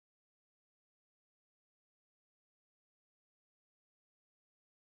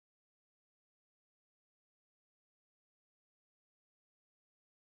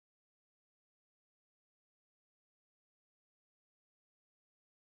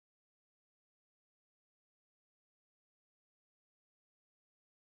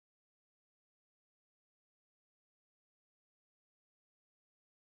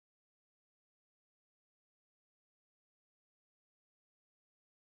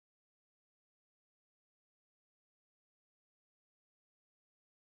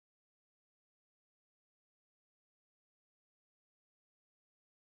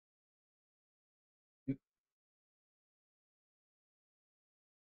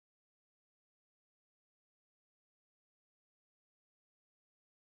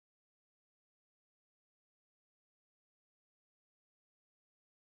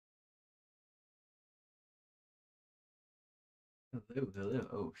Hello, hello.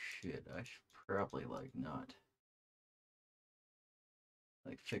 Oh shit, I should probably like not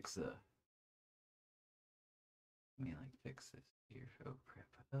like fix the. I mean, like fix this here. Oh crap.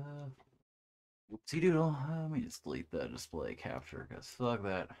 Whoopsie doodle. Let me just delete the display capture because fuck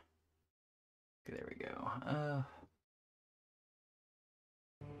that. Okay, there we go.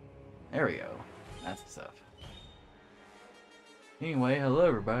 There we go. That's the stuff. Anyway, hello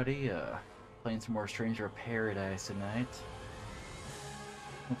everybody. Playing some more Stranger of Paradise tonight.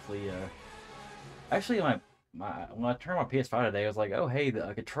 Hopefully, actually, when I turned my PS5 today, I was like, oh hey,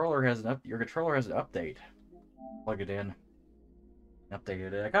 the controller has your controller has an update. Plug it in.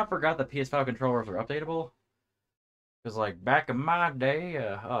 Updated it. I kind of forgot that PS5 controllers are updatable. Because, like, back in my day,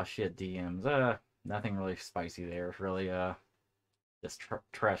 oh shit, DMs. Nothing really spicy there. It's really, just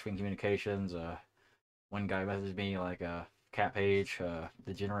trash wing communications. One guy messaged me, like, cat page,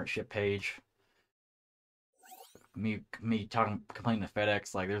 degenerate ship page. Me talking, complaining to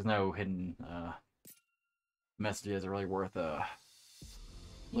FedEx, like, there's no hidden, messages really worth,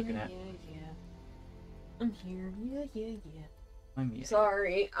 looking at. Yeah. I'm here. Yeah. I'm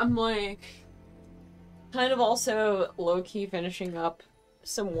Sorry, I'm like kind of also low-key finishing up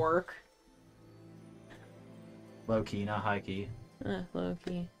some work. Low key, not high key.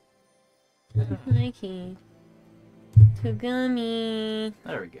 Low-key. High key. Kagami.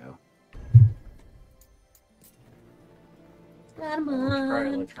 There we go. Come Let's try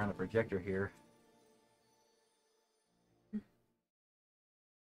on. to turn the projector here.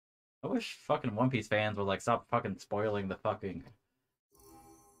 I wish fucking One Piece fans would like stop fucking spoiling the fucking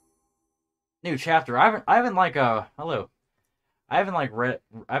new chapter. I haven't like hello. I haven't like I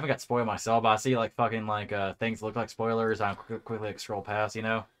haven't got spoiled myself, but I see like fucking like things look like spoilers. I quickly like scroll past, you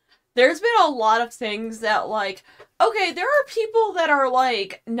know. There's been a lot of things that like okay, there are people that are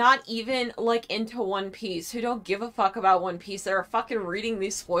like not even like into One Piece who don't give a fuck about One Piece that are fucking reading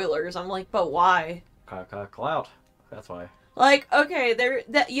these spoilers. I'm like, but why? Clout. That's why. Like, okay,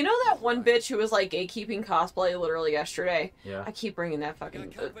 you know that one bitch who was, like, gatekeeping cosplay literally yesterday? Yeah. I keep bringing that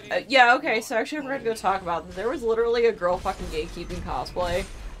fucking... yeah, okay, so actually I forgot to go talk about this. There was literally a girl fucking gatekeeping cosplay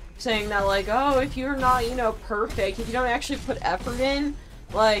saying that, like, oh, if you're not, you know, perfect, if you don't actually put effort in,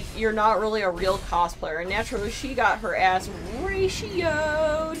 like, you're not really a real cosplayer. And naturally, she got her ass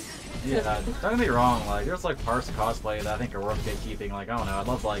ratioed. Yeah, don't get me wrong, like, there's, like, parts of cosplay that I think are worth gatekeeping. Like, I don't know, I'd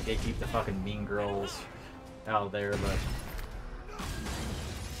love to, like, gatekeep the fucking mean girls out there, but...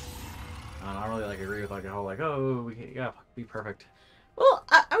 I don't really like agree with like the whole like, oh, we gotta be perfect. Well,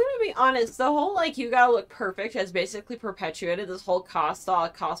 I'm gonna be honest. The whole like you gotta look perfect has basically perpetuated this whole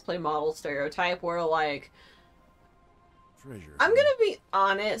cosplay model stereotype where like I'm gonna be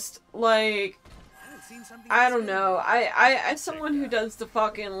honest. Like I don't know. I as someone who does the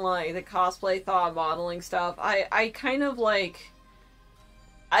fucking like the cosplay thought modeling stuff, I kind of like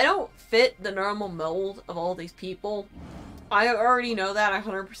I don't fit the normal mold of all these people. I already know that. I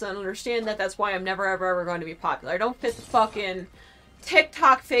 100% understand that. That's why I'm never, ever going to be popular. I don't fit the fucking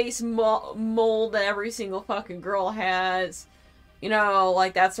TikTok face mold that every single fucking girl has. You know,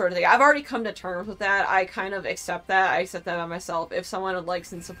 like that sort of thing. I've already come to terms with that. I kind of accept that. I accept that by myself. If someone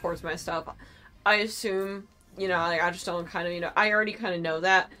likes and supports my stuff, I assume, you know, like, I just don't kind of, you know, I already kind of know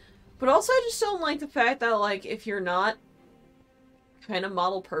that. But also, I just don't like the fact that, like, if you're not kind of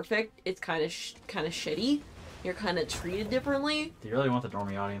model perfect, it's kind of shitty. You're kind of treated differently. Do you really want the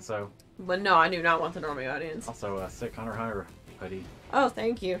normie audience, though? But no, I do not want the normie audience. Also, a sick Hunter hoodie. Oh,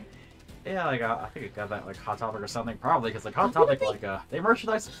 thank you. Yeah, like, I think it got that, like, Hot Topic or something. Probably, because, like, Hot Topic, like, they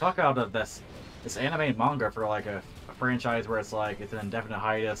merchandise the fuck out of this anime and manga for, like, a franchise where it's, like, it's an indefinite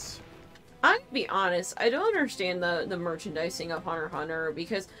hiatus. I'm gonna be honest, I don't understand the merchandising of Hunter x Hunter,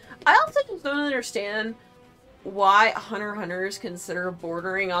 because I also just don't understand why Hunter x Hunter is considered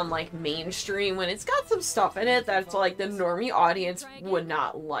bordering on, like, mainstream when it's got some stuff in it that's, like, the normie audience would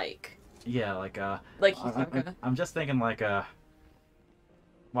not like. Yeah, like, Hisoka. I'm just thinking, like,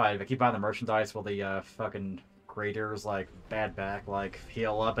 why, if I keep buying the merchandise, will the, fucking graders, like, bad back, like,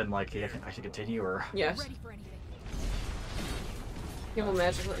 heal up and, like, I should continue, or... Yes. He'll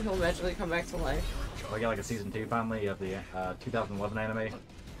magically come back to life. We get, like, a season 2, finally, of the, 2011 anime.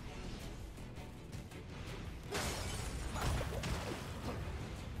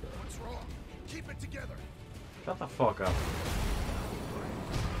 Shut the fuck up.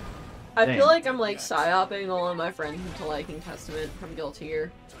 I feel like I'm like psyoping all of my friends into liking Testament from Guilty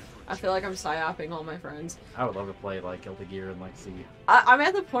Gear. I feel like I'm psyoping all my friends. I would love to play like Guilty Gear and like see. I'm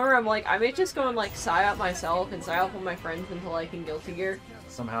at the point where I'm like, I may just go and like psyop myself and psyop all my friends into liking Guilty Gear.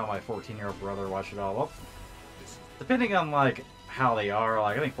 Somehow my 14-year-old brother watched it all. Well, depending on like how they are,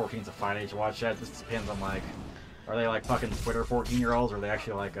 like I think 14's a fine age to watch that. This depends on like Are they like fucking Twitter 14-year-olds, or are they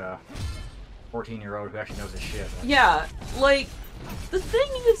actually like a 14-year-old who actually knows his shit? Yeah, like, the thing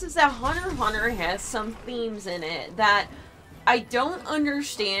is that Hunter x Hunter has some themes in it that I don't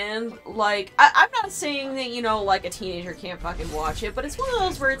understand. Like, I'm not saying that, you know, like, a teenager can't fucking watch it, but it's one of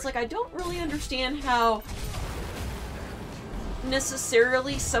those where it's like, I don't really understand how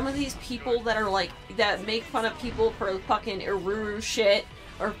necessarily some of these people that are like, that make fun of people for fucking Iruru shit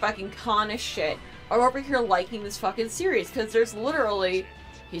or fucking Kana shit are over here liking this fucking series, because there's literally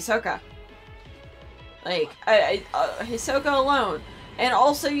Hisoka. Like, Hisoka alone. And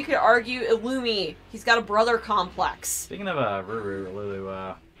also, you could argue Illumi. He's got a brother complex. Speaking of Ruru,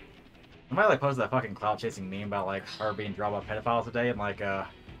 Lulu, somebody like posted that fucking clout chasing meme about like her being drawn by pedophiles today, and like the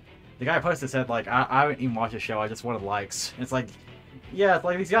guy posted said like I haven't even watched the show, I just wanted likes. And it's like, yeah, it's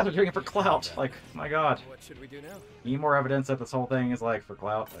like these guys are doing it for clout. Like, my god. What should we do now? Need more evidence that this whole thing is like for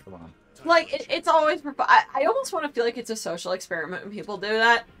clout. Like, come on. Like, it's always for. I almost want to feel like it's a social experiment when people do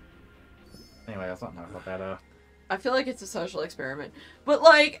that. Anyway, that's not about that. I feel like it's a social experiment. But,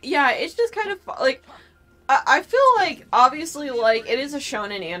 like, yeah, it's just kind of, like, I feel like, obviously, like, it is a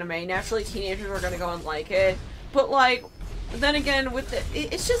shonen anime. Naturally, teenagers are gonna go and like it. But, like, then again, with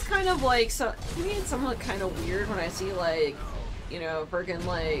it's just kind of, like, so, to me, it's somewhat kind of weird when I see, like, you know, freaking,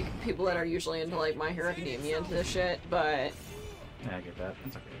 like, people that are usually into, like, My Hero Academia into this shit, but... Yeah, I get that.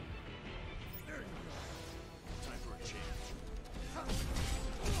 That's okay.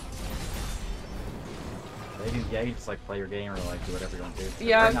 Yeah, you can just like play your game or like do whatever you want to do.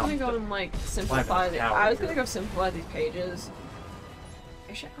 Yeah, right I was now, gonna go and like simplify it. I was gonna go simplify these pages.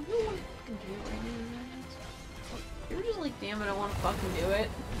 Actually, I don't want to fucking do it right now. You were just like, damn it, I want to fucking do it.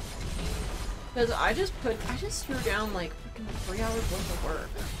 Because I just threw down like fucking 3 hours worth of work.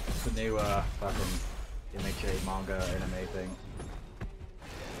 It's the new fucking MHA manga anime thing.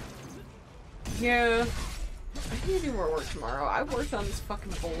 Yeah. I need to do more work tomorrow. I worked on this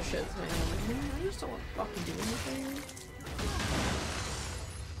fucking bullshit thing. I just don't want to fucking do anything.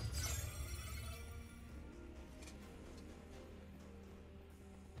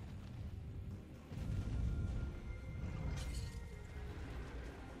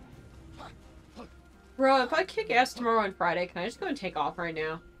 Bro, if I kick ass tomorrow and Friday, can I just go and take off right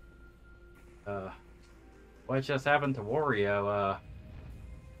now? What just happened to Wario?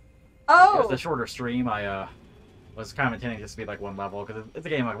 Oh! It was a shorter stream. I was kind of intending just to be like one level, because it's a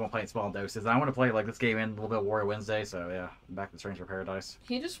game I won't play in small doses. I want to play like this game in a little bit of Wario Wednesday, so yeah, I'm back to Stranger Paradise.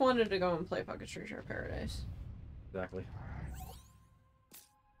 He just wanted to go and play fucking Stranger Paradise. Exactly.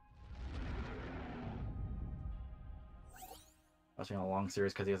 Watching a long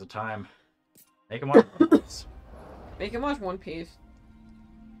series because he has the time. Make him watch One Piece. Make him watch One Piece.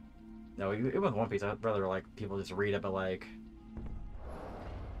 No, even with One Piece, I'd rather like people just read it, but like...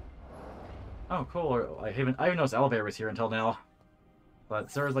 Oh, cool. Or, I even noticed elevator was here until now.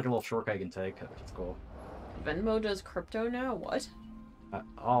 But there's like a little shortcut you can take, which is cool. Venmo does crypto now? What?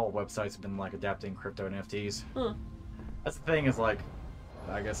 All websites have been like adapting crypto NFTs. Huh. That's the thing, is like,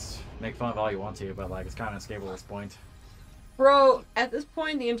 I guess, make fun of all you want to, but like, it's kind of inescapable at this point. Bro, at this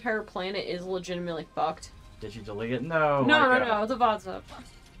point, the entire planet is legitimately fucked. Did you delete it? No. No, like, no, the VOD's up.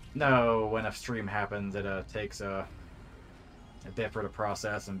 No, when a stream happens, it takes a bit for it to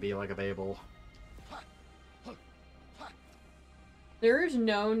process and be like available. There is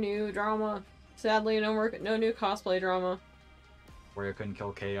no new drama. Sadly, no new cosplay drama. Wario couldn't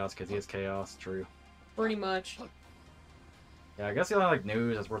kill Chaos because he is Chaos. True. Pretty much. Yeah, I guess the only like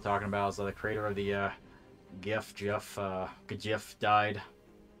news as we're talking about is the creator of the GIF died.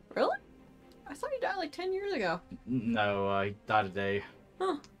 Really? I thought he died like 10 years ago. No, he died today.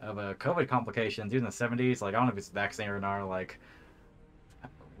 Huh. Of COVID complications. He was in the 70s. Like, I don't know if it's vaccinated or not. Like,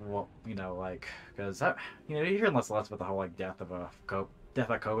 well, you know, like, because you know, you hear less and less about the whole like death of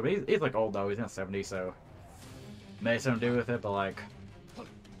COVID. But he's like old though. He's in the 70s, so may have something to do with it. But like,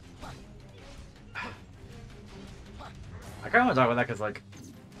 I kind of want to talk about that because like,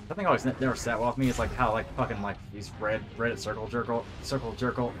 something always never sat well with me is like how like fucking like these Reddit circle jerkers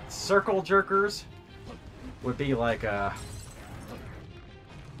would be like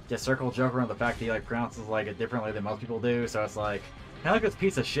just circle joker on the fact that he like pronounces like it differently than most people do. So it's like kind of like this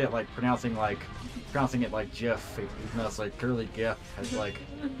piece of shit like pronouncing it like GIF, even though it's like purely GIF. It's like,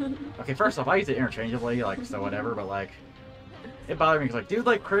 okay, first off, I use it interchangeably, like, so whatever, but like it bothered me because like dude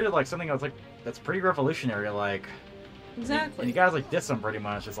like created like something that's pretty revolutionary, like. Exactly. And you guys like diss him pretty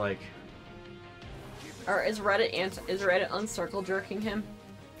much. It's like, or is Reddit uncircle jerking him?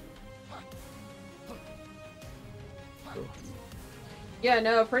 cool. Yeah,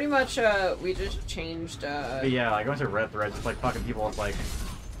 no, pretty much. We just changed. But yeah, like going to Reddit threads, it's like fucking people with like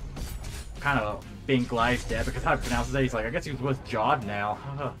kind of being Gly's dead because how he pronounces it. He's like, I guess he was with Jod now.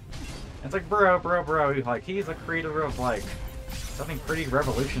 It's like, bro. Like, he's a creator of, like, something pretty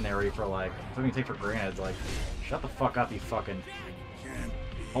revolutionary for, like, something you take for granted. Like, shut the fuck up, you fucking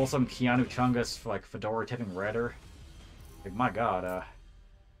wholesome Keanu Chungus, like, fedora tipping redder. Like, my god,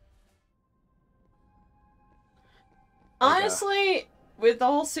 honestly, with the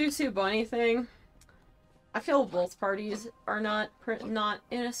whole Susu Bunny thing, I feel both parties are not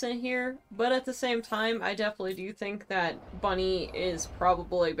innocent here, but at the same time, I definitely do think that Bunny is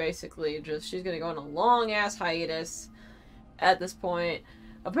probably basically just, she's gonna go on a long-ass hiatus at this point.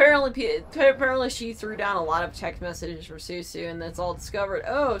 Apparently she threw down a lot of text messages for Susu, and that's all discovered,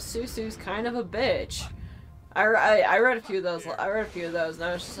 oh, Susu's kind of a bitch. I read a few of those, and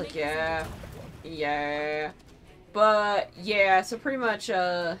I was just like, yeah. But, yeah, so pretty much,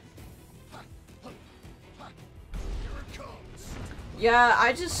 yeah,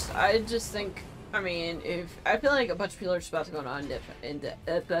 I just think, I mean, I feel like a bunch of people are just about to go on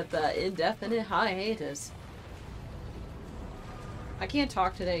indefinite hiatus. I can't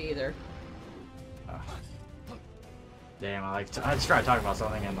talk today either. Damn, I just tried to talk about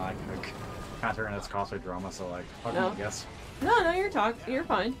something and like kind of turn into this cosplay drama, so like, fuck No. me, I guess. No, you're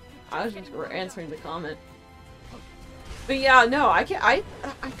fine. I was just answering the comment. But yeah, no, I could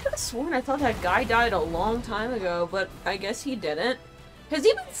have sworn I thought that guy died a long time ago, but I guess he didn't. Has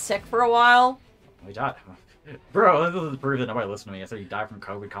he been sick for a while? He died. Bro, this is proof that nobody listened to me. I said he died from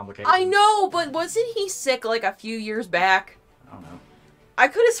COVID complications. I know, but wasn't he sick like a few years back? I don't know. I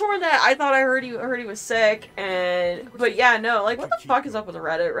could have sworn that I thought I heard he was sick, but yeah, no, like what the fuck is up with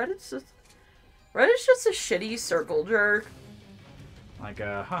Reddit? Reddit's just a shitty circle jerk. Like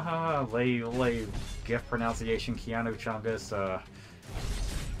lay GIF pronunciation Keanu Chungus,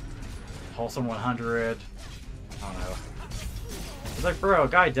 wholesome 100. I don't know. It's like, bro, a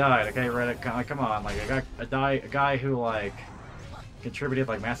guy died. Okay, Reddit, like, come on, like a guy who like contributed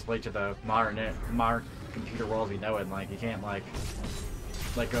like massively to the modern computer world as we know it. And, like, you can't like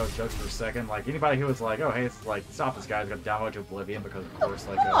let go of jokes for a second. Like anybody who was like, oh hey, it's like stop this guy's gonna download to oblivion because of course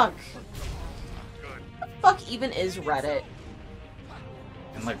like. Fuck. What the fuck even is Reddit?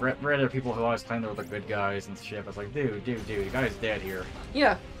 And like Reddit are people who always claim they're the good guys and shit. It's like, dude, the guy's dead here.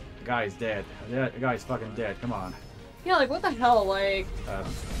 Yeah. The guy's dead. The guy's fucking dead. Come on. Yeah, like what the hell, like.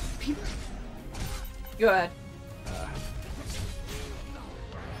 People. Go ahead.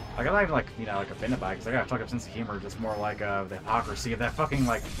 Like, I'm not even, like, you know, like, offended by it, because I got a fucking sense of humor, just more like, the hypocrisy of that fucking,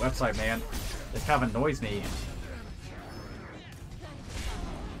 like, website, man. It kind of annoys me.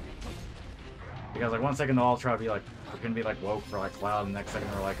 Because, like, one second they'll all try to be, like, we're gonna be, like, woke for, like, Cloud, and the next second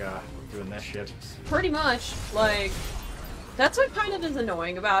they're, like, doing this shit. Pretty much, like, that's what kind of is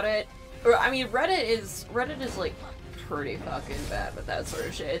annoying about it. Or, I mean, Reddit is, like, pretty fucking bad with that sort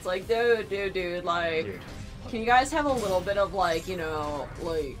of shit. It's like, dude, like... Dude. Can you guys have a little bit of, like, you know,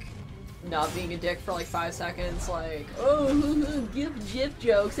 like, not being a dick for, like, 5 seconds? Like, oh, GIF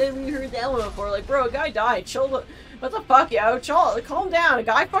jokes, haven't you heard that one before? Like, bro, a guy died, chill, what the fuck, yo, chill, calm down, a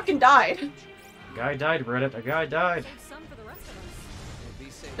guy fucking died. A guy died, Reddit, a guy died.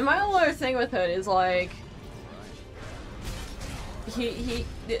 And my whole other thing with it is, like,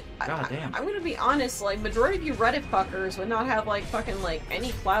 God damn. I'm gonna be honest, like, majority of you Reddit fuckers would not have, like, fucking, like,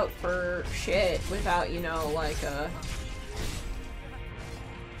 any clout for shit without, you know, like,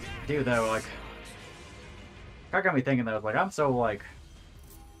 Dude, though, like... That got me thinking, though, like, I'm so, like...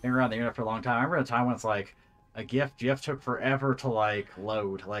 Been around the internet for a long time. I remember a time when it's, like, a GIF took forever to, like,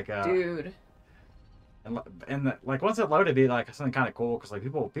 load, like, Dude. And like, once it loaded, it'd be, like, something kind of cool, because, like,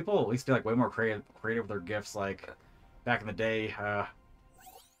 people at least be, like, way more creative with their GIFs, like... Back in the day,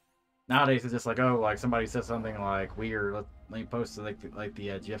 nowadays it's just like, oh, like somebody says something like weird. Let me post the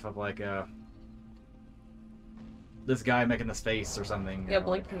GIF of like this guy making this face or something. Yeah,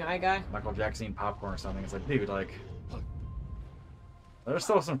 blinking like, eye guy. Michael Jackson popcorn or something. It's like, dude, like there's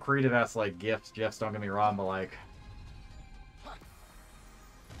still some creative ass like GIFs. Don't get me wrong, but like,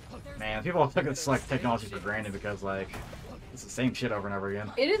 man, people took this like technology for granted because like. It's the same shit over and over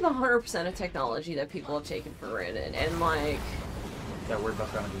again. It is 100% a technology that people have taken for granted, and like... That weird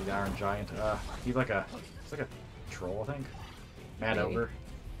buff gonna be the Iron Giant. He's like a troll, I think. Mad Maybe. Ogre.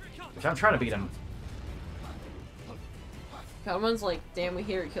 Which I'm trying to beat him. Someone's like, damn, we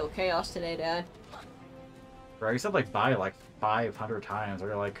here to kill Chaos today, Dad. Bro, you said like bye like 500 times. Are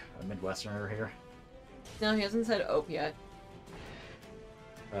you like a Midwesterner here? No, he hasn't said ope yet.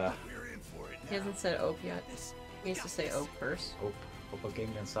 He hasn't said ope yet. He needs to say ope first. Ope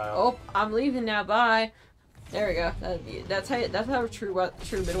Gangnam Style. Oh, I'm leaving now, bye. There we go. That's how true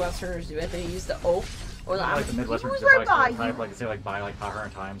Midwesterners do it. They use the ope Or like the Midwestern was just right by you. like say like buy like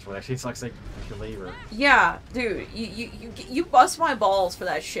 500 times where actually it's like say you should leave or. Yeah, dude, you bust my balls for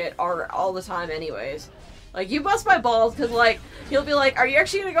that shit all the time, anyways. Like you bust my balls because like you'll be like, are you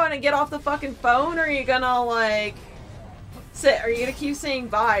actually gonna go in and get off the fucking phone, or are you gonna like sit? Are you gonna keep saying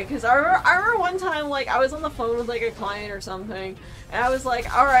bye? Because I remember one time like I was on the phone with like a client or something, and I was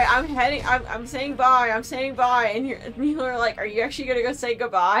like, all right, I'm saying bye, and you were like, are you actually gonna go say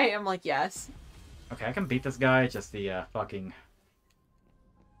goodbye? I'm like, yes. Okay, I can beat this guy. Just the fucking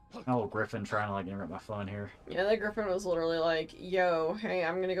little Griffin trying to like interrupt my phone here. Yeah, that Griffin was literally like, yo, hey,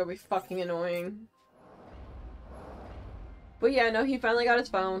 I'm gonna go be fucking annoying. But yeah, no, he finally got his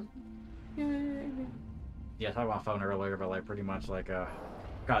phone. Yay. Yeah, I talked about my phone earlier, but like pretty much like got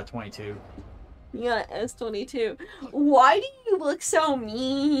a 22. You got an S22. Why do you look so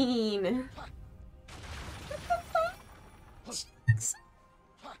mean?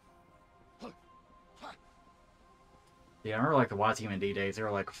 Yeah, I remember like the Y Team and D days. They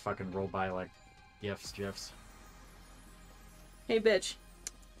were like fucking rolled by like GIFs. Hey, bitch.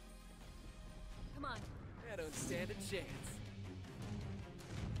 Come on. I don't stand a chance.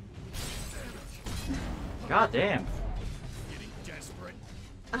 God damn. Getting desperate.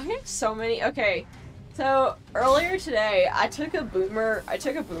 I have so many. Okay, so earlier today, I took a boomer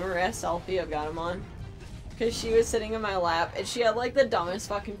ass selfie of Gatamon. Because she was sitting in my lap, and she had, like, the dumbest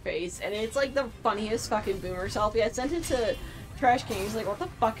fucking face, and it's, like, the funniest fucking boomer selfie. I sent it to Trash King. He's like, what the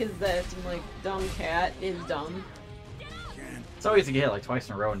fuck is this? I'm like, dumb cat is dumb. It's always to get hit like twice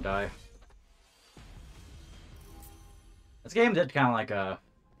in a row and die. This game did kind of like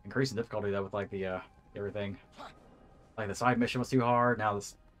increase in difficulty though with like the everything. Like the side mission was too hard. Now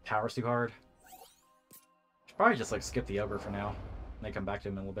this tower's too hard. Should probably just like skip the ogre for now. May come back to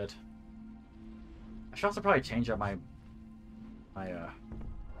him in a little bit. I should also probably change up my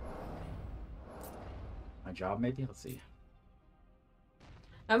job maybe. Let's see.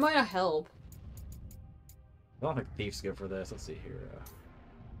 That might not help. I don't think Thief's good for this. Let's see here.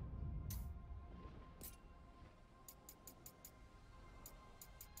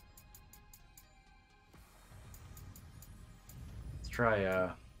 Let's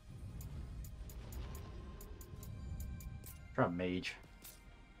try Mage.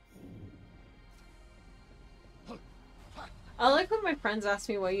 I like when my friends ask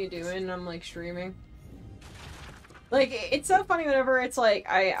me what you doing, and I'm like streaming. Like, it's so funny whenever it's like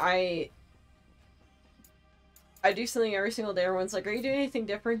I do something every single day. Everyone's like, are you doing anything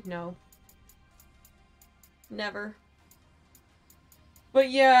different? No. Never.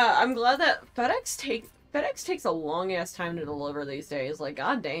 But yeah, I'm glad that FedEx takes a long ass time to deliver these days. Like,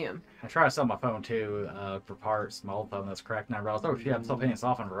 goddamn. I try to sell my phone too for parts. My old phone that's cracked, and I realized, oh shit, I'm still paying this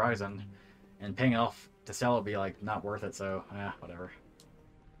off on Verizon, and paying it off to sell would be like not worth it. So, whatever.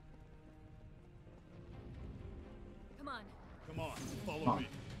 Come on, follow me.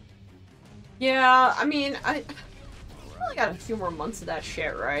 Yeah, I mean, I probably got a few more months of that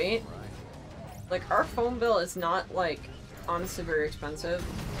shit, right? Like, our phone bill is not, like, honestly very expensive.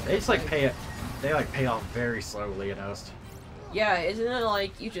 They just like pay it. They like pay off very slowly, you know. Yeah, isn't it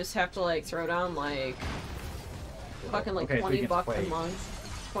like you just have to like throw down like fucking like 20 bucks a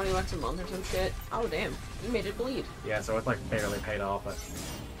month, 20 bucks a month or some shit? Oh damn, you made it bleed. Yeah, so it's like barely paid off, but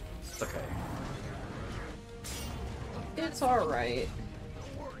it's okay. It's all right.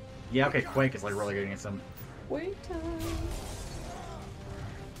 Yeah, okay, Quake is like really good against them. Wait time.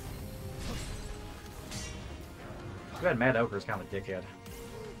 Too bad Mad Ogre is kind of a dickhead.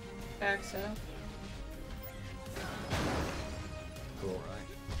 Back stuff. Cool.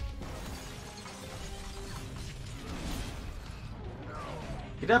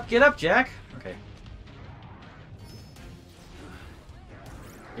 Get up, Jack! Okay.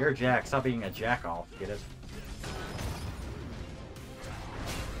 You're a Jack. Stop being a jack-off. Get it?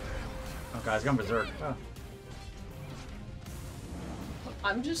 Oh, guys, going berserk. Oh.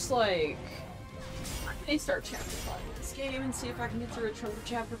 I'm just like, I may start chapter 5 of this game and see if I can get through a chunk of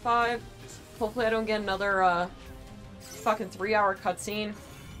chapter 5. Hopefully I don't get another fucking 3-hour cutscene.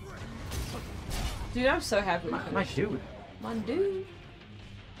 Dude, I'm so happy with My dude. My dude.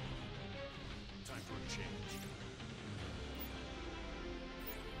 Time for a change.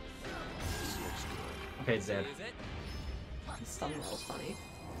 Okay, Zed. This thumbnail is funny.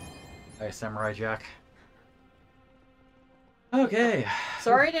 Hey, Samurai Jack. Okay.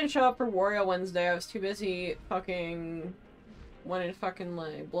 Sorry I didn't show up for Wario Wednesday. I was too busy fucking wanting to fucking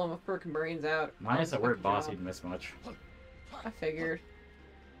like blow my freaking brains out. Mine is a weird boss he didn't miss much. I figured.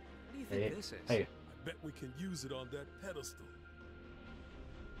 What do you think this is? Hey. I bet we can use it on that pedestal.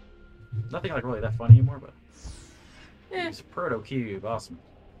 Nothing like really that funny anymore, but Eh. it's Proto Cube, awesome.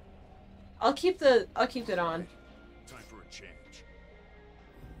 I'll keep it on. Time for a change.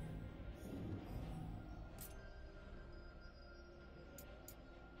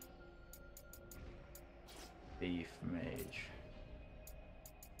 Beef mage.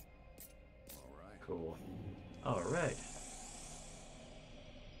 All right. Cool. Alright.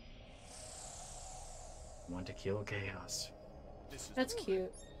 Want to kill chaos. This is That's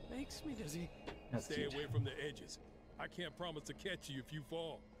cute. Makes me dizzy. That's Stay cute. away from the edges. I can't promise to catch you if you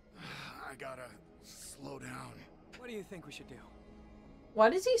fall. I gotta slow down. What do you think we should do? Why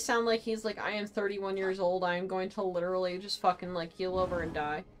does he sound like he's like, I am 31 years old, I am going to literally just fucking like keel over and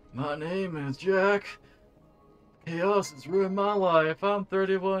die? My name is Jack. Chaos has ruined my life. I'm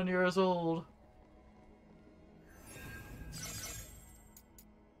 31 years old.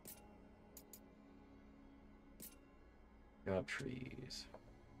 Got trees.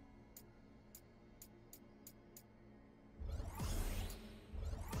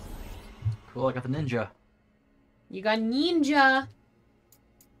 Cool, I got the ninja. You got ninja!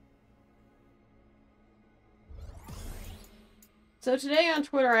 So today on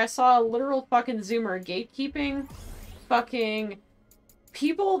Twitter, I saw a literal fucking Zoomer gatekeeping fucking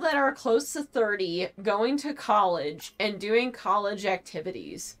people that are close to 30 going to college and doing college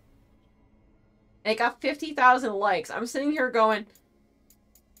activities. It got 50,000 likes. I'm sitting here going,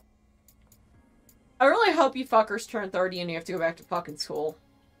 I really hope you fuckers turn 30 and you have to go back to fucking school.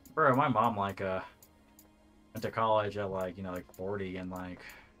 Bro, my mom, like, went to college at, like, you know, like, 40, and, like,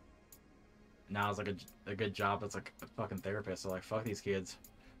 now it's, like, a good job as, like, a fucking therapist, so, like, fuck these kids.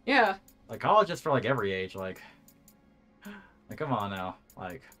 Yeah. Like, college is for, like, every age, like, come on now.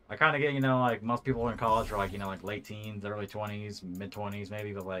 Like, I kind of get, you know, like, most people in college are, like, you know, like, late teens, early 20s, mid-20s,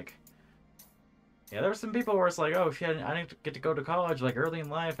 maybe, but, like, yeah, there's some people where it's like, oh, shit, I didn't get to go to college, like, early in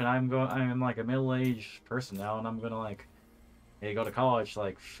life, and I'm, like, a middle-aged person now, and I'm gonna, like, hey, go to college,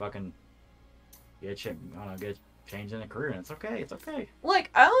 like, fucking get changed in a career, and it's okay, it's okay.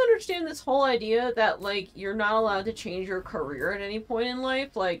 Like, I don't understand this whole idea that, like, you're not allowed to change your career at any point in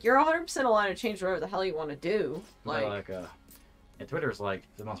life. Like, you're 100% allowed to change whatever the hell you want to do. Like, and Twitter's, like,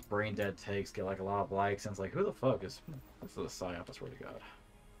 the most brain-dead takes, get, like, a lot of likes, and it's like, who the fuck is, this is a psyop, I swear to God.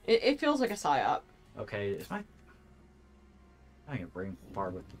 it feels like a psyop. Okay, is my, I can brain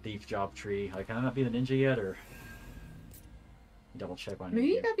fart with the thief job tree, like, can I not be the ninja yet, or, double check my Maybe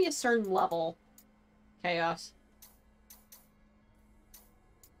you gotta be a certain level. Chaos.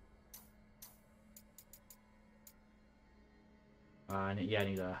 I need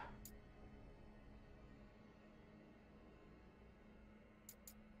a...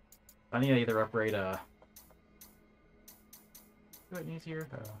 I need to either upgrade, what needs here?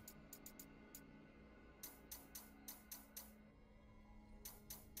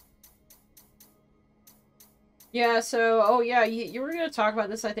 Yeah, so, oh yeah, you were gonna talk about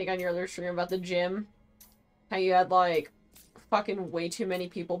this, I think, on your other stream about the gym. How you had, like, fucking way too many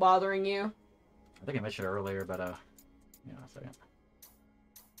people bothering you. I think I mentioned it earlier, but, yeah, a second.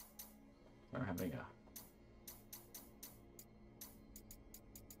 We're having a...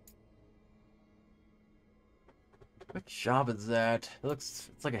 What job is that? It looks,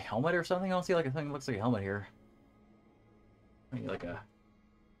 it's like a helmet or something. I don't see like a thing that looks like a helmet here. Maybe like a...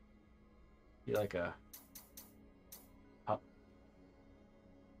 Be like a... Oh.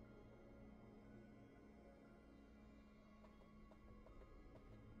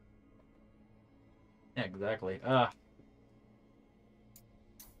 Yeah, exactly.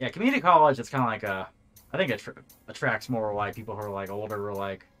 Yeah, community college is kind of like a... I think it attracts more like people who are like older or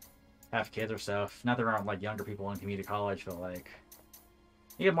like have kids or stuff. Not that there aren't like younger people in community college, but like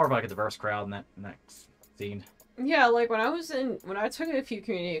you get more of like a diverse crowd in that scene. Yeah, like when I took a few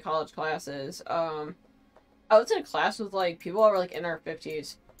community college classes, I was in a class with like people that were like in their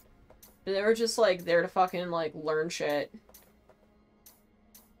 50s. And they were just like there to fucking like learn shit.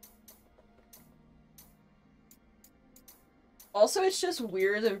 Also, it's just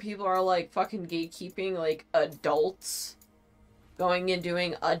weird when people are like fucking gatekeeping like adults going and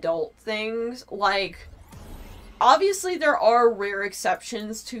doing adult things. Like, obviously there are rare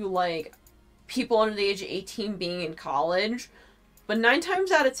exceptions to like people under the age of 18 being in college, but 9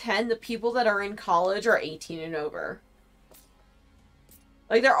 times out of 10 the people that are in college are 18 and over.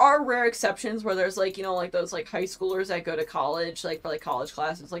 Like, there are rare exceptions where there's like, you know, like those like high schoolers that go to college like for like college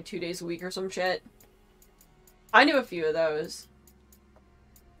classes like 2 days a week or some shit. I knew a few of those.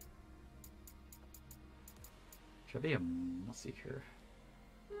 Should be a... Let's see here.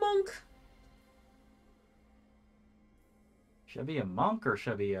 Monk. Should I be a monk or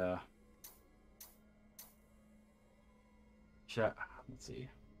should I be a... Let's see.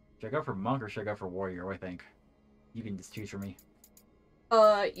 Should I go for monk or should I go for warrior? What do you think? You can just choose for me.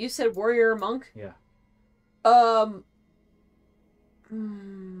 You said warrior or monk? Yeah.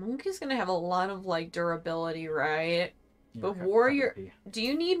 Monk is gonna have a lot of, like, durability, right? Yeah, But warrior, do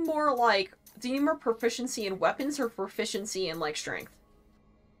you need more, like, do you need more proficiency in weapons or proficiency in, like, strength?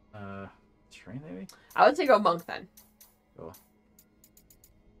 Strength maybe? I would say go monk then. Cool.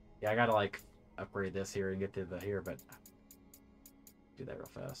 Yeah, I gotta, like, upgrade this here and get to the here, but do that real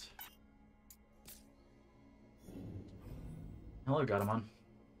fast. Hello, Gatamon.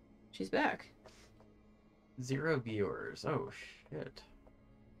 She's back. 0 viewers. Oh, shit.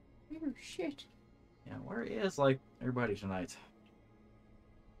 Oh, shit. Yeah, where is, like, everybody tonight?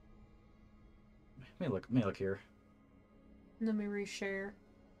 Let me look here. Let me reshare.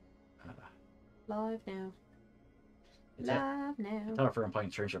 Live now. Live now. I thought I'm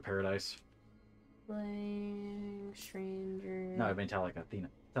playing Stranger Paradise. Playing Stranger. No, I mean tell like Athena.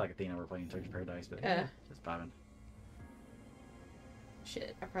 Tell like Athena we're playing Stranger Paradise, but just vibing.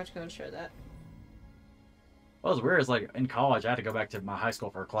 Shit, I forgot to go and share that. What was weird is like in college I had to go back to my high school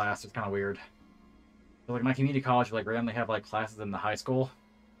for a class. It's kind of weird. But, like my community college, like randomly have like classes in the high school,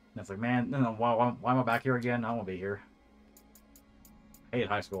 and it's like, man, no, why am I back here again? I don't want to be here. I hated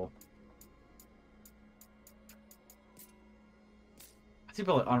high school. I see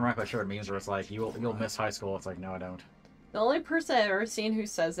people on Rank Shirt memes where it's like you'll miss high school. It's like, no, I don't. The only person I've ever seen who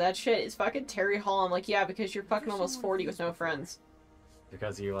says that shit is fucking Terry Hall. I'm like, yeah, because you're fucking almost 40 with no friends.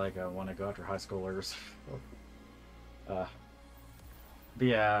 Because you like want to go after high schoolers. But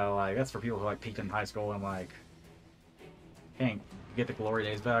yeah, like that's for people who like peaked in high school and like can't get the glory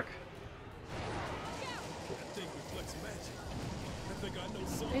days back.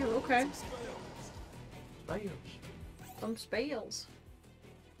 Ew, okay. Spells. Some spells.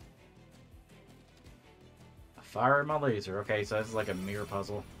 Fire my laser. Okay, so this is like a mirror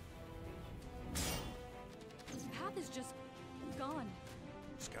puzzle. This path is just gone.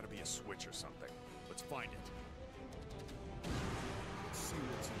 There's gotta be a switch or something. Let's find it. Let's see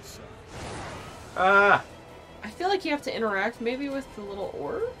what's inside. Ah! I feel like you have to interact maybe with the little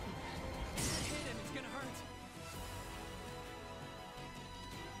orb? It's gonna hurt.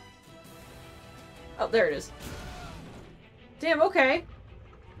 Oh, there it is. Damn, okay.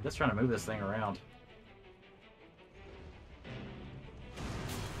 I'm just trying to move this thing around.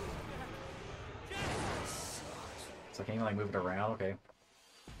 So I can't even like move it around, okay.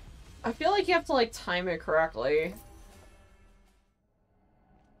 I feel like you have to like time it correctly.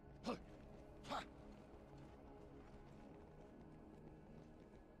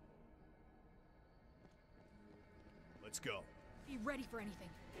 Let's go. Be ready for anything.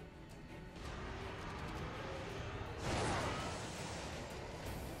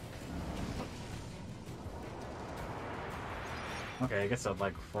 Okay, I guess I'd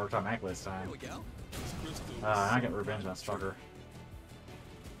like 4-time ankle this time. There we go. This crystal is I so get revenge on Strucker.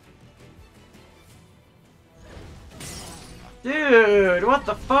 Dude, what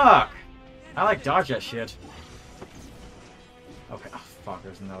the fuck? I like dodge that shit. Okay, oh fuck,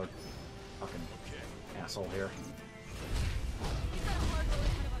 there's another fucking asshole here.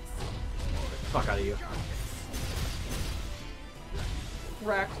 Fuck out of you.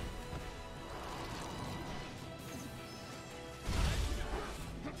 Wreck.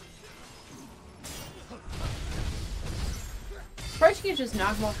 Probably you can just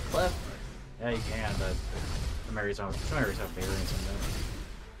knock him off the cliff. Yeah, you can, but some areas have variance in there.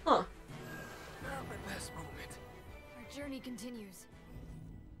 Huh. Not my best moment. Our journey continues.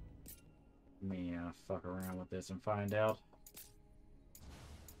 Let me fuck around with this and find out.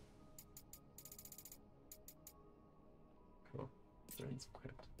 Cool. Journey's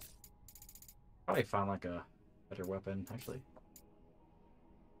equipped. Probably find like a better weapon, actually.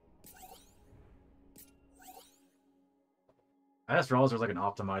 I just realized there's like an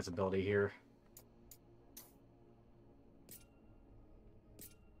optimized ability here.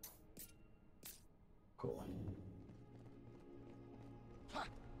 Cool.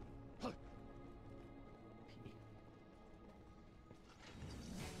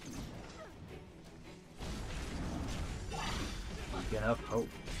 Get up, hope.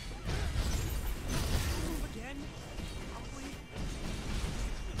 Again? Probably.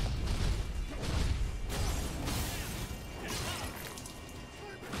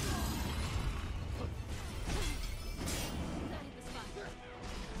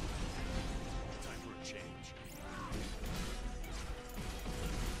 Time for a change.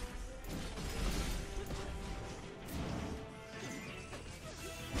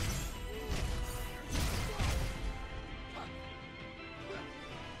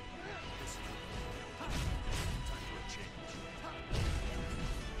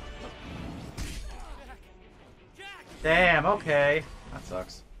 Damn, okay. That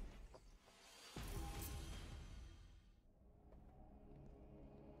sucks.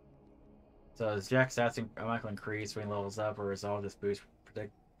 So is Jack's stats automatically increase when he levels up, or is all this boost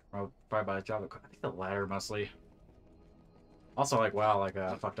predict probably by the job? I think the latter mostly. Also, like, wow, like,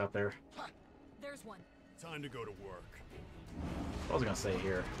 fucked up there. There's one. Time to go to work. What was I gonna say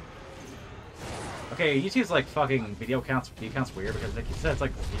here? Okay, YouTube's like fucking video counts weird because like you said it's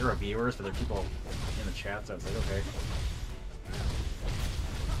like 0 viewers, but there are people in the chat, so it's like okay.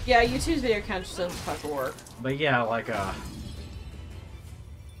 Yeah, YouTube's video count just doesn't fucking work. But yeah, like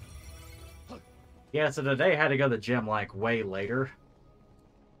yeah, so today I had to go to the gym like way later.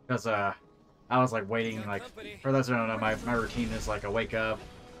 Because I was like waiting, like, for those who don't know, my routine is like I wake up,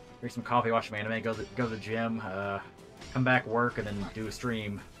 drink some coffee, watch some anime, go to the gym, come back, work, and then do a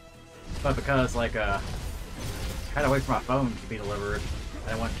stream. But because, like, I had to wait for my phone to be delivered,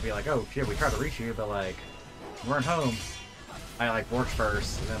 I wanted to be like, oh shit, we tried to reach you, but like, we weren't home. I like worked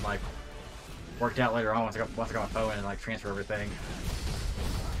first, and then like, worked out later on once I got my phone and like transfer everything.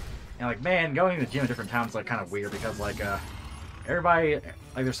 And like, man, going to the gym at different times is like kind of weird because like, everybody,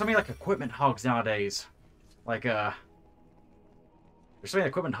 like, there's so many like equipment hogs nowadays. Like, there's so many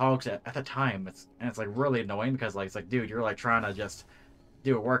equipment hogs at the time, and it's like really annoying because like it's like, dude, you're like trying to just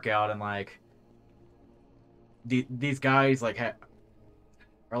do a workout and like these guys like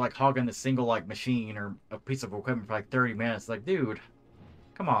are like hogging a single like machine or a piece of equipment for like 30 minutes. Like, dude,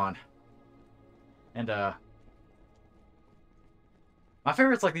 come on. And my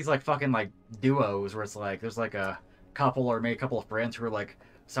favorite's like these like fucking like duos where it's like there's like a couple or maybe a couple of friends who are like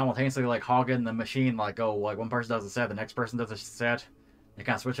simultaneously like hogging the machine, like, oh, like one person does a set, the next person does a set. They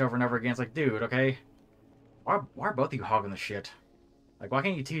kind of switch over and over again. It's like, dude, okay, why are both of you hogging the shit? Like, why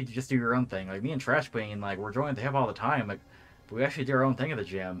can't you two just do your own thing? Like, me and Trash Queen, like, we're joined the hip all the time. Like, but we actually do our own thing at the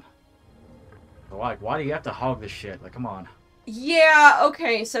gym. So, like, why do you have to hog this shit? Like, come on. Yeah,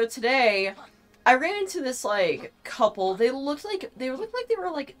 okay, so today, I ran into this, like, couple. They looked like they were,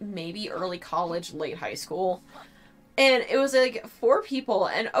 like, maybe early college, late high school. And it was, like, 4 people.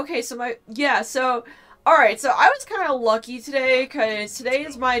 And, okay, so alright, so I was kind of lucky today, because today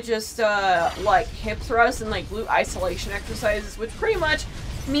is my just, like, hip thrust and, like, glute isolation exercises, which pretty much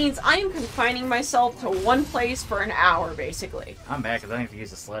means I am confining myself to one place for an hour, basically. I'm mad because I didn't have to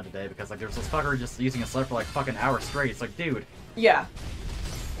use a sled today, because, like, there's this fucker just using a sled for, like, fucking hours straight. It's like, dude. Yeah.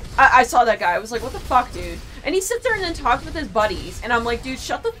 I saw that guy. I was like, what the fuck, dude? And he sits there and then talks with his buddies, and I'm like, dude,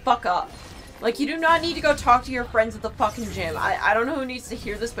 shut the fuck up. Like, you do not need to go talk to your friends at the fucking gym. I don't know who needs to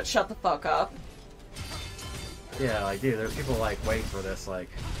hear this, but shut the fuck up. Yeah, like, dude, there's people, like, waiting for this, like,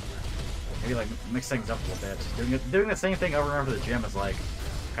 maybe, like, mix things up a little bit. Doing the same thing over and over at the gym is, like,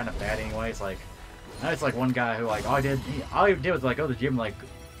 kind of bad anyway. It's like, I know it's, like, one guy who, like, all he did was, like, go to the gym, like,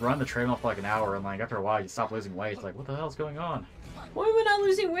 run the treadmill for, like, an hour, and, like, after a while, you stop losing weight. It's like, what the hell's going on? Why am I not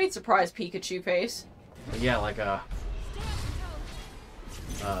losing weight? Surprise, Pikachu face. But yeah, like, what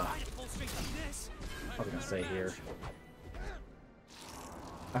was I gonna say here?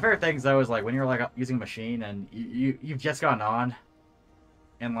 My favorite things though is like when you're like using a machine and you've just gotten on,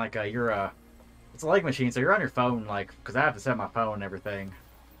 and like it's a leg machine, so you're on your phone, like, because I have to set my phone and everything.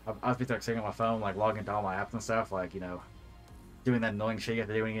 I was like sitting on my phone, like logging into all my apps and stuff, like, you know, doing that annoying shit you have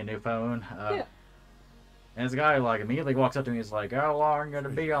to do when you get a new phone. Yeah. And this guy like immediately walks up to me, he's like, "How long are you gonna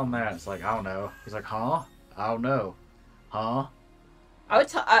be on that?" It's like, I don't know. He's like, "Huh? I don't know. Huh?" I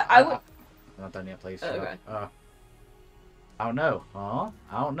would I would. I'm not done yet, please. Okay. I don't know, huh?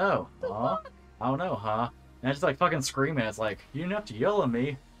 I don't know, huh? I don't know, huh? And I just like fucking screaming. It's like, you didn't have to yell at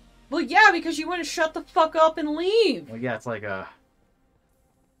me. Well, yeah, because you want to shut the fuck up and leave. Well, yeah, it's like I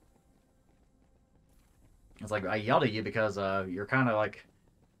yelled at you because you're kind of like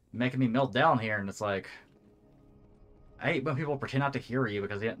making me melt down here, and it's like, I hate when people pretend not to hear you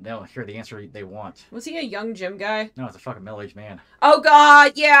because they don't hear the answer they want. Was he a young gym guy? No, it's a fucking middle-aged man. Oh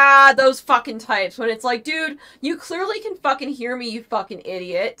god, yeah, those fucking types. When it's like, dude, you clearly can fucking hear me, you fucking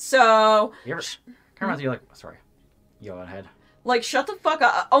idiot. So... You ever... Come around to you like... Sorry. You go ahead. Like, shut the fuck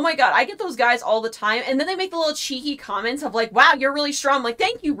up. Oh my god, I get those guys all the time, and then they make the little cheeky comments of like, wow, you're really strong. I'm like,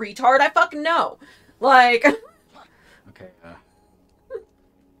 thank you, retard, I fucking know. Like... Okay,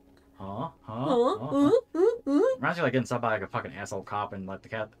 Reminds me like getting stopped by like a fucking asshole cop, and like the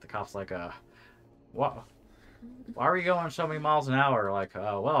cop's like, what? Why are you going so many miles an hour? Like,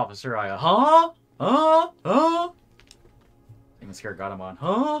 well, officer, even scared got him on,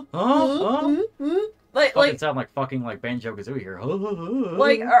 Like sound like fucking like Banjo-Kazooie here.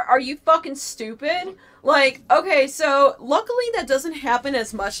 Like, are you fucking stupid? Like, okay, so luckily that doesn't happen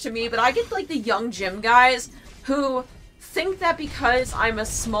as much to me, but I get like the young gym guys who think that because I'm a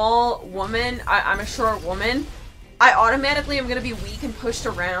small woman, I'm a short woman, I automatically am gonna be weak and pushed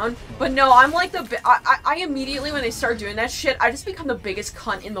around. But no, I'm like I immediately, when they start doing that shit, I just become the biggest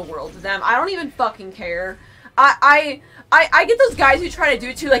cunt in the world to them. I don't even fucking care. I get those guys who try to do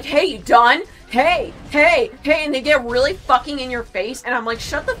it too, like, hey, you done? Hey, hey, hey, and they get really fucking in your face, and I'm like,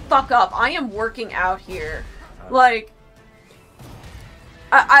 shut the fuck up. I am working out here. Like,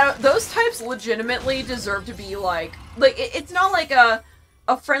 those types legitimately deserve to be like it's not like a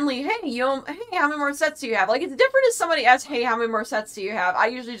friendly, hey, hey, how many more sets do you have? Like, it's different if somebody asks, hey, how many more sets do you have? I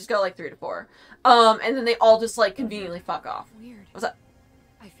usually just go like 3 to 4. And then they all just like conveniently fuck off. Weird. What's that?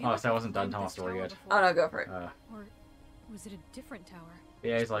 Oh, so I wasn't done telling my story yet. Oh no, go for it. Or was it a different tower?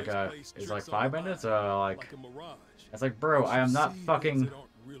 Yeah, he's like 5 minutes, like, it's like, bro, I am not fucking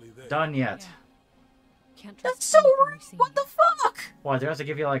done yet. Can't trust That's so anything rude. we see. What the fuck? Well, they have to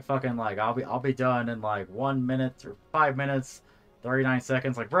give you like fucking like I'll be done in like 1 minute or 5 minutes, 39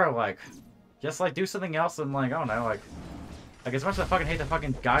 seconds. Like, bro, like, just like do something else and like I don't know, like as much as I fucking hate the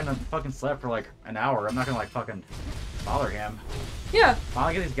fucking guy that fucking slept for like an hour, I'm not gonna like fucking bother him. Yeah. I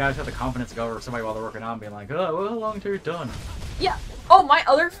don't get these guys who have the confidence to go over to somebody while they're working out and being like, oh, well, how long till you're done? Yeah. Oh, my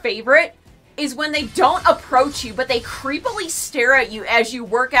other favorite is when they don't approach you, but they creepily stare at you as you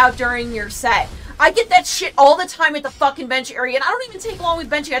work out during your set. I get that shit all the time at the fucking bench area, and I don't even take long with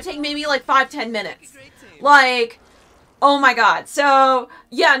benching. I take maybe like 5-10 minutes. Like, oh my god. So,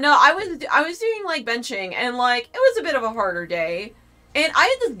 yeah, no, I was doing like benching, and like, it was a bit of a harder day. And I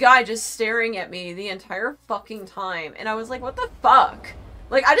had this guy just staring at me the entire fucking time, and I was like, what the fuck?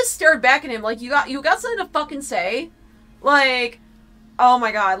 Like, I just stared back at him like, you got something to fucking say? Like, oh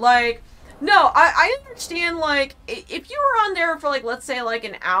my god, like, no, I understand, like, if you were on there for, like, let's say, like,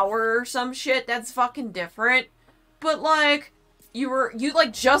 an hour or some shit, that's fucking different. But, like, you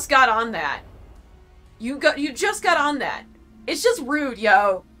like, just got on that. You just got on that. It's just rude,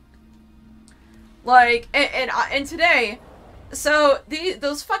 yo. Like, and today, so,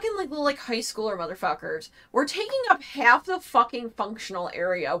 those fucking, like, little, like, high schooler motherfuckers were taking up half the fucking functional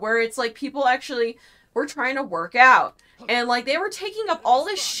area, where it's, like, people actually were trying to work out. And, like, they were taking up all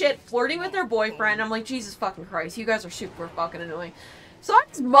this shit, flirting with their boyfriend. I'm like, Jesus fucking Christ, you guys are super fucking annoying. So I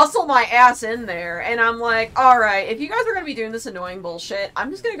just muscle my ass in there, and I'm like, alright, if you guys are gonna be doing this annoying bullshit,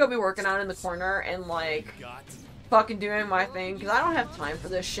 I'm just gonna go be working out in the corner and, like, fucking doing my thing, because I don't have time for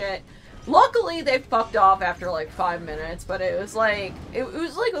this shit. Luckily, they fucked off after, like, 5 minutes, but it was like,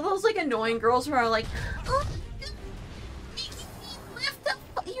 those, like, annoying girls who are like, oh,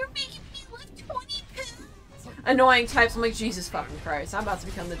 you're making me lift 20 pounds. Annoying types. I'm like, Jesus fucking Christ, I'm about to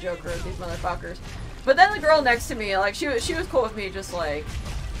become the Joker of these motherfuckers. But then the girl next to me, like, she was cool with me just, like,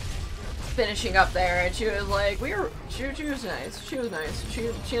 finishing up there, and she was like, she was nice. She was nice.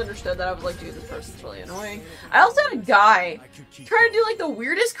 She understood that I was like, dude, this person's really annoying. I also had a guy trying to do, like, the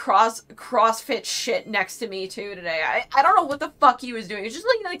weirdest CrossFit shit next to me, too, today. I don't know what the fuck he was doing. It's just,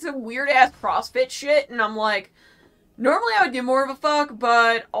 like some weird-ass CrossFit shit, and I'm like, normally I would give more of a fuck,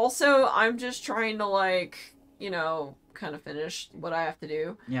 but also I'm just trying to, like, you know, kind of finish what I have to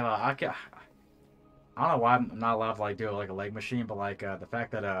do. Yeah, well, I don't know why I'm not allowed to, like, do, like, a leg machine, but, like, the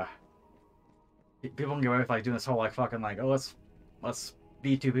fact that, people can get away with, like, doing this whole, like, fucking, like, oh, let's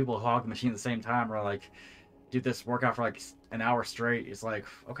be two people who hog the machine at the same time, or, like, do this workout for, like, an hour straight. It's like,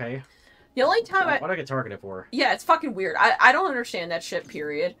 okay. The only time what do I get targeted for? Yeah, it's fucking weird. I don't understand that shit,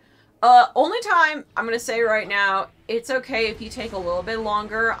 period. Only time, I'm gonna say right now, it's okay if you take a little bit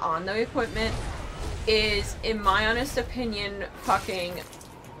longer on the equipment, is, in my honest opinion, fucking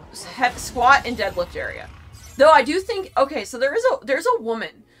squat and deadlift area. Though I do think, okay, so there's a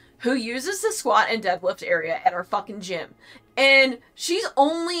woman who uses the squat and deadlift area at our fucking gym. And she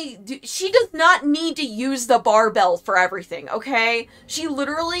does not need to use the barbell for everything, okay? She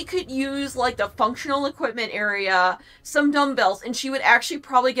literally could use, like, the functional equipment area, some dumbbells, and she would actually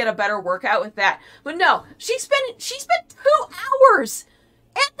probably get a better workout with that. But no, she spent 2 hours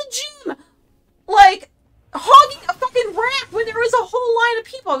at the gym, like, hogging a fucking rack when there was a whole line of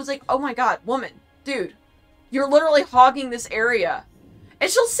people. I was like, oh my god, woman, dude, you're literally hogging this area. And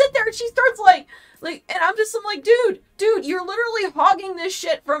she'll sit there and she starts like, and I'm like, dude, you're literally hogging this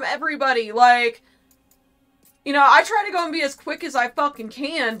shit from everybody. Like, you know, I try to go and be as quick as I fucking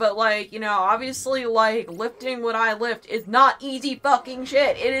can, but, like, you know, obviously, like, lifting what I lift is not easy fucking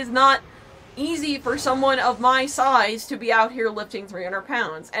shit. It is not easy for someone of my size to be out here lifting 300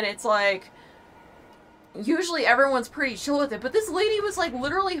 pounds. And it's like, usually everyone's pretty chill with it, but this lady was, like,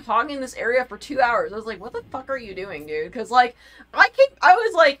 literally hogging this area for 2 hours. I was like, what the fuck are you doing, dude? Because, like, I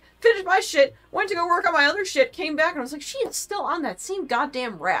was, like, finished my shit, went to go work on my other shit, came back, and I was like, she is still on that same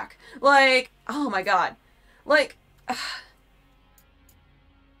goddamn rack. Like, oh my god. Like,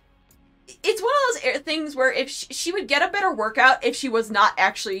 it's one of those things where if she would get a better workout if she was not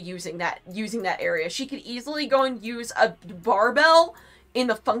actually using that area. She could easily go and use a barbell in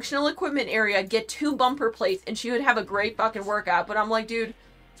the functional equipment area, get 2 bumper plates, and she would have a great fucking workout. But I'm like, dude,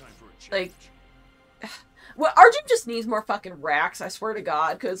 like, well, our gym just needs more fucking racks, I swear to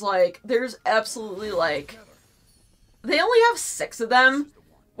God, because, like, there's absolutely, like, they only have 6 of them,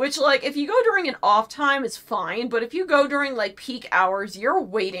 which, like, if you go during an off time, it's fine, but if you go during, like, peak hours, you're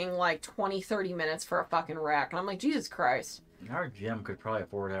waiting, like, 20-30 minutes for a fucking rack, and I'm like, Jesus Christ. Our gym could probably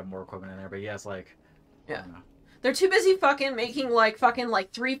afford to have more equipment in there, but yeah, it's like, yeah. They're too busy fucking making, like,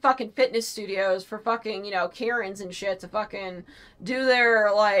 3 fucking fitness studios for fucking, you know, Karens and shit to fucking do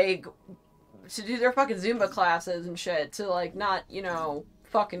their, like, to do their fucking Zumba classes and shit to, like, not, you know,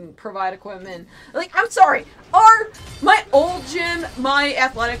 fucking provide equipment. Like, I'm sorry, my old gym, my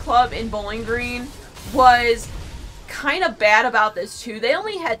athletic club in Bowling Green was kind of bad about this too. They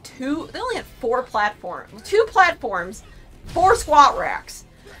only had 2 platforms, 4 squat racks.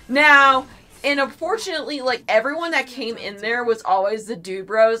 Now, and unfortunately, like, everyone that came in there was always the dude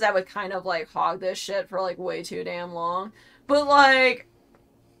bros that would kind of, like, hog this shit for, like, way too damn long. But, like,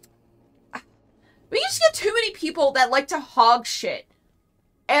 we just get too many people that like to hog shit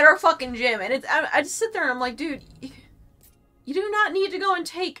at our fucking gym. And I just sit there and I'm like, dude, you do not need to go and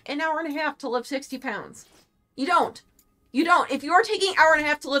take an hour and a half to lift 60 pounds. You don't. You don't. If you are taking an hour and a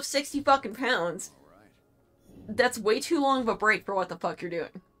half to lift 60 fucking pounds, that's way too long of a break for what the fuck you're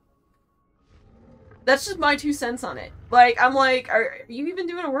doing. That's just my 2 cents on it. Like, I'm like, are you even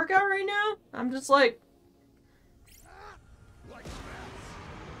doing a workout right now? I'm just like...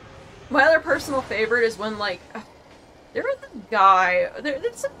 My other personal favorite is when, like, there's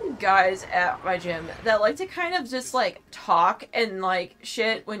some guys at my gym that like to kind of just, like, talk and, like,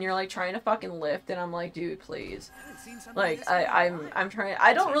 shit when you're, like, trying to fucking lift, and I'm like, dude, please. Like, I'm trying...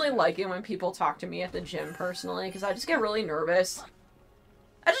 I don't really like it when people talk to me at the gym, personally, because I just get really nervous.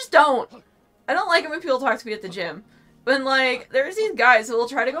 I just don't. I don't like it when people talk to me at the gym. When, like, there's these guys who will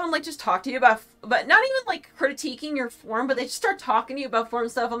try to go and, like, just talk to you about, but not even, like, critiquing your form, but they just start talking to you about form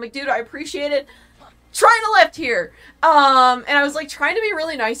stuff. I'm like, dude, I appreciate it. Trying to lift here. And I was, like, trying to be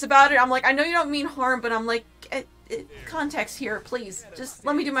really nice about it. I'm like, I know you don't mean harm, but I'm like, context here, please. Just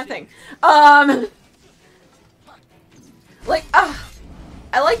let me do my thing. Like, I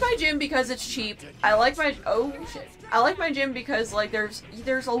like my gym because it's cheap. I like my, oh, shit. I like my gym because, like,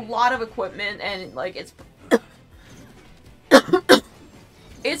 there's a lot of equipment, and, like, it's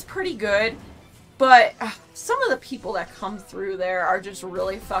it's pretty good, but some of the people that come through there are just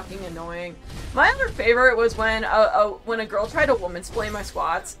really fucking annoying. My other favorite was when a girl tried to woman-splay my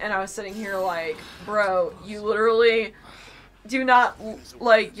squats, and I was sitting here like, bro, you literally do not,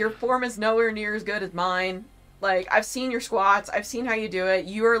 like, your form is nowhere near as good as mine. Like, I've seen your squats, I've seen how you do it,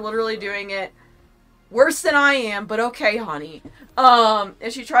 you are literally doing it worse than I am, but okay, honey.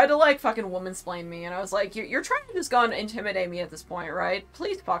 And she tried to, like, fucking woman-splain me, and I was like, you're trying to just go and intimidate me at this point, right?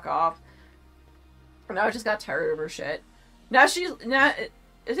 Please fuck off. And I just got tired of her shit. Now I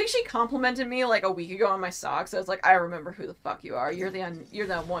think she complimented me, like, a week ago on my socks. I was like, I remember who the fuck you are. You're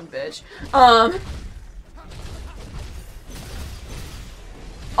that one bitch.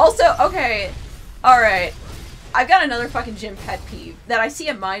 Also, okay, alright. I've got another fucking gym pet peeve that I see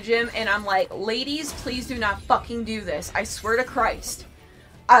at my gym, and I'm like, ladies, please do not fucking do this. I swear to Christ.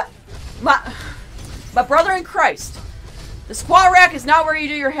 My brother in Christ. The squat rack is not where you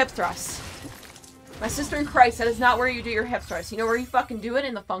do your hip thrusts. My sister in Christ, that is not where you do your hip thrusts. You know where you fucking do it?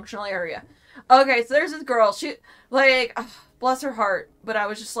 In the functional area. Okay, so there's this girl. She, like, bless her heart. But I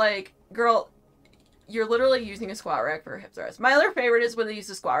was just like, girl, you're literally using a squat rack for a hip thrust. My other favorite is when they use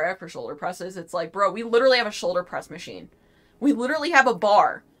the squat rack for shoulder presses. It's like, bro, we literally have a shoulder press machine. We literally have a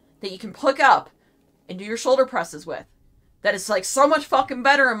bar that you can pick up and do your shoulder presses with. That is, like, so much fucking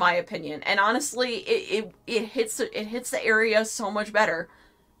better in my opinion. And honestly, it hits the area so much better.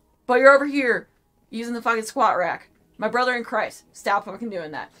 But you're over here using the fucking squat rack. My brother in Christ, stop fucking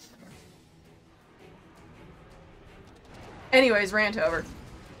doing that. Anyways, rant over.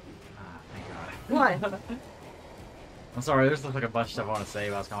 What? I'm sorry, there's like a bunch of stuff I want to say,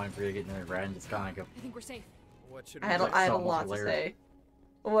 but I was calling for you to get in there, Brad, and just kind of go. I think we're safe. I had a lot to say.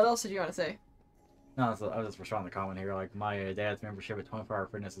 Well, what else did you want to say? No, I was just responding to the comment here. Like, my dad's membership at 24 Hour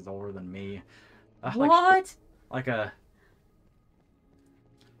Fitness is older than me. What? I kind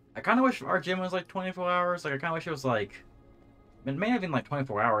of wish our gym was like 24 hours. Like, I kind of wish it was like, it may have been like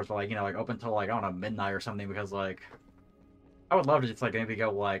 24 hours, but like, you know, like open till like, I don't know, midnight or something, because like, I would love to just like maybe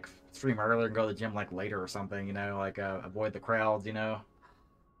go like stream earlier and go to the gym like later or something, you know, like avoid the crowds, you know.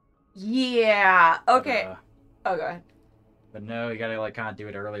 Yeah. Okay. Oh, go ahead. But no, you gotta like kind of do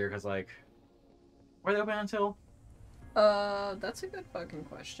it earlier because like Where are they open until? That's a good fucking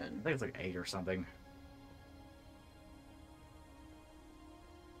question. I think it's like 8 or something.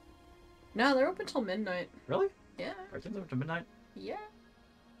 No, they're open till midnight. Really? Yeah. Cartoon's open to midnight? Yeah.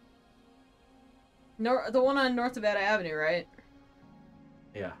 The one on North Nevada Avenue, right?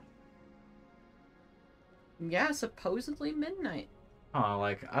 Yeah. Yeah, supposedly midnight. Oh,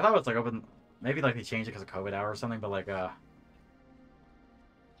 like, I thought it was like open, maybe like they changed it because of COVID hour or something, but like, I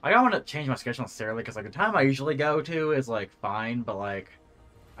don't want to change my schedule necessarily because like the time I usually go to is like fine, but like,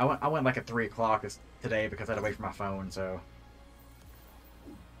 I went like at 3 o'clock today because I had to wait for my phone, so.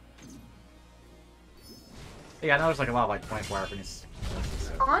 Yeah, I know there's like a lot of like 24-hour things.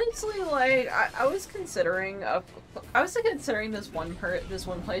 So. Honestly, like I was considering this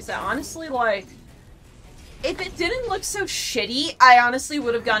one place that honestly like if it didn't look so shitty, I honestly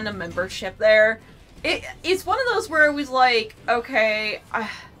would have gotten a membership there. It's one of those where it was like, okay,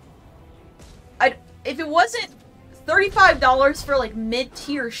 if it wasn't $35 for like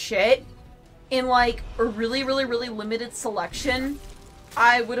mid-tier shit in like a really limited selection,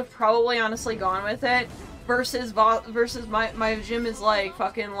 I would have probably honestly gone with it. Versus my gym is like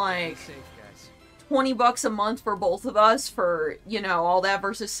fucking like $20 a month for both of us for, you know, all that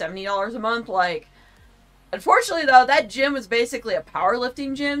versus $70 a month. Like, unfortunately though, that gym was basically a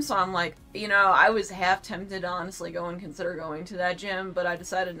powerlifting gym, so I'm like, you know, I was half tempted to honestly go and consider going to that gym, but I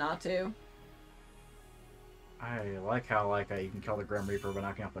decided not to. I like how like you can kill the Grim Reaper by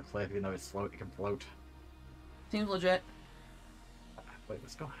knocking off the cliff, even though it can float. Seems legit. Wait,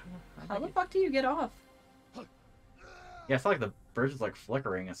 what's going on? How the fuck do you get off? Yeah, it's like the bridge is like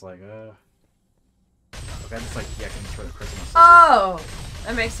flickering. It's like, okay, it's like, yeah, can for the Christmas. Oh,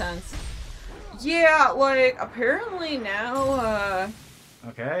 that makes sense. Yeah, like apparently now,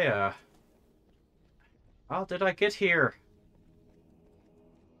 Okay, how did I get here?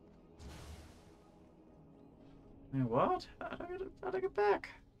 What? How'd I get back?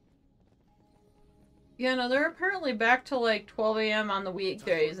 Yeah, no, they're apparently back to like 12 a.m. on the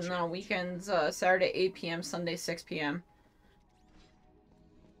weekdays, and then on weekends, Saturday 8 p.m., Sunday 6 p.m.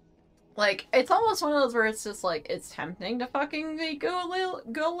 Like, it's almost one of those where it's just like, it's tempting to fucking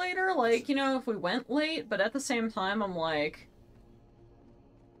go later, like, you know, if we went late, but at the same time, I'm like...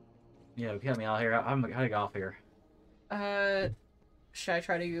 Yeah, get me out here. How do I get off here? Should I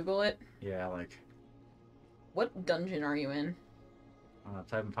try to Google it? Yeah, like... What dungeon are you in?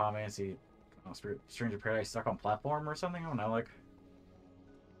 Type in Final Fantasy, Stranger Paradise stuck on platform or something? I don't know, like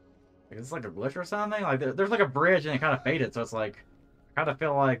is this like a glitch or something? Like, there's like a bridge and it kind of faded, so it's like, I kind of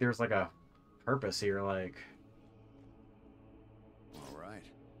feel like there's like a purpose here, like... Alright.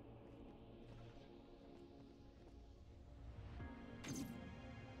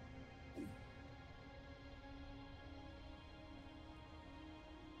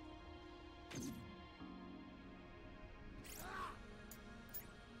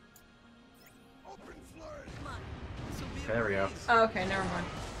 Okay, there we go. Oh, okay, never mind.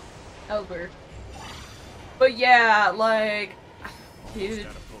 That was weird. But yeah, like... Dude...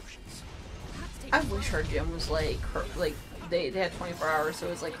 I wish our gym was like they had 24 hours, so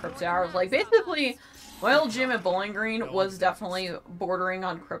it was like cryptid hours. Like basically, my old gym at Bowling Green was definitely bordering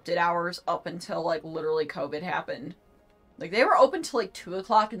on cryptid hours up until like literally COVID happened. Like they were open till like 2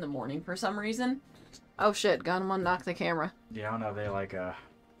 o'clock in the morning for some reason. Oh shit, got him unlock the camera. Yeah, I don't know if they like I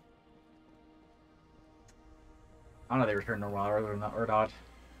don't know if they return normal hours or not.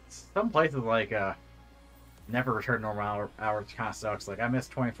 Some places like never return normal hours, kind of sucks. Like, I miss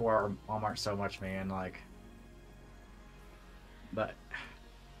 24-hour Walmart so much, man. Like, but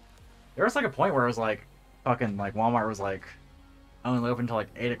there was like a point where it was like, fucking like Walmart was like only open until like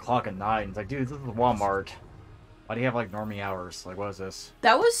 8 o'clock at night. And it's like, dude, this is Walmart. Why do you have like normie hours? Like, what is this?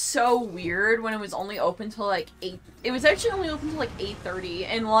 That was so weird when it was only open till like 8. It was actually only open till like 8:30,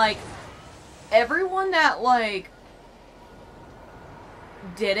 and like everyone that like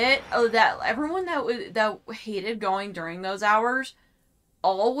did it, everyone that hated going during those hours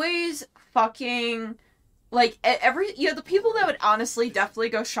always fucking like the people that would honestly definitely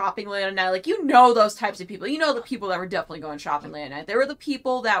go shopping late at night, like, you know, those types of people, you know, the people that were definitely going shopping late at night, they were the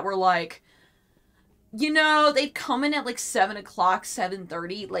people that were like, you know, they'd come in at like 7 o'clock,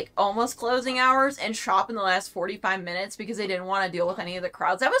 7:30, like almost closing hours, and shop in the last 45 minutes because they didn't want to deal with any of the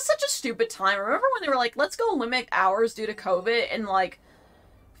crowds. That was such a stupid time. Remember when they were like, let's go limit hours due to COVID, and like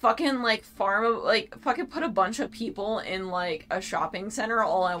fucking like fucking put a bunch of people in like a shopping center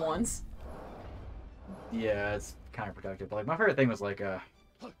all at once. Yeah, it's kind of productive. But like, my favorite thing was like I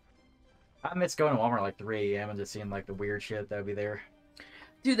miss going to Walmart at like 3 a.m. and just seeing like the weird shit that would be there.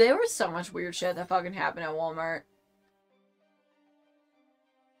 Dude, there was so much weird shit that fucking happened at Walmart.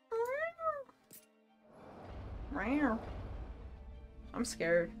 I'm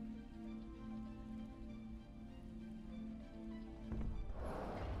scared.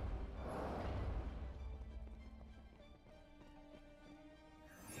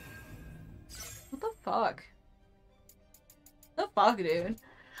 What the fuck? The fuck, dude?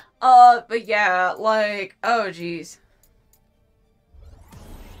 But yeah, like, oh jeez.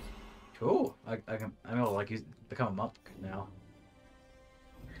 Cool. I'm able to like become a monk now.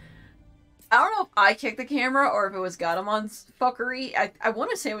 I don't know if I kicked the camera or if it was Gadamon's fuckery. I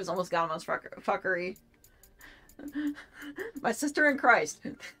want to say it was almost Gadamon's fuckery. My sister in Christ.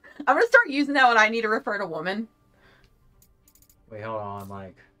 I'm gonna start using that when I need to refer to woman. Wait, hold on.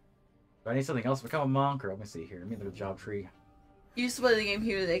 Like, do I need something else to become a monk? Or let me see here. Let me look at the job tree. Used to play the game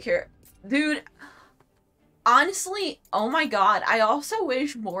here. They care, dude. Honestly, oh my god, I also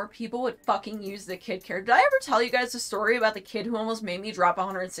wish more people would fucking use the kid character. Did I ever tell you guys the story about the kid who almost made me drop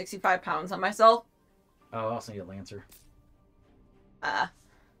 165 pounds on myself? Oh, I also need a Lancer.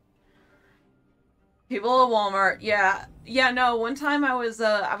 People at Walmart, yeah. Yeah, no, one time I was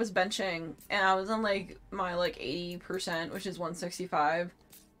benching, and I was on, like, my, like, 80%, which is 165,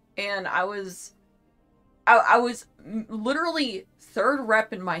 and I was literally third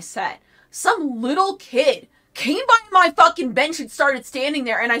rep in my set. Some little kid came by my fucking bench and started standing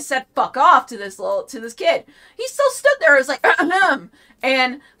there, and I said fuck off to this kid. He still stood there. I was like, ahem.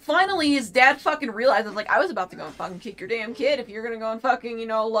 And finally his dad fucking realized, I was about to go and fucking kick your damn kid if you're gonna go and fucking, you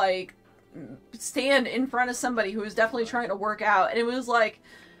know, like, stand in front of somebody who was definitely trying to work out. And it was like,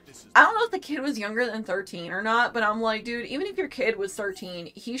 I don't know if the kid was younger than 13 or not, but I'm like, dude, even if your kid was 13,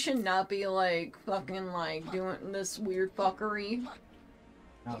 he should not be, like, fucking, like, doing this weird fuckery.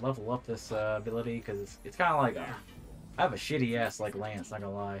 I'll level up this ability because it's kind of like I have a shitty ass like lance. Not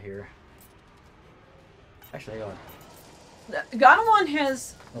gonna lie here. Actually,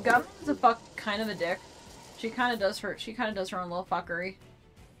 Gadamon's a kind of a dick. She kind of does her own little fuckery.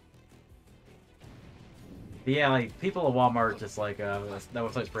 But yeah, like people at Walmart just like that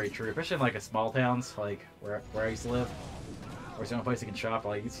website's pretty true, especially in like a small towns like where I used to live. Or it's the only place you can shop,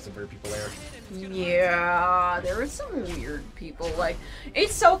 like, you see some weird people there. Yeah, there were some weird people, like,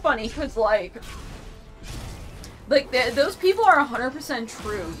 it's so funny, because, like, those people are 100%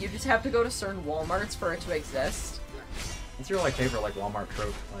 true, you just have to go to certain Walmarts for it to exist. What's your, like, favorite, like, Walmart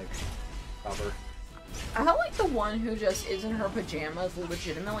trope, like, proper? I like the one who just is in her pajamas,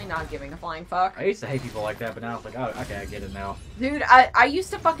 legitimately not giving a flying fuck. I used to hate people like that, but now it's like, oh, okay, I get it now. Dude, I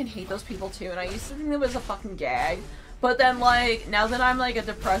used to fucking hate those people, too, and I used to think it was a fucking gag. But then, like, now that I'm, like, a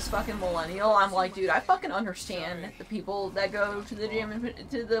depressed fucking millennial, I'm like, dude, I fucking understand the people that go to the gym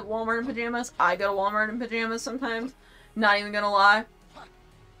and to the Walmart in pajamas. I go to Walmart in pajamas sometimes. Not even gonna lie.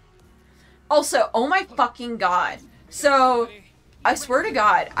 Also, oh my fucking god. So, I swear to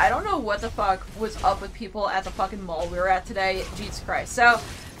God, I don't know what the fuck was up with people at the fucking mall we were at today. Jesus Christ. So,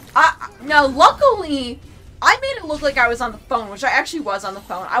 now, luckily, I made it look like I was on the phone, which I actually was on the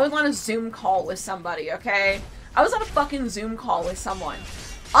phone. I was on a Zoom call with somebody, okay? I was on a fucking Zoom call with someone.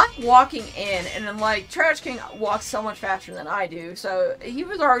 I'm walking in, and then, like, Trash King walks so much faster than I do, so he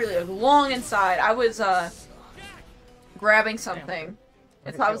was already, like, long inside. I was, grabbing something.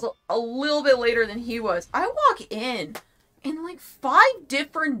 And so I was a little bit later than he was. I walk in, and, like, 5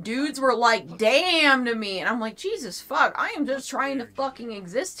 different dudes were like, damn to me. And I'm like, Jesus fuck, I am just trying to fucking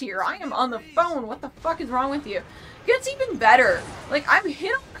exist here. I am on the phone. What the fuck is wrong with you? Gets even better. Like, I'm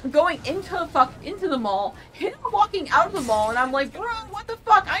hit going into the mall, hit walking out of the mall, and I'm like, bro, what the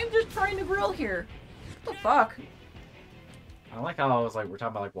fuck? I am just trying to grill here. What the fuck? I like how I was like, we're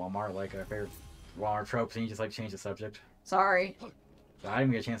talking about like Walmart, like our favorite Walmart tropes, and you just like change the subject. Sorry. So I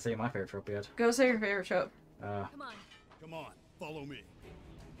didn't get a chance to say my favorite trope yet. Go say your favorite trope. Come on, follow me.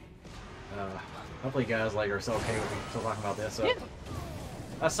 Hopefully you guys like are so okay with me still talking about this. So.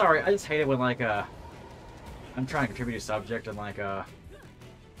 Yeah. Sorry, I just hate it when like I'm trying to contribute a subject and like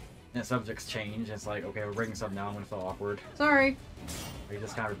and subjects change. It's like, okay, we're bringing something down. I'm gonna feel awkward. Sorry. Like,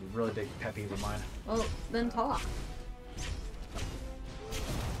 just kind of a really big pet peeve of mine. Well, then talk.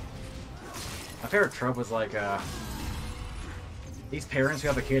 My favorite trope was like these parents who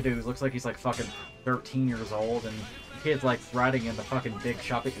have a kid who looks like he's like fucking 13 years old, and the kid's like riding in the fucking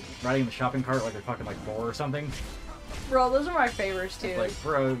riding the shopping cart like they're fucking like 4 or something. Bro, those are my favorites too. It's like,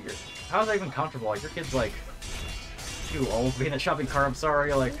 bro, how's that even comfortable? Like, your kid's like too old to be in a shopping cart. I'm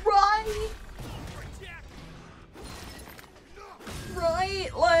sorry. Like, right? Right?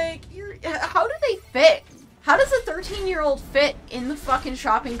 Like, how do they fit? How does a 13-year-old fit in the fucking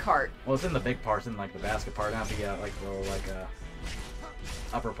shopping cart? Well, it's in the big parts, in like the basket part, not the like little like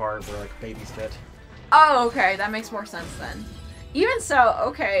upper part where like babies fit. Oh, okay, that makes more sense then. Even so,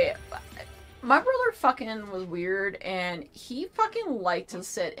 okay, My brother fucking was weird, and he fucking liked to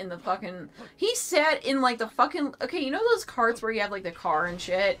sit in the fucking... He sat in, like, the fucking... Okay, you know those carts where you have, like, the car and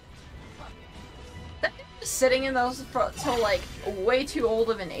shit? That dude was sitting in those till, like, way too old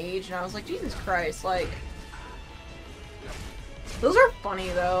of an age, and I was like, Jesus Christ, like... Those are funny,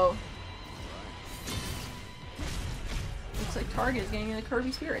 though. Looks like Target is getting in the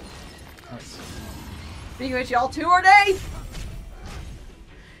Kirby spirit. Nice. Speaking of which, y'all 2 more days!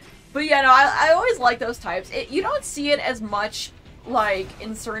 But yeah, no, I always like those types. You don't see it as much, like,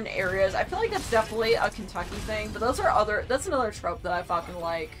 in certain areas. I feel like that's definitely a Kentucky thing, but that's another trope that I fucking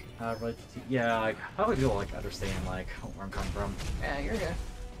like. But yeah, like, how do people, like, understand, like, where I'm coming from? Yeah, you're good.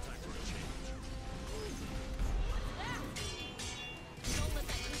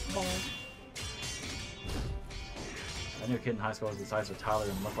 Boom. I knew a kid in high school was the size of Tyler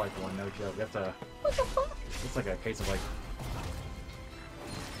and looked like one, no joke. That's a... What the fuck? It's like a case of, like...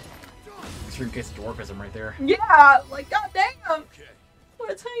 Extreme case of dwarfism right there. Yeah! Like, goddamn! What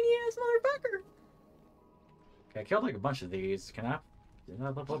a tiny-ass motherfucker! Okay, I killed, like, a bunch of these. Did I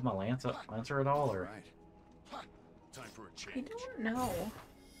level up my Lancer at all, or...? Right. Time for a I change. don't know.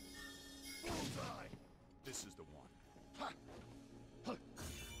 This is the one.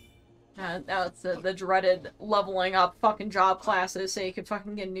 Now it's the dreaded leveling up fucking job classes so you can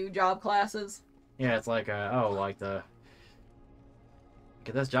fucking get new job classes. Yeah, it's like, oh, like the...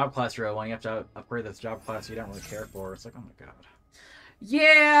 Get this job class you're one, you have to upgrade this job class you don't really care for. It's like, oh my god.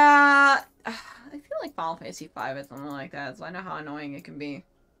 Yeah! I feel like Final Fantasy V is something like that, so I know how annoying it can be.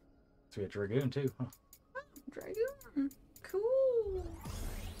 So we have Dragoon, too. Huh. Dragoon. Cool.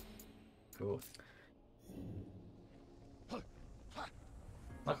 Cool.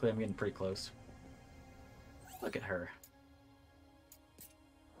 Luckily, I'm getting pretty close. Look at her.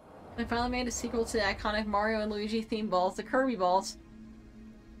 They finally made a sequel to the iconic Mario and Luigi theme balls, the Kirby balls.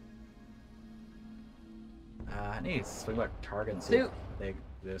 I need to swing back to Target and see if they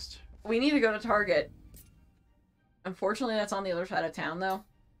exist. We need to go to Target. Unfortunately, that's on the other side of town, though.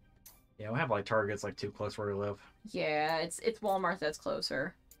 Yeah, we have, like, Targets, like, too close where we live. Yeah, it's Walmart that's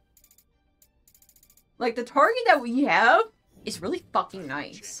closer. Like, the Target that we have is really fucking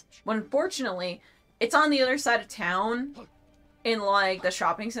nice. But unfortunately, it's on the other side of town. In, like, the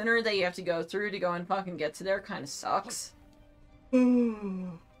shopping center that you have to go through to go and fucking get to there kind of sucks.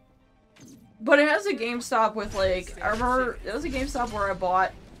 But it has a GameStop with, like, I remember, it was a GameStop where I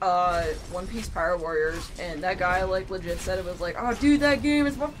bought, One Piece Pirate Warriors, and that guy, like, legit said it was like, oh, dude, that game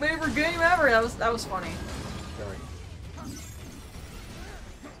is my favorite game ever! That was funny. Sorry.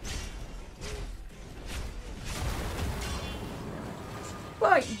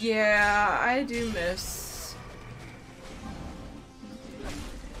 But, yeah, I do miss...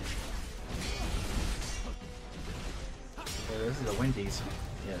 So this is the Wendy's.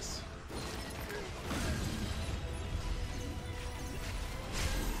 Yes.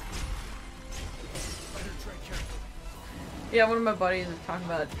 Yeah, one of my buddies was talking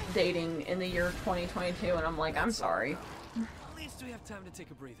about dating in the year 2022, and I'm like, I'm sorry. At least we have time to take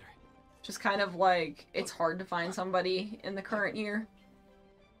a breather. Just kind of like, it's hard to find somebody in the current year.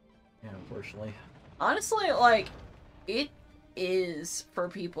 Yeah, unfortunately. Honestly, like, it is for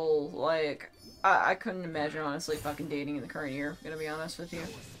people, like, I couldn't imagine, honestly, fucking dating in the current year, gonna be honest with you.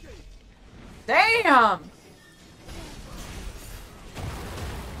 Damn!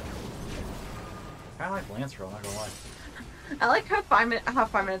 I like Lancer, I'm not gonna lie. I like how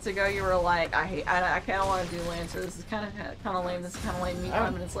 5 minutes ago you were like, I kind of want to do Lancer. This is kind of lame. This is kind of lame. Me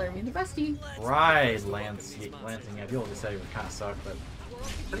 5 minutes later, me the bestie. Right, Lancing. Yeah, people just say it would kind of suck, but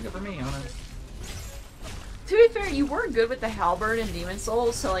pretty good for me, honest. To be fair, you were good with the Halberd and Demon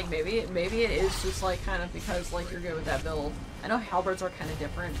Souls, so like maybe it is just like kind of because like you're good with that build. I know Halberds are kind of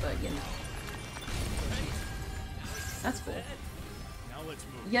different, but you know, that's cool. Now let's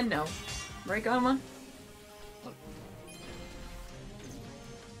move. You know, right, Goma?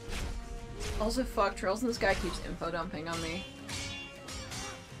 Also, fuck, Trails and this guy keeps info dumping on me.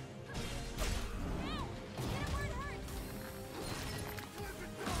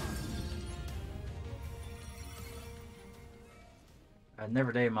 I've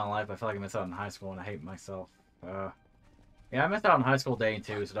never dated in my life. I feel like I missed out in high school and I hate myself. Yeah, I missed out in high school dating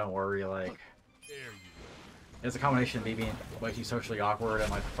too, so don't worry, like... It's a combination of me being way too socially awkward and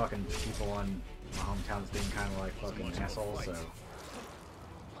like fucking people in my hometown being kind of like fucking assholes, so...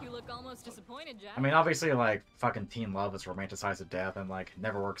 You look almost disappointed, Jack. I mean, obviously, like, fucking teen love is romanticized to death and, like,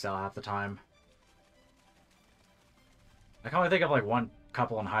 never works out half the time. I can only think of, like, one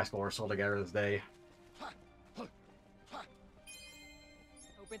couple in high school who are still together this day. Hope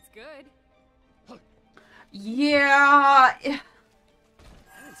it's good. Yeah.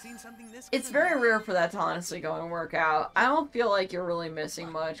 seen something this It's good. very rare for that to honestly go and work out. I don't feel like you're really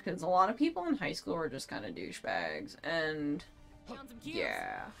missing much, because a lot of people in high school are just kind of douchebags, and Found some cues.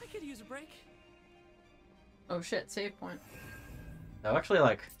 yeah. I could use a break. Oh shit, save point. No, actually,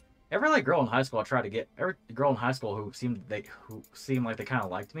 like every like girl in high school I tried to get, every girl in high school who seemed like they kind of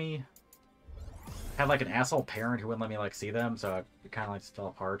liked me had like an asshole parent who wouldn't let me like see them, so it kind of like fell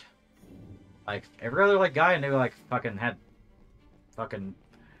apart. Like every other like guy I knew like fucking had fucking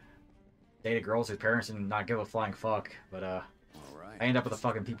dated girls whose parents did not give a flying fuck, but All I right. end up with the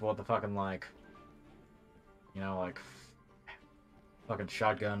fucking people with the fucking like, you know, like fucking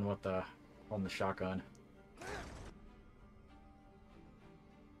shotgun with the holding the shotgun.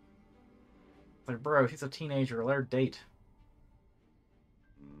 It's like, bro, he's a teenager. Let her date.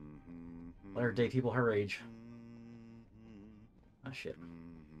 Let her date people her age. Ah, shit.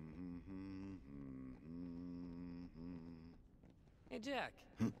 Hey, Jack.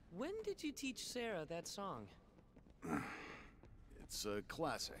 When did you teach Sarah that song? It's a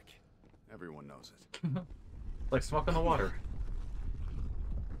classic. Everyone knows it. It's like smoke in the water.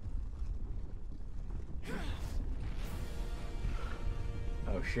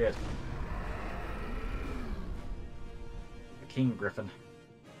 Oh shit. The King Griffin.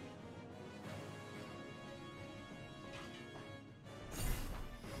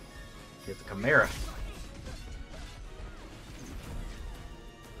 It's a Chimera.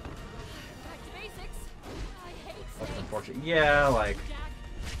 Back to basics. I hate That's snakes. unfortunate. Yeah, like Jack,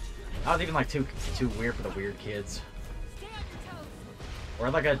 I was even like too weird for the weird kids. stay on your toes. Or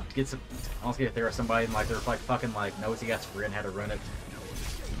like I get some, honestly, if there was somebody and like they're like fucking like knows he got sprint and had to ruin it.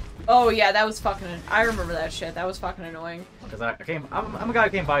 Oh yeah, that was fucking. I remember that shit. That was fucking annoying. Because I'm a guy who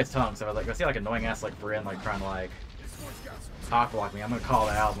came by his tongue, so I was like, I see like annoying ass like Bryn like trying to like talk like me. I'm gonna call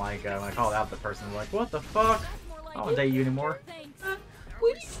it out, and like when I call it out, the person was like, what the fuck? That's more like I don't wanna date you anymore. Thanks.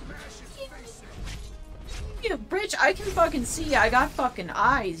 What do you... Yeah, bitch, I can fucking see. I got fucking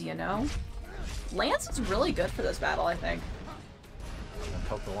eyes, you know? Lance is really good for this battle, I think. And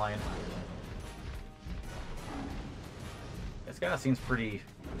poke the lion. This guy seems pretty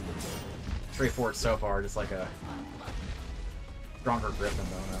straightforward so far, just like a stronger Griffin,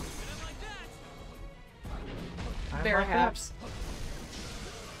 though. No. Perhaps.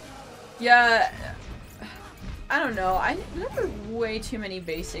 Yeah, I don't know. There were way too many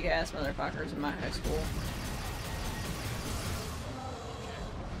basic ass motherfuckers in my high school.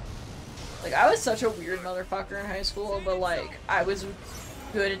 Like, I was such a weird motherfucker in high school, but like, I was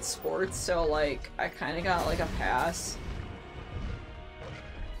good at sports, so like, I kind of got like a pass.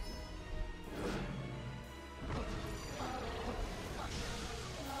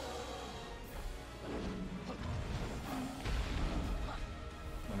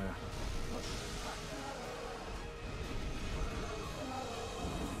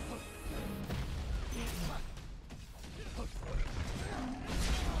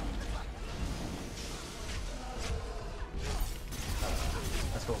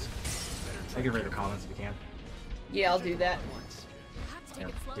 That's cool. I can read the comments if you can. Yeah, I'll do that. Have to take Yeah,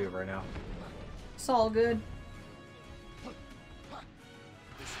 it slow. do it right now. It's all good.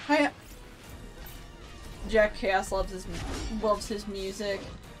 Hi. Jack Chaos loves his music.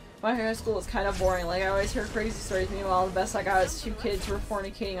 My high school was kind of boring. Like, I always heard crazy stories. Meanwhile, the best I got was 2 kids who were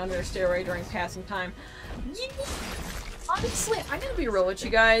fornicating under a stairway during passing time. Honestly, I'm gonna be real with you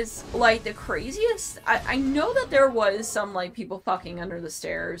guys. Like, the craziest... I know that there was some, like, people fucking under the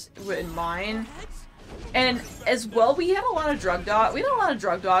stairs in mine. And as well, we had a lot of drug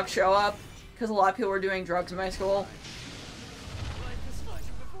dogs show up. Because a lot of people were doing drugs in my school.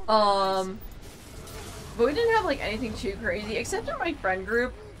 But we didn't have, like, anything too crazy. Except in my friend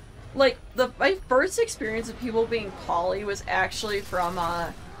group. Like, my first experience of people being poly was actually from,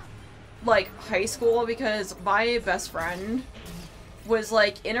 like, high school, because my best friend was,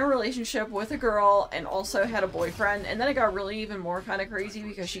 like, in a relationship with a girl and also had a boyfriend, and then it got really even more kind of crazy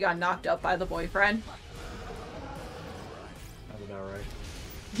because she got knocked up by the boyfriend. That's about right.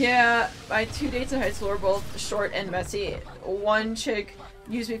 Yeah, my 2 dates in high school were both short and messy. One chick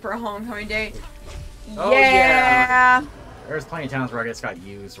used me for a homecoming date. Oh, yeah! There's plenty of times where I just got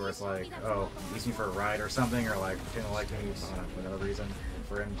used, where it's like, oh, use me for a ride or something, or like, didn't like me for another reason,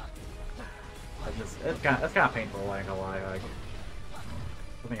 friend. That's kind of painful, I ain't gonna lie. Like,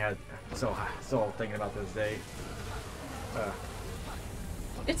 something I still thinking about this day.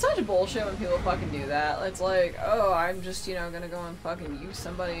 It's such bullshit when people fucking do that. It's like, oh, I'm just, you know, gonna go and fucking use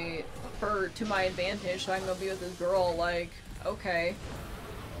somebody to my advantage so I can go be with this girl. Like, okay.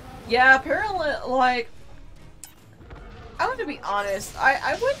 Yeah, apparently, like, I want to be honest,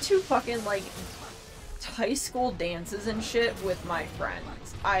 I went to fucking, like, high school dances and shit with my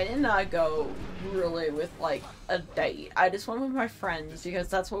friends. I did not go really with, like, a date. I just went with my friends because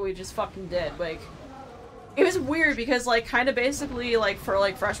that's what we just fucking did. Like, it was weird because, like, kind of basically, like, for,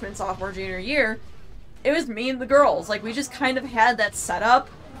 like, freshman, sophomore, junior year, it was me and the girls. Like, we just kind of had that set up.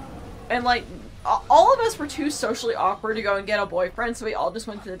 And, like, all of us were too socially awkward to go and get a boyfriend, so we all just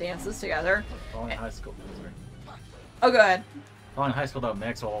went to the dances together. All in high school. Oh, go ahead. All in high school don't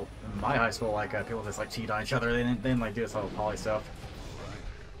mix. Well, in my high school, like, people just, like, cheat on each other. They didn't like, do this whole poly stuff.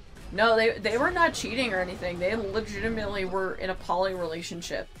 No, they were not cheating or anything. They legitimately were in a poly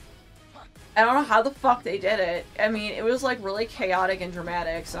relationship. I don't know how the fuck they did it. I mean, it was, like, really chaotic and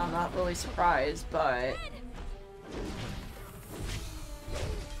dramatic, so I'm not really surprised, but...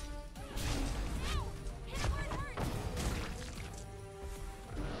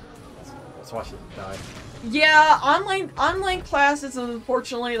 Let's watch it die. Yeah, online class is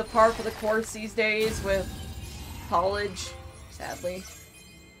unfortunately the par for the course these days with college, sadly.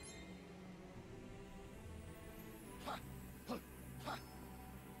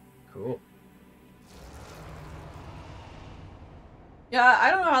 Cool. Yeah,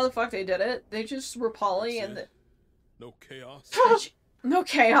 I don't know how the fuck they did it. They just were poly and... No chaos. No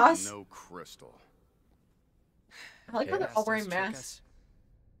chaos. No crystal. I like how they're all wearing masks.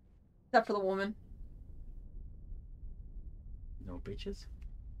 Except for the woman. No bitches?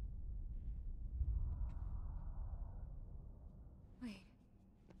 Wait,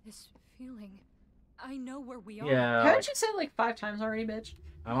 this feeling. I know where we are. Yeah. Haven't Like, you said it like 5 times already, bitch?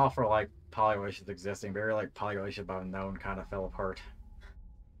 I'm all for, like, poly relations existing. Very, like, poly relations I've known kind of fell apart.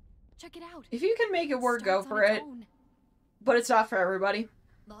 Check it out. If you can make it work, go Starts for on its it. own. But it's not for everybody.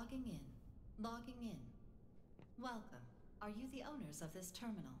 Logging in. Logging in. Welcome. Are you the owners of this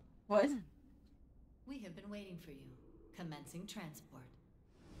terminal? What? We have been waiting for you. Commencing transport.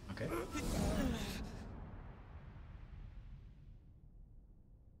 Okay.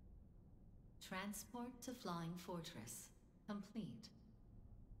 Transport to Flying Fortress. Complete.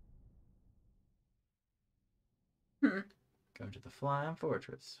 Go to the Flying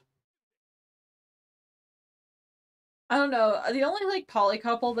Fortress. I don't know. The only, like, poly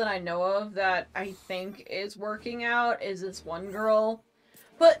couple that I know of that I think is working out is this one girl.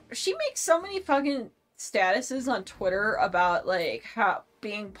 But she makes so many fucking statuses on Twitter about, like, how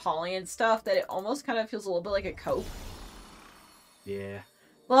being poly and stuff that it almost kind of feels a little bit like a cope. Yeah.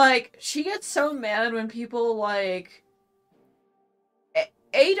 Like, she gets so mad when people, like...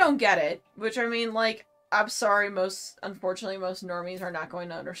 A, don't get it. Which, I mean, like, I'm sorry, unfortunately, most normies are not going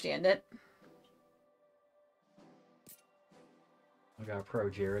to understand it. I got a pro,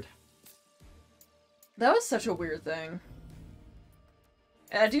 Jared. That was such a weird thing.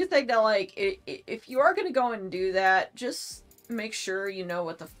 And I do think that, like, if you are going to go and do that, just make sure you know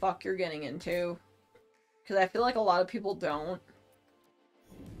what the fuck you're getting into. Because I feel like a lot of people don't.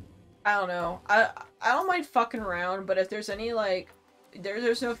 I don't know. I don't mind fucking around, but if there's any, like...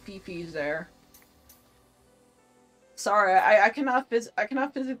 There's no fifis there. Sorry, I cannot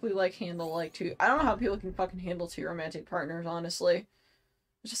physically, like, handle, like, two... I don't know how people can fucking handle 2 romantic partners, honestly.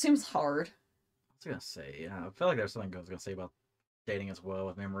 It just seems hard. I was gonna say, yeah, I feel like there's something I was gonna say about dating as well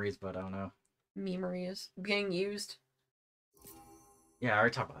with memories, but I don't know. Memories. Being used. Yeah, I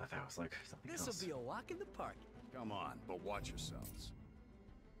already talked about that. That was like something This'll else. be a walk in the park. Come on, but watch yourselves.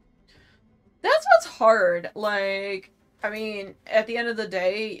 That's what's hard. Like, I mean, at the end of the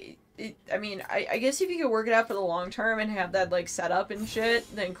day... I guess if you could work it out for the long term and have that, like, set up and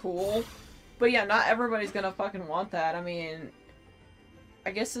shit, then cool. But yeah, not everybody's gonna fucking want that. I mean, I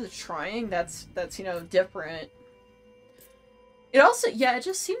guess it's trying, that's, you know, different. It also, yeah, it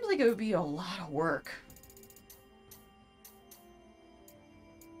just seems like it would be a lot of work.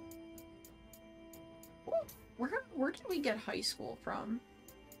 Where did we get high school from?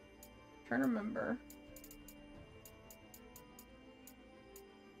 I'm trying to remember.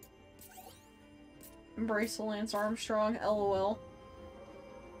 Embrace the Lance Armstrong, LOL.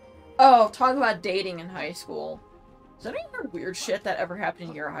 Oh, talk about dating in high school. Is there any other weird shit that ever happened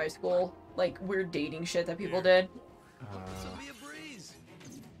in your high school? Like, weird dating shit that people did? This'll be a breeze.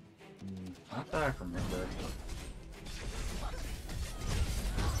 Not that I can remember. I'm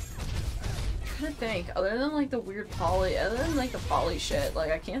trying to think. Other than, like, the weird poly, other than, like, the poly shit,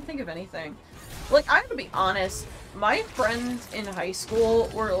 like, I can't think of anything. Like, I'm gonna be honest, my friends in high school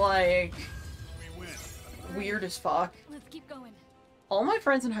were, like... weird as fuck. Let's keep going. All my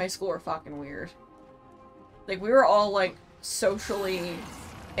friends in high school were fucking weird. Like, we were all, like, socially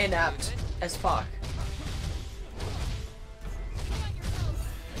inept as fuck.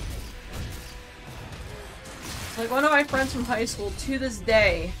 Like, one of my friends from high school, to this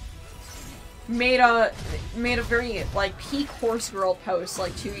day, made a very like peak horse girl post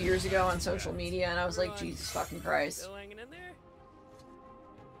like 2 years ago on social media, and I was like, Jesus fucking Christ. Still hanging in there?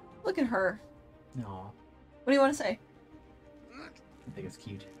 Look at her. No, What do you want to say? I think it's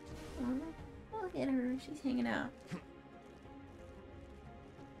cute. Look at her. She's hanging out.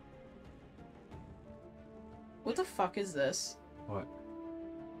 What the fuck is this? What?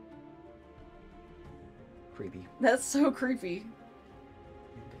 Creepy. That's so creepy.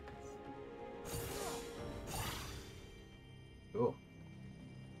 Cool.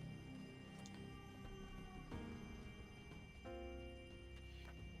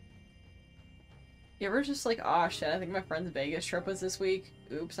 You ever just like, oh shit, I think my friend's Vegas trip was this week.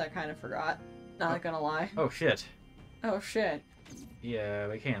 Oops, I kind of forgot. Not gonna lie. Oh shit. Oh shit. Yeah,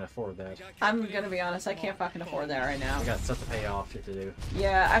 we can't afford that. I'm gonna be honest, I can't fucking afford that right now. We got stuff to pay off, shit to do.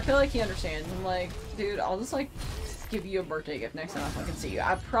 Yeah, I feel like he understands. I'm like, dude, I'll just like give you a birthday gift next time I fucking see you.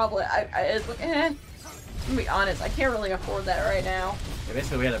 I'm gonna be honest, I can't really afford that right now. Yeah,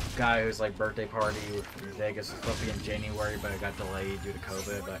 basically we had a guy whose like birthday party in Vegas was supposed to be in January, but it got delayed due to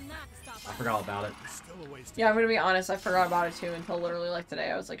COVID, but I forgot all about it. Yeah, I'm gonna be honest, I forgot about it too until literally like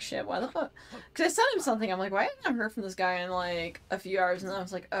today. I was like, shit, why the fuck? Because I sent him something, I'm like, why haven't I heard from this guy in like a few hours? And then I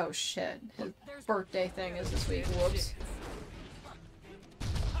was like, oh shit, his birthday thing is this week, whoops.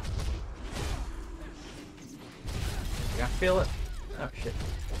 I feel it. Oh shit.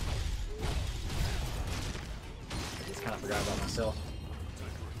 I just kind of forgot about myself.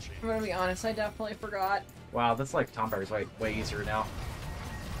 I'm gonna be honest, I definitely forgot. Wow, that's like Tom Berry's way easier now.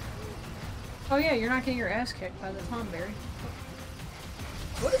 Oh yeah, you're not getting your ass kicked by the Tom Berry.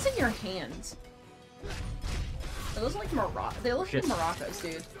 What is in your hands? Are those like They look like maracas,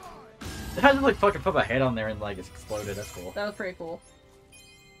 dude. I just like fucking put my head on there and like it's exploded. That's cool. That was pretty cool.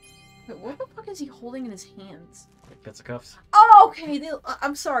 Wait, what the fuck is he holding in his hands? Like bits of cuffs. Oh, okay.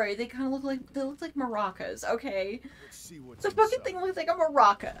 I'm sorry. They kind of look like maracas. Okay. The fucking thing looks like a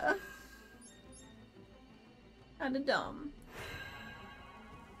maraca. Kinda dumb.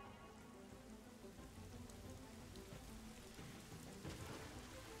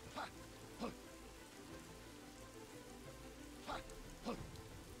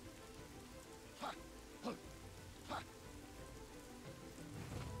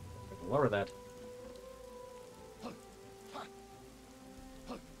 Lower that.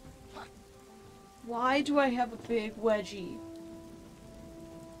 Why do I have a big wedgie?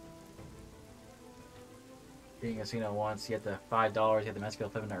 Being a casino once, you had the $5, you had the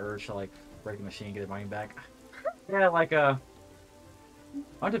masculine feminine urge to like break the machine and get the money back. Yeah, like I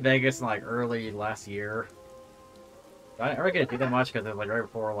went to Vegas in like early last year. I didn't really get to do that much because it was like right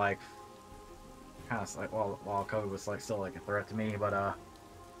before like kind of like while COVID was like still like a threat to me, but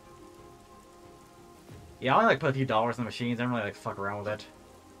yeah, I only like put a few dollars in the machines. I don't really like fuck around with it.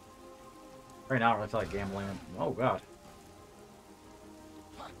 Right now, I don't really feel like gambling. Oh god.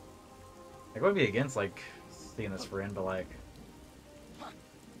 I would be against like seeing this friend, but like.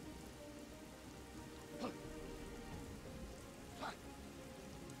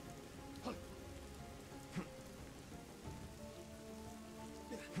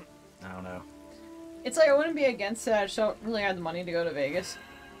 I don't know. It's like I wouldn't be against it. I just don't really have the money to go to Vegas.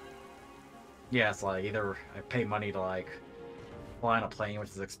 Yeah, it's like either I pay money to like fly on a plane, which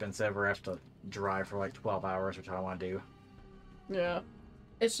is expensive, or I have to drive for like 12 hours, which I don't want to do. Yeah.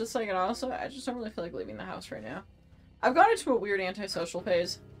 It's just like, and also, I just don't really feel like leaving the house right now. I've gone into a weird antisocial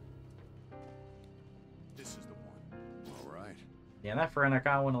phase. This is the one. All right. Yeah, and that friend I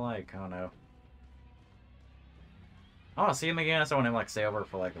kind of want to like, I don't know. I want to see him again, so I want him to like stay over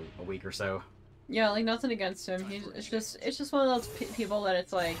for like a week or so. Yeah, like nothing against him. It's just one of those people that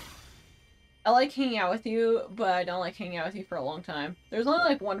it's like, I like hanging out with you, but I don't like hanging out with you for a long time. There's only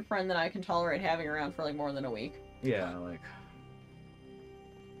like one friend that I can tolerate having around for like more than a week. Yeah, like.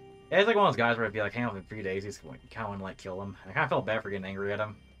 Yeah, it's like one of those guys where I'd be like hang out with him for 3 days, he's kind of want to like kill him. I kind of felt bad for getting angry at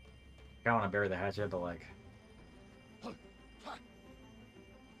him. I kind of want to bury the hatchet, but like. You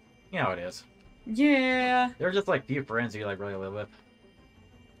know how it is. Yeah. They're just like few friends you like really live with.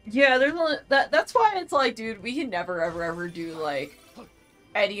 Yeah, there's only that's why it's like, dude, we can never ever do like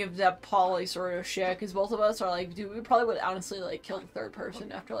any of that poly sort of shit, because both of us are like, dude, we probably would honestly like kill the third person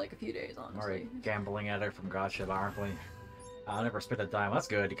after like a few days, honestly. Alright, gambling at it from Gotcha, ironically. I'll never spend a dime. That's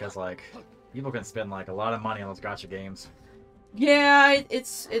good because like people can spend like a lot of money on those Gotcha games. Yeah,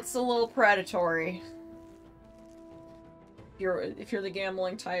 it's a little predatory. If you're the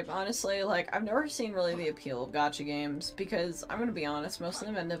gambling type, honestly, like I've never seen really the appeal of Gotcha games, because I'm gonna be honest, most of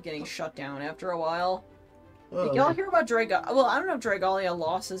them end up getting shut down after a while. Did y'all hear about Dragalia? Well, I don't know if Dragalia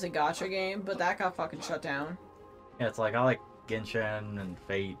lost as a Gotcha game, but that got fucking shut down. Yeah, it's like I like Genshin and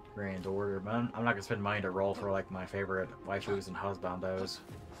Fate, Grand Order, but I'm not gonna spend money to roll for like my favorite waifus and husbandos.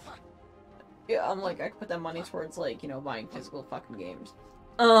 Yeah, I'm like, I could put that money towards like, you know, buying physical fucking games.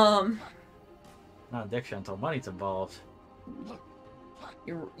 Not addiction until money's involved.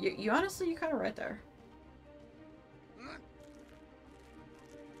 You honestly, you kind of right there.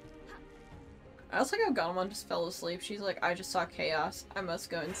 I also like how Ganomon just fell asleep. She's like, I just saw chaos. I must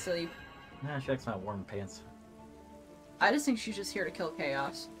go and sleep. Nah, she likes my warm pants. I just think she's just here to kill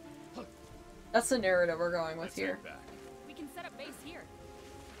chaos. That's the narrative we're going with here. We can set up base here.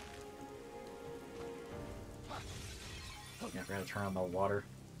 Yeah, we're gonna turn on the water.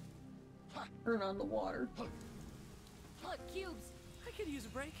 Turn on the water. Look, cubes. I could use a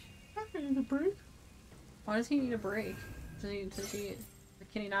break. I need a break. Why does he need a break? Can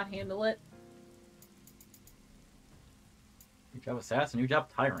he not handle it? New job assassin, new job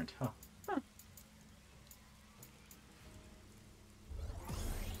tyrant. Huh.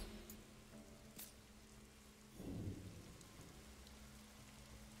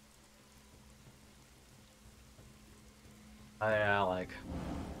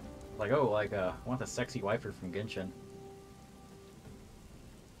 Yeah, I want the sexy waifu from Genshin.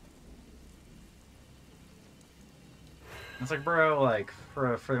 It's like, bro, like,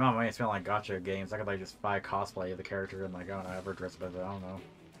 for the amount of money I spent on, like, gacha games, I could, like, just buy a cosplay of the character and, like, I don't know, ever dress up as it, I don't know.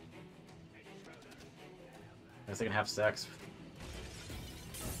 I guess they can have sex.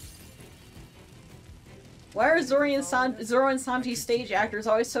 Why are Zoro and Sanji's stage actors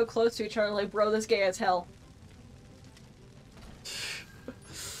always so close to each other? Like, bro, this gay as hell.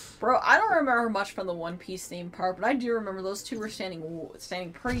 Bro, I don't remember much from the One Piece theme part, but I do remember those two were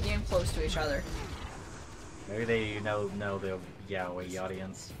standing pretty damn close to each other. Maybe they know the yaoi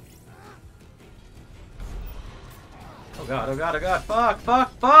audience. Oh god, oh god, oh god, fuck,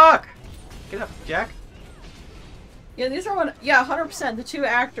 fuck, fuck! Get up, Jack. Yeah, these are yeah, 100%. The two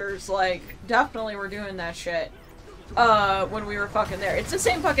actors, like, definitely were doing that shit. When we were fucking there. It's the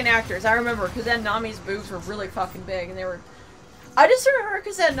same fucking actors, I remember, because then Nami's boobs were really fucking big, and they were... I just remember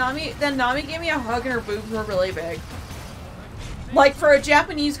because then Nami gave me a hug and her boobs were really big. Like, for a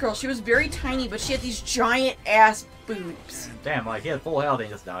Japanese girl, she was very tiny, but she had these giant ass boobs. Damn, like, he had full health and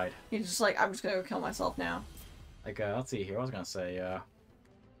he just died. He's just like, I'm just gonna go kill myself now. Like, let's see here, what was I gonna say,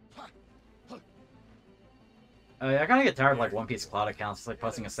 I kinda get tired of, like, One Piece cloud accounts, just, like,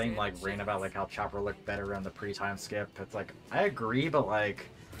 posting the same, like, rant about, like, how Chopper looked better on the pre-time skip. It's like, I agree, but, like,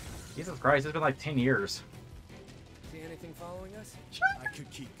 Jesus Christ, it's been, like, 10 years. See anything following us? I could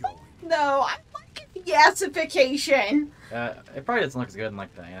keep going. No, I like yasification. It probably doesn't look as good in,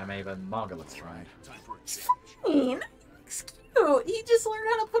 like, the anime, but manga looks fine. Time for a It's change. fine. It's cute. He just learned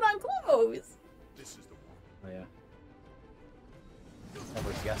how to put on clothes. This is the one. Oh, yeah. That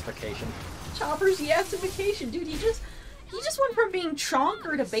was yasification. Chopper's yasification, dude. He just went from being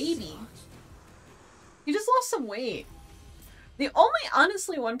chonker to baby. He just lost some weight. The only,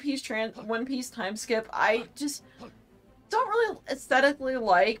 honestly, One Piece time skip I just don't really aesthetically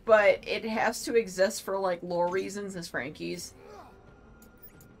like, but it has to exist for, like, lore reasons, is Frankie's.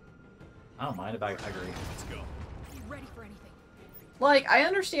 I don't mind it, but I agree. Let's go. Be ready for anything. Like, I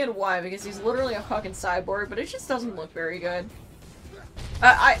understand why, because he's literally a fucking cyborg, but it just doesn't look very good.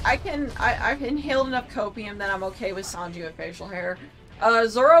 I've inhaled enough copium that I'm okay with Sanji with facial hair.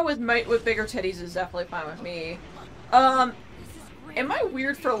 Zoro with bigger titties is definitely fine with me. Am I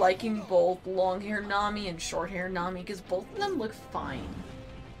weird for liking both long-hair Nami and short-hair Nami? Because both of them look fine.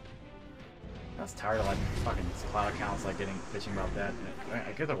 I was tired of, like, fucking cloud accounts, like, bitching about that.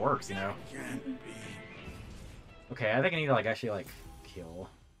 I guess it works, you know? Okay, I think I need to, like, actually, like, kill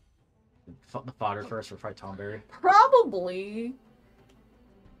the fodder first for fight Tomberry. Probably.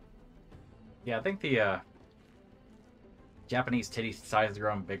 Yeah, I think the, Japanese titty size has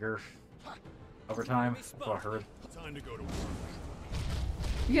grown bigger over time. That's what I heard. Time to go to work.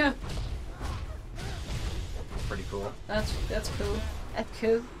 Yeah, Pretty cool. that's cool. That's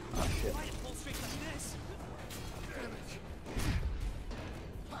cool. Oh, shit. Pull straight like this.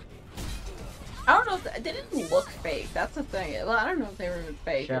 I don't know if they didn't look fake. That's the thing. Well, I don't know if they were even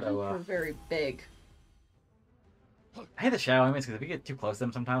fake. They Shadow, were very big. I hate the shadow enemies because if you get too close to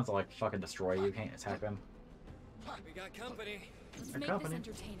them, sometimes they'll, like, fucking destroy you. You can't attack them. We got company. Let's A make company. this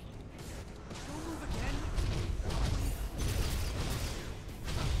entertaining. Don't move again.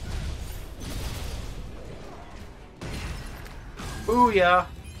 Booyah!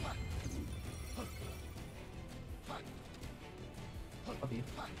 Love you.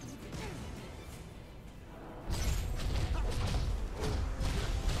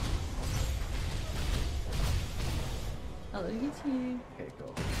 Oh, look at you. Okay,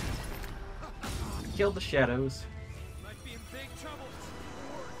 cool. Killed the shadows. Might be in big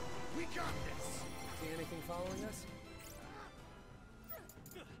See anything following us?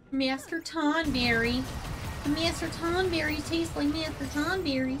 Master Tonberry. The Master Tonberry tastes like Master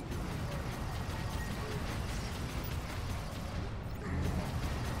Tonberry.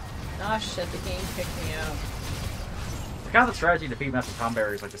 Ah, shit, the game kicked me out. The kind of strategy to beat Master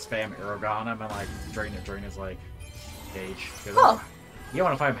Tomberry is like to spam Arrow on him and like drain his like gauge. Huh. You don't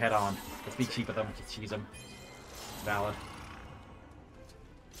want to fight him head on. Let's be cheap with him, just cheese him. Valid.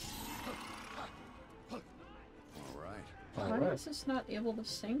 Why is this not able to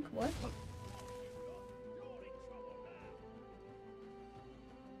sync? What?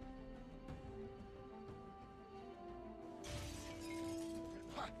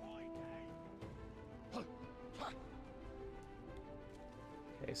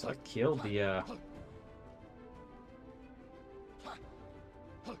 Okay, so I killed the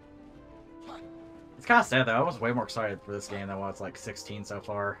It's kind of sad though. I was way more excited for this game than when it's like 16 so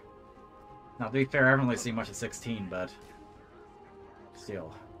far. Now, to be fair, I haven't really seen much of 16, but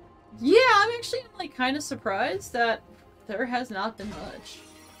still. Yeah, I'm actually like kind of surprised that there has not been much.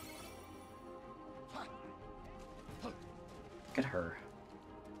 Look at her.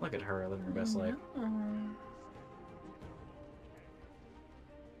 Look at her living her best life.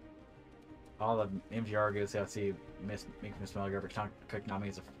 All the MGR goes out to see Miss Melgar every time Konami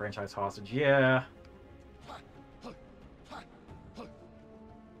is a franchise hostage. Yeah.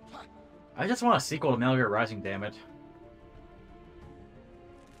 I just want a sequel to Metal Gear Rising, damn it.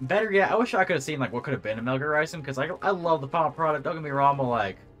 Better yet, I wish I could have seen like what could have been in Metal Gear Rising, because I love the final product, don't get me wrong, but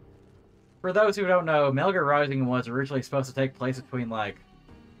like, for those who don't know, Metal Gear Rising was originally supposed to take place between like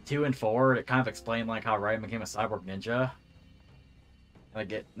 2 and 4. It kind of explained like how Raiden became a cyborg ninja.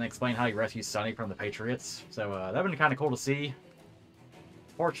 And explain how he rescued Sonny from the Patriots. So that would been kind of cool to see.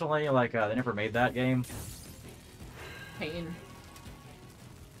 Fortunately, like they never made that game. Pain.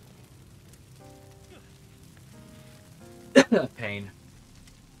 Pain.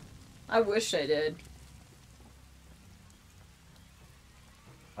 I wish I did.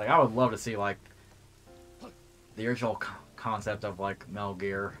 Like I would love to see like the original concept of like Metal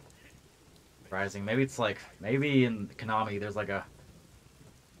Gear Rising. Maybe it's like in Konami there's like a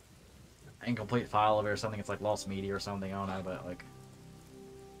incomplete file of it or something. It's like lost media or something. I don't know, but like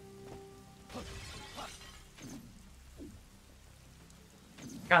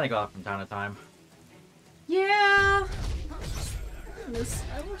kind of go out from time to time. Yeah. I wish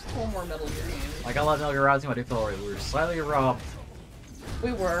one more Metal Gear game. Like I love Metal Gear Rising, but I do feel like we were slightly robbed.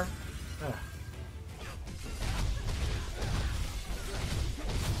 We were.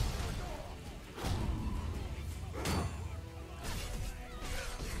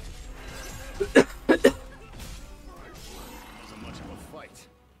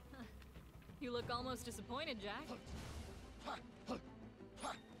 You look almost disappointed, Jack.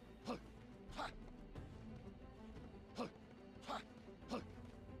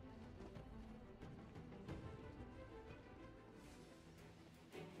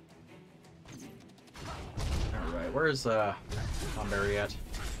 Alright, where's Tomberry at?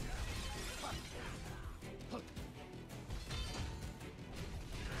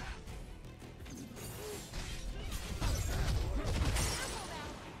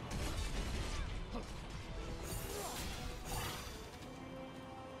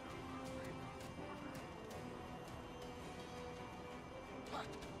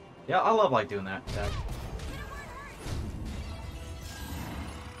 Yeah, I love like doing that.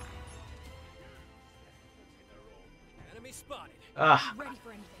 Enemy spotted. Ready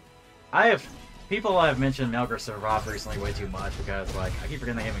for anything. People have mentioned Metal Gear Survive recently way too much because like I keep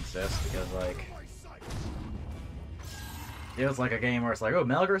forgetting the game exists because like it was like a game where it's like, oh,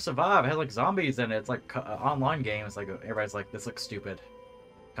 Metal Gear Survive, it has like zombies in it. It's like an online game. It's like everybody's like, this looks stupid.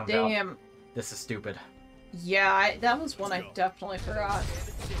 Comes Damn. out, this is stupid. Yeah, that was one I definitely forgot.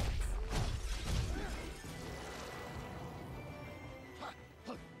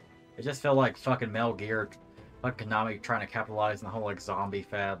 It just felt like fucking Metal Gear, like Konami trying to capitalize on the whole like zombie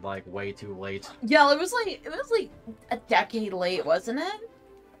fad like way too late. Yeah, it was like a decade late, wasn't it?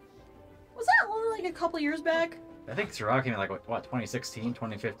 Was that only like a couple years back? I think Survive came in like what 2016,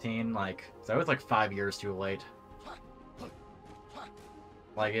 2015, like so it was like 5 years too late.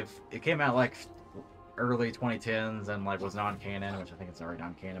 Like if it came out like early 2010s and like was non-canon, which I think it's already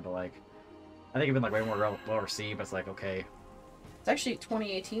non-canon, but like I think it'd been like way more well received. But it's like okay, It's actually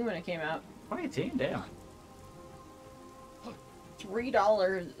 2018 when it came out. 2018, damn.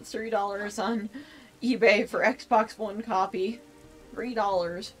 $3 on eBay for Xbox One copy.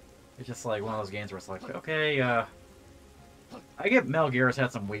 $3. It's just like one of those games where it's like okay, I get Metal Gear has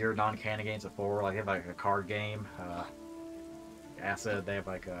had some weird non-canon games before. Like they have like a card game, Acid. They have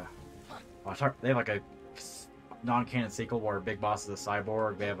like a They have like a non-canon sequel where Big Boss is a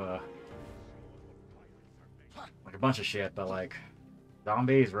cyborg. They have a bunch of shit, but like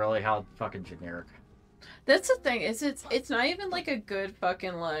zombies really how fucking generic. That's the thing. It's not even like a good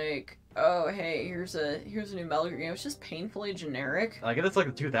fucking like, oh hey, here's a new Metal Gear game. It's just painfully generic. Like if it's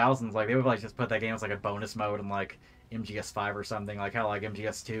like the 2000s, like they would like just put that game as like a bonus mode in like MGS5 or something. Like how like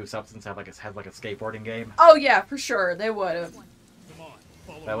MGS2 Substance had like a skateboarding game. Oh yeah, for sure they would have.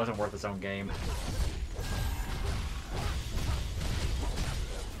 That wasn't worth its own game.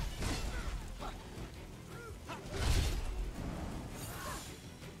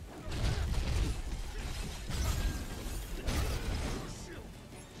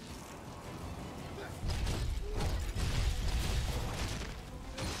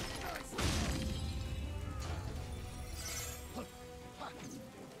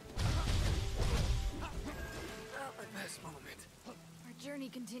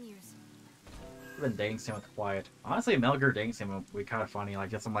 Continues. I've been dating sim with Quiet. Honestly, Metal Gear dating sim would be kind of funny. Like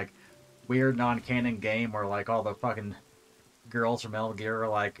just some like weird non-canon game where like all the fucking girls from Metal Gear are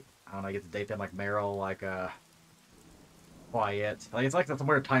like, I don't know, I get to date them like Meryl, like Quiet. Like it's like some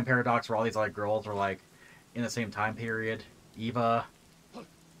weird time paradox where all these like girls are like in the same time period. Eva,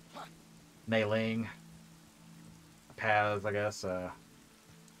 Mei Ling, Paz, I guess. Is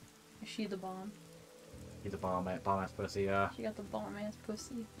she the bomb? He's a bomb ass pussy. She got the bomb ass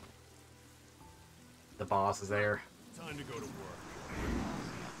pussy. The boss is there. Time to go to work.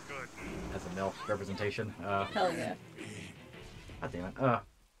 Good. As a MILF representation. Hell yeah. God damn it.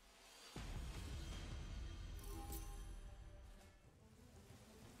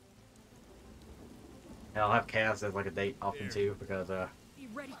 Yeah, I'll have Cass as like a date often too because Be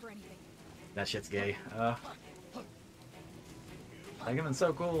ready for anything. that shit's gay. Like him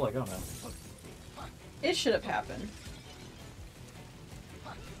so cool. Like I don't know. It should have happened.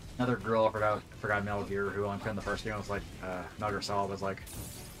 Another girl I forgot Metal Gear who only played in the first game was like Metal Gear Solid was like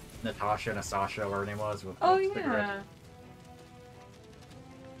Natasha, whatever her name was. With Oh Big Red. yeah.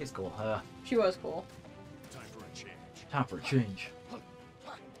 He's cool. She was cool. Time for a change. Time for a change.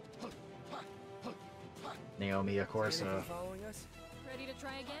 Naomi, of course. Following us? Ready to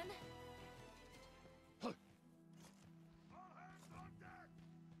try again?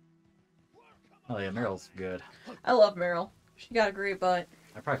 Oh yeah, Meryl's good. I love Meryl. She got a great butt.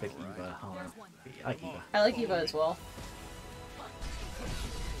 I probably pick Eva. I don't know. I like Eva. I like Eva as well.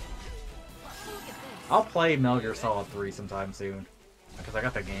 I'll play Metal Gear Solid 3 sometime soon. Because I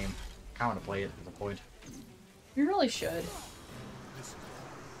got the game. I kind of want to play it at the point. You really should.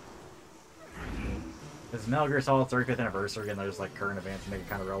 It's Metal Gear Solid 35th anniversary and there's like current events and make it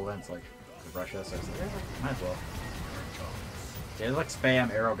kind of relevant. It's like Russia, so it's like, yeah, might as well. Yeah, there's like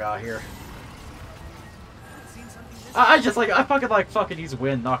spam arrow guy here. I fucking used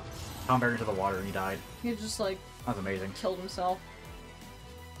wind, knocked Tom Berry into the water and he died. He just like That was amazing. killed himself.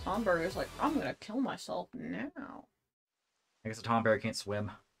 Tom Burger's like, I'm gonna kill myself now. I guess the Tom Berry can't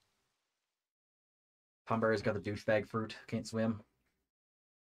swim. Tom Berry's got the douchebag fruit, can't swim.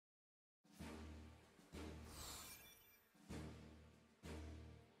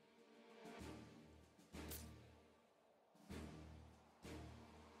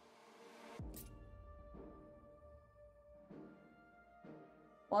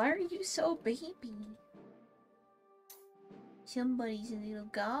 Why are you so baby? Somebody's a little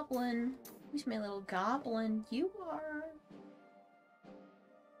goblin. Who's my little goblin? You are.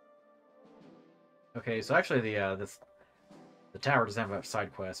 Okay, so actually the tower doesn't have a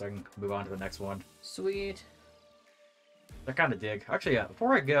side quest, so I can move on to the next one. Sweet. I kind of dig. Actually,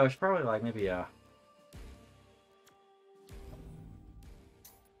 before I go, I should probably like maybe let's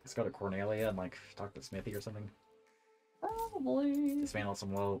go to Cornelia and like talk to Smithy or something. Probably. Dismantle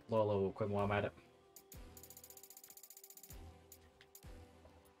some low equipment while I'm at it.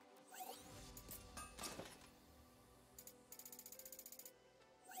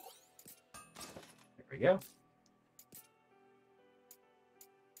 There we go.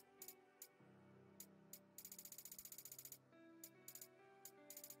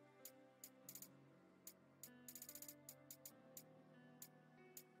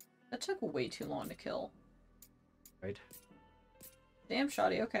 That took way too long to kill. Right. Damn,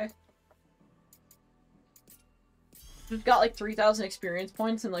 shoddy, okay. We've got like 3,000 experience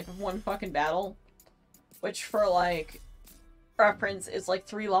points in like one fucking battle. Which for like reference is like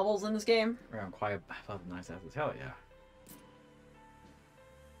 3 levels in this game. Around quiet. I felt nice as hell, yeah.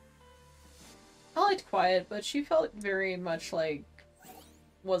 I liked Quiet, but she felt very much like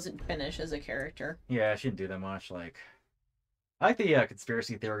wasn't finished as a character. Yeah, she didn't do that much. Like, I like the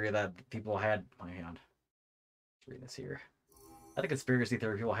conspiracy theory that people had. My hand. Let's read this here. I think conspiracy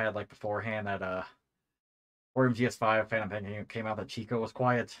theory people had like beforehand that before GS5 Phantom Pain came out that Chico was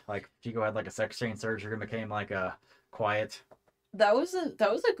quiet. Like Chico had like a sex change surgery and became like quiet. That was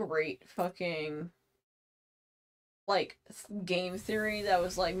a great fucking like game theory that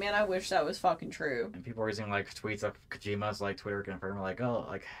was like, man, I wish that was fucking true. And people were using like tweets of Kojima's like Twitter confirming like, oh,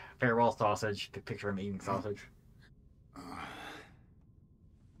 like farewell sausage, picture him eating sausage.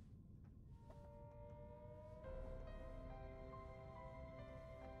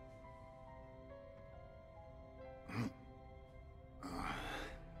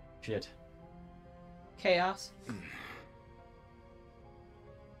 Shit. Chaos.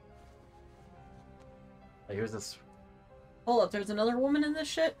 Hey, who's this? Hold up, there's another woman in this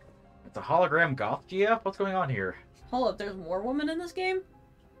shit? It's a hologram goth GF? What's going on here? Hold up, there's more women in this game?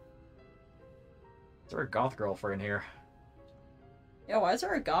 Is there a goth girlfriend here? Yeah, why is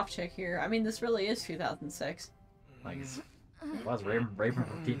there a goth chick here? I mean, this really is 2006. Like, why is Raven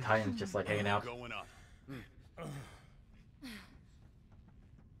from Teen Titans just like hanging out? Going up.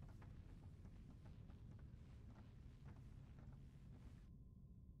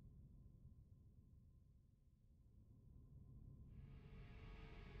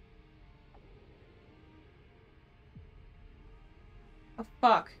 Oh,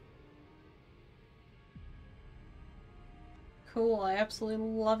 fuck. Cool, I absolutely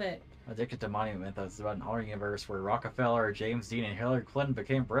love it. Addicted to Monument, that's about an horror universe where Rockefeller, James Dean, and Hillary Clinton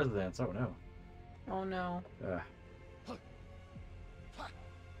became presidents. Oh no. Oh no.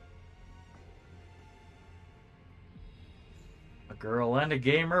 A girl and a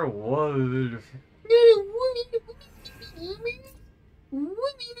gamer? Whoa.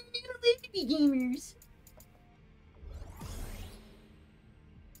 Gamers.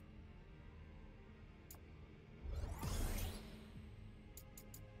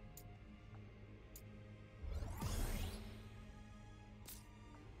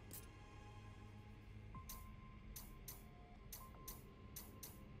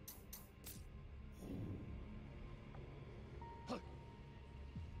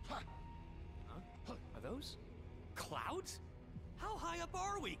 Are those clouds? How high up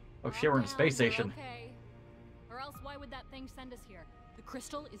are we? Oh shit, we're in a space station. Okay. Or else why would that thing send us here? The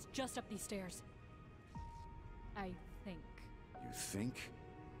crystal is just up these stairs. I think. You think?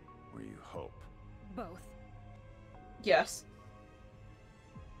 Or you hope? Both. Yes.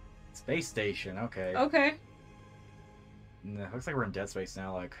 Space station, okay. Okay. No, looks like we're in Dead Space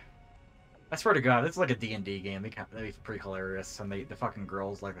now, like... I swear to God, this is like a D&D game. That'd be pretty hilarious. And the fucking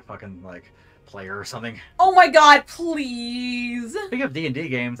girls like the fucking, like, player or something. Oh my god, please! Speaking of D&D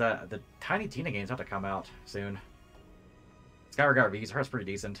games, the Tiny Tina games have to come out soon. Skyward got reviews. Hers pretty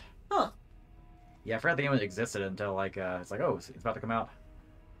decent. Huh. Yeah, I forgot the game existed until, like, it's like, oh, it's about to come out.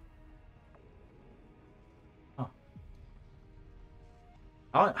 Huh.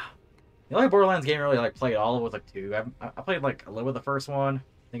 The only Borderlands game I really, like, played all of was, like, 2. I played, like, a little of the first one.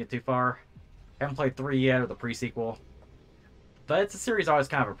 Didn't get too far. Haven't played 3 yet, or the pre-sequel. But it's a series I always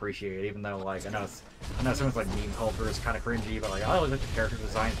kind of appreciate, even though, like, I know someone's, like, meme culture is kind of cringy, but, like, I always like the character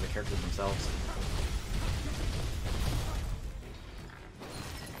designs and the characters themselves.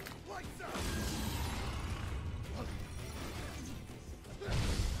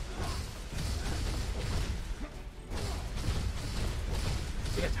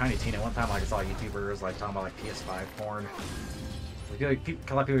 Tiny Tina, one time like I saw YouTubers like talking about like PS5 porn. Like,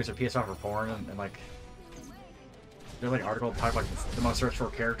 a lot of people use their PS5 for porn, and like there's like an article type like the most searched for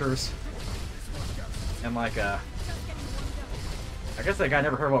characters, and like I guess that guy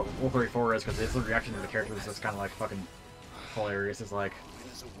never heard what Wolf 34 is because his reaction to the characters is just kind of like fucking hilarious. It's like,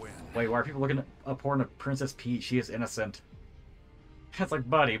 wait, why are people looking up porn of Princess Peach? She is innocent. It's like,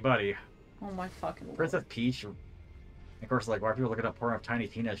 buddy. Oh my fucking Lord. Princess Peach. Of course, like, why are people looking up porn of Tiny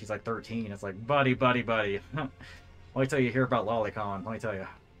Tina? She's like 13. It's like, buddy. Let me tell you here about Lolicon. Let me tell you.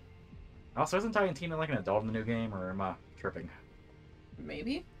 Also, isn't Tiny Tina like an adult in the new game, or am I tripping?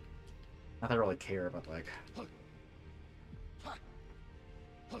 Maybe? Not that I really care, but like...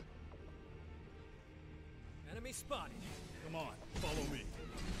 Enemy spotted. Come on, follow me.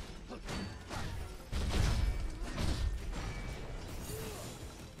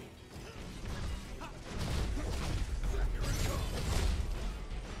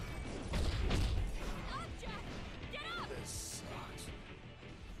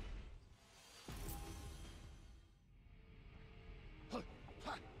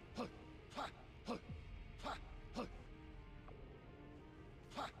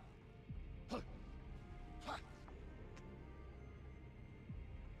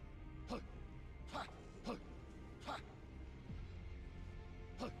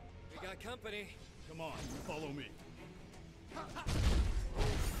 We got company. Come on, follow me.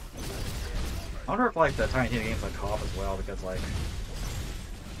 I wonder if like the Tiny Tina games like co-op as well, because like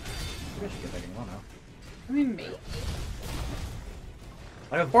maybe I should get that game. I don't know. I mean, maybe.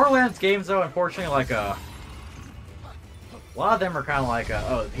 Like with Borderlands games though, unfortunately, like a lot of them are kind of like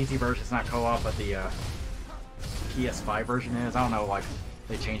oh, the PC version is not co-op, but the PS5 version is. I don't know, like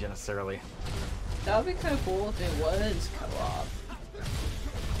they change it necessarily. That would be kind of cool if it was co-op.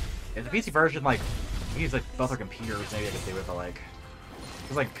 If the PC version like use like both our computers, maybe they could do it, but like,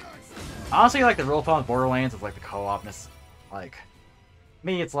 cause like honestly, like the real fun with Borderlands is like the co-opness. Like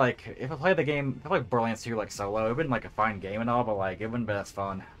me, it's like if I play the game, if I play Borderlands 2 like solo, it would been like a fine game and all, but like it wouldn't be as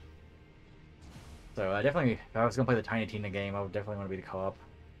fun. So I definitely, if I was gonna play the Tiny Tina game, I would definitely want to be the co-op.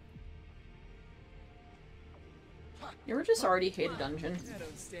 You ever just already hate a dungeon?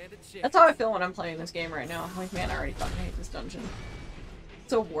 That's how I feel when I'm playing this game right now. I'm like, man, I already fucking hate this dungeon.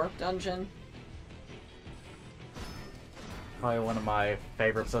 It's a warp dungeon. Probably one of my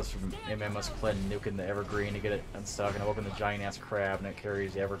favorite episodes from MM was playing nuking the evergreen to get it unstuck, and I open the giant ass crab and it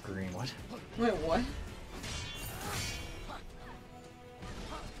carries the evergreen. What? Wait, what?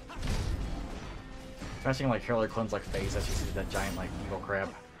 Imagine like Hillary Clinton's like face as she sees that giant like evil crab.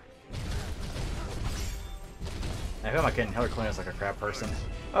 I feel like Hillary Clinton is like a crab person.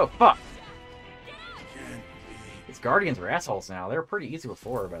 Oh fuck! These Guardians are assholes now. They were pretty easy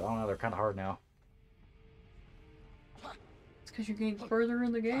before, but I don't know, they're kind of hard now. It's because you're getting further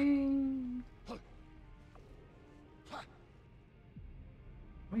in the game.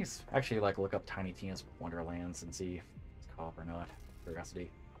 Let me actually like look up Tiny Tina's Wonderlands and see if it's co-op or not.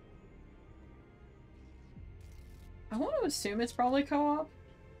 Curiosity. I want to assume it's probably co-op.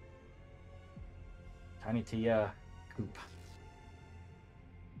 Tiny Tia Coop.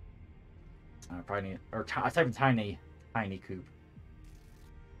 Probably need, or I typed in Tiny Coop.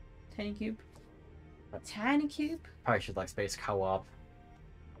 Tiny Cube. Tiny Cube? Probably should like space co-op.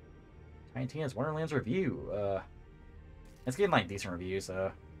 Tiny Tina's Wonderlands review. It's getting like decent reviews.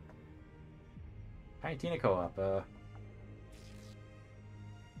 Tiny Tina co-op. The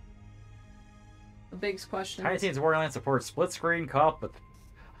big question. Tiny Tina's Wonderlands supports split screen co-op, but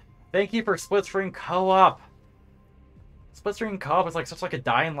thank you for split screen co-op. Split screen co-op is like such like a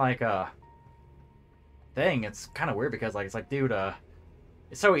dying like thing. It's kind of weird because like it's like, dude,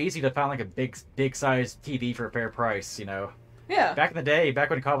 it's so easy to find like a big size TV for a fair price, you know. Yeah. Back in the day, back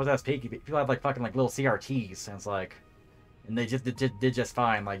when co-op was at its peak, people had like fucking like little CRTs, and it's like, and they just did just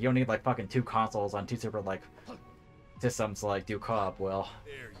fine. Like you don't need like fucking 2 consoles on 2 separate like systems to like do co-op well.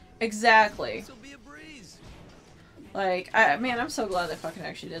 Exactly. Like, man, I'm so glad they fucking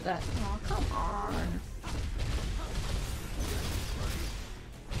actually did that. Oh, come on.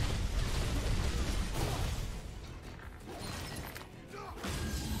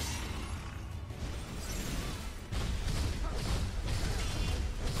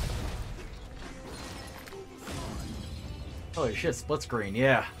 Holy shit, split screen,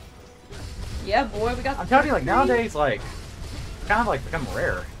 yeah. Yeah, boy, we got. I'm telling you, like nowadays, like, kind of like become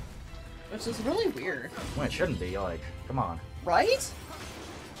rare. Which is really weird. When it shouldn't be, like, come on. Right?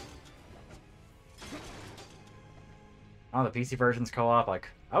 Oh, the PC version's co-op, like,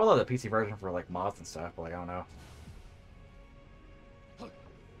 I would love the PC version for, like, mods and stuff, but, like, I don't know.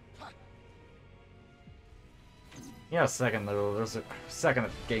 You know, there's a second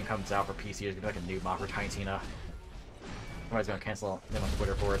that the game comes out for PC, there's gonna be, like, a new mod for Tiny Tina. Somebody's gonna cancel them on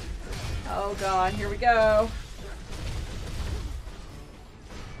Twitter for it. Oh god, here we go.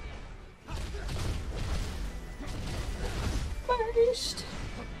 First.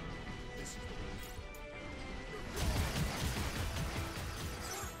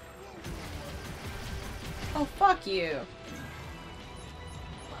 Oh, fuck you.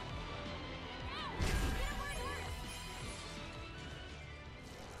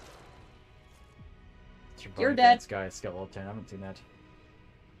 You're dead. Guy Skeleton. I haven't seen that.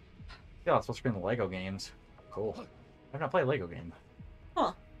 Yeah, it's supposed to be in the Lego games. Cool. I've not played a Lego game.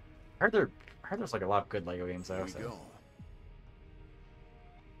 Huh. I heard there's like a lot of good Lego games though. So.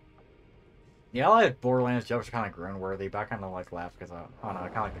 Yeah, I like Borderlands jokes are kind of groan worthy, but I kind of like laugh because I don't know, I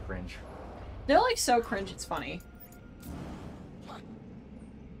kind of like the cringe. They're like so cringe, it's funny.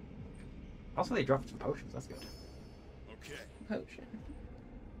 Also, they dropped some potions. That's good. Okay. Potion.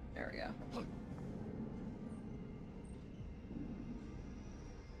 There we go.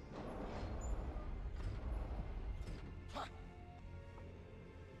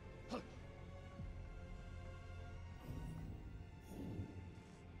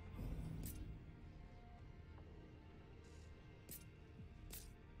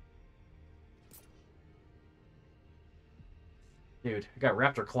 Dude, I got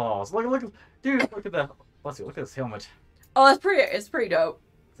raptor claws. Look, dude, look at that. Let's see, look at this helmet. Oh, it's pretty dope.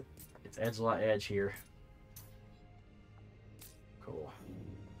 It's edge a lot edge here. Cool.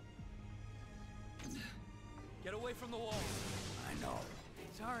 Get away from the wall. I know.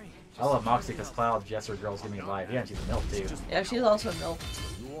 Sorry. I love Moxie because Cloud, Jester girls give me life. Yeah, and she's a milk too. Yeah, she's also a milk.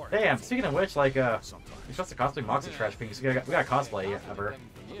 You are. Damn, speaking of which, like, you're Sometimes. supposed to cosplay Moxie Trash Pink, so we got cosplay of her.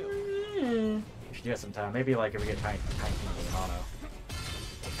 Mm. We should do it sometime. Maybe, like, if we get tiny people, I don't know.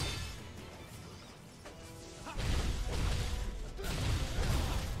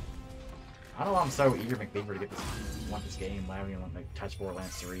 I don't know why I'm so eager McBeaver to get this, want this game. I haven't even like, touched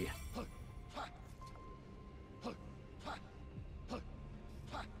Borderlands 3.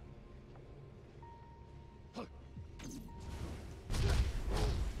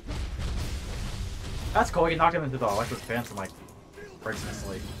 That's cool, you knocked him into the electric fence and like breaks him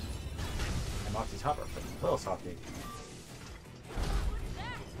asleep. And Moxie's hopper, but a little softy.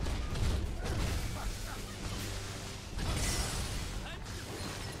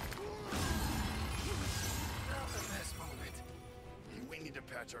 Best moment. We need to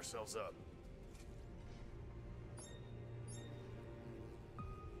patch ourselves up.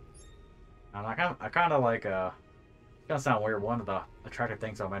 And I kind of like, it's gonna sound weird, one of the attractive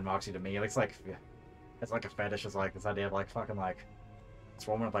things about Mad Moxie to me, it's like a fetish, is like this idea of like fucking like, this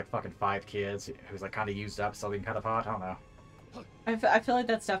woman with like fucking 5 kids who's like kind of used up, so being kind of hot, I don't know. I feel like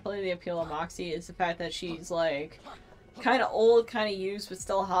that's definitely the appeal of Moxie, is the fact that she's like kind of old, kind of used, but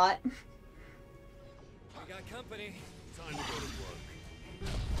still hot. We got company. Time to go to work.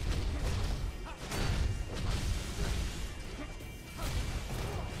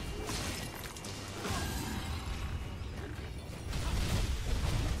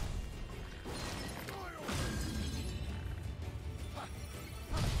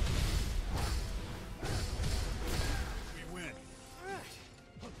 We win. All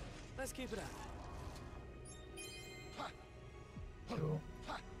right. Let's keep it up. Cool.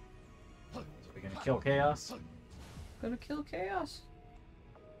 So we're gonna kill Chaos. Gonna kill Chaos.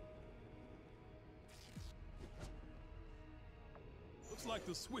 Looks like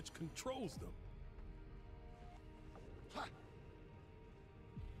the switch controls them.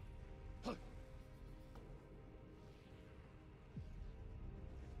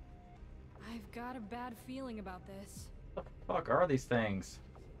 I've got a bad feeling about this. What the fuck are these things?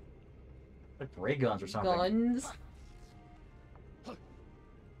 Like ray guns or something. Guns.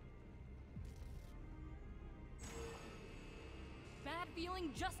 Bad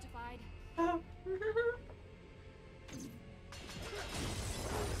feeling justified.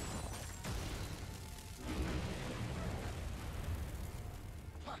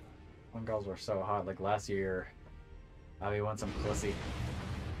 When girls were so hot, like last year, we want some pussy.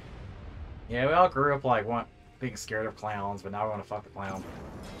 Yeah, we all grew up like being scared of clowns, but now we want to fuck the clown.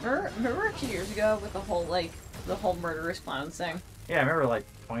 Remember a few years ago with the whole murderous clowns thing? Yeah, I remember like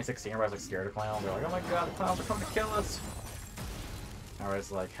 2016, everybody was like scared of clowns. They're like, oh my god, the clowns are coming to kill us. Now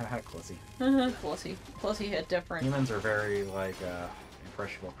it's like, haha, pussy. Pussy hit different. Humans are very like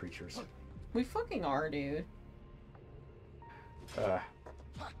impressionable creatures. We fucking are, dude.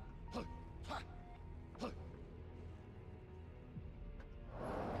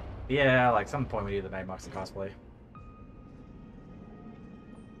 Yeah, like some point we need the Mad Moxie cosplay.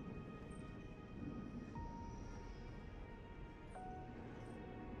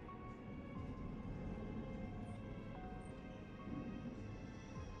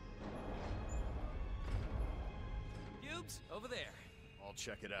 Cubes, over there. I'll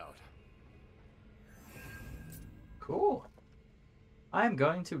check it out. Cool. I'm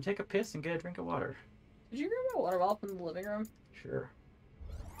going to take a piss and get a drink of water. Did you grab my water bottle from the living room? Sure.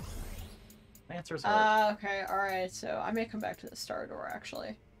 Answer's hard. Okay, alright, so I may come back to the star door,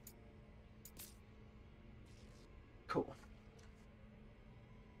 actually. Cool.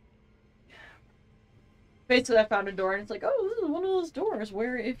 Basically, I found a door, and it's like, oh, this is one of those doors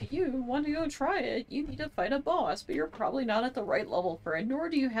where if you want to go try it, you need to fight a boss, but you're probably not at the right level for it, nor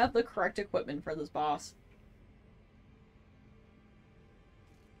do you have the correct equipment for this boss.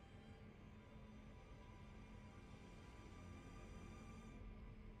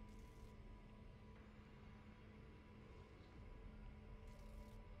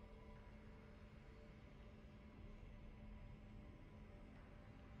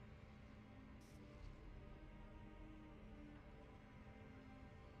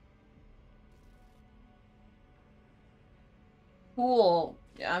 Cool.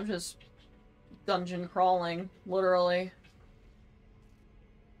 Yeah, I'm just dungeon crawling, literally.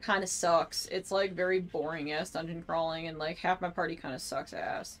 Kind of sucks. It's like very boring ass dungeon crawling, and like half my party kind of sucks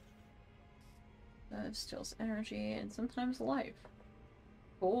ass. That steals energy and sometimes life.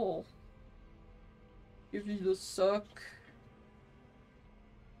 Cool. Gives you the suck.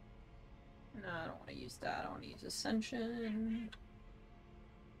 No, I don't want to use that. I want to use Ascension.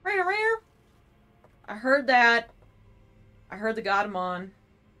 Rare. I heard that. I heard the Godamon.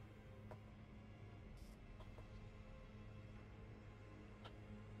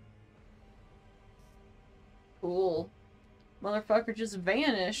 Cool. Motherfucker just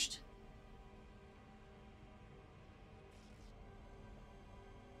vanished.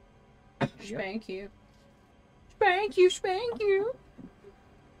 Spank you. Spank you, spank you.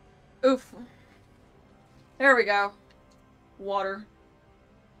 Oof. There we go. Water.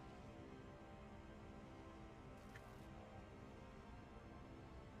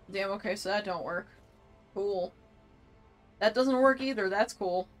 Damn, okay, so that don't work. Cool. That doesn't work either. That's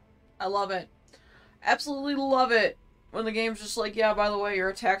cool. I love it. Absolutely love it. When the game's just like, yeah, by the way, your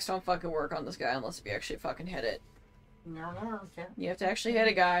attacks don't fucking work on this guy unless you actually fucking hit it. You have to actually hit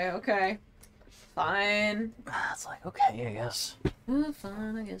a guy. Okay. Fine. It's like, okay, I guess.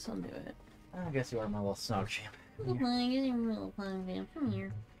 Fine, I guess I'll do it. I guess you are my little snow champ. I guess you're a little fun, man. Come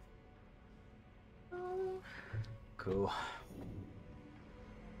here. Cool.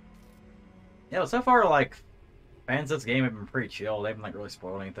 Yeah, well, so far, like, fans of this game have been pretty chill. They haven't, like, really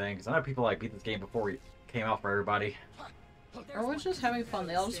spoiled anything. Because I know people, like, beat this game before it came out for everybody. Everyone's just having fun.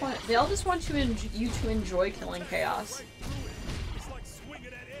 They all just want you to enjoy killing chaos. It's like swinging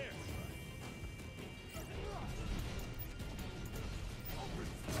at air.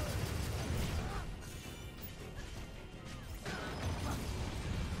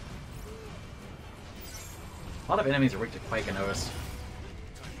 A lot of enemies are weak to Quake, I noticed.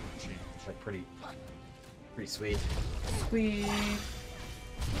 It's, like, pretty sweet. Sweet.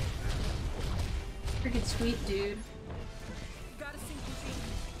 Freaking sweet, dude.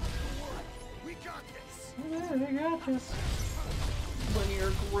 We got this. Yeah, they got this.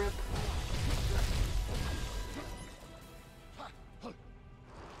 Linear grip.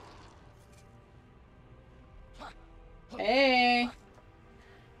 Hey!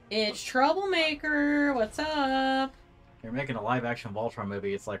 It's Troublemaker! What's up? You're making a live-action Voltron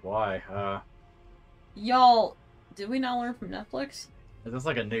movie. It's like, why? Y'all, did we not learn from Netflix? Is this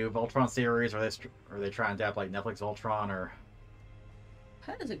like a new Voltron series, or are they trying to adapt like Netflix Voltron, or?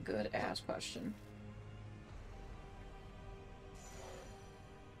 That is a good ass question.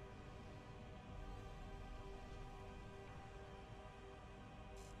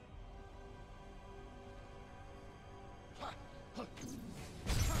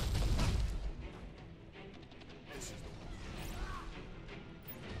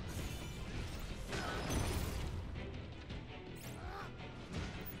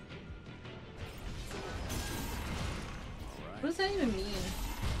 What does that even mean?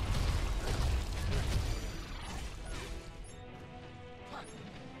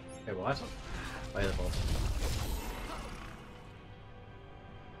 Hey, what? Play the bolt.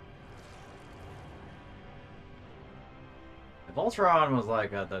 Voltron was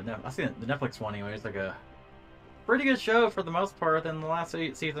like I seen the Netflix one anyway. It's like a pretty good show for the most part. Then the last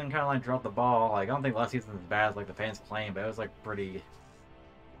season kind of like dropped the ball. Like I don't think last season was as bad as like the fans claim, but it was like pretty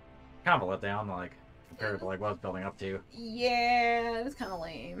kind of a letdown, like compared to like what I was building up to. Yeah, it was kind of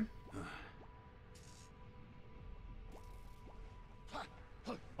lame.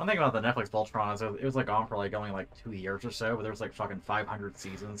 One thing about the Netflix Voltron is it was like on for like only like 2 years or so, but there was like fucking 500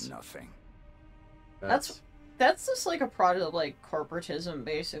 seasons. Nothing. That's just like a product of like corporatism,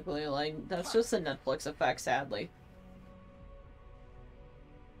 basically. Like that's just the Netflix effect, sadly.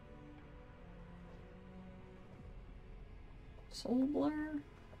 Soul Blur.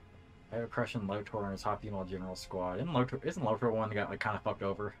 I have a crush on Lotor and his hot female general squad. Isn't Lotor one that got like kind of fucked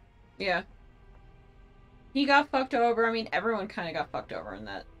over? Yeah. He got fucked over. I mean, everyone kind of got fucked over in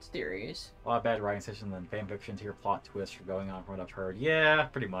that series. A lot of bad writing sessions and fanfiction to your plot twists are going on from what I've heard. Yeah,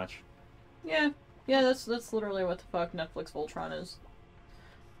 pretty much. Yeah. Yeah, that's literally what the fuck Netflix Voltron is.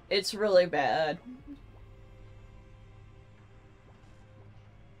 It's really bad.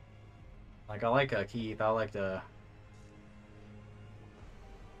 Like, I like Keith. I like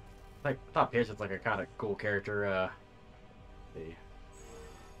Top Pitch is like a kind of cool character.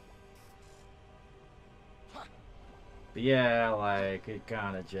 But yeah, like, it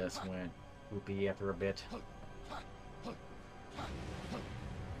kind of just went whoopee after a bit.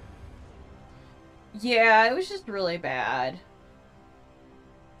 Yeah, it was just really bad.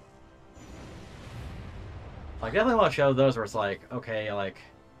 Like, definitely want to show those where it's like, okay, like,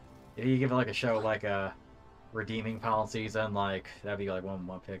 if you give it like a show like a redeeming final season, like, that'd be like one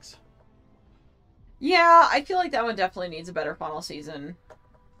picks. Yeah, I feel like that one definitely needs a better final season.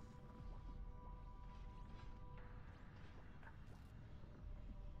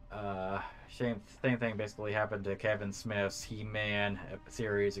 same thing basically happened to Kevin Smith's He-Man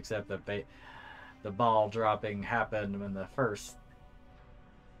series, except that the ball dropping happened in the first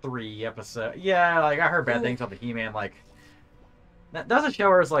 3 episodes. Yeah, like I heard bad things about the He-Man. Like that doesn't show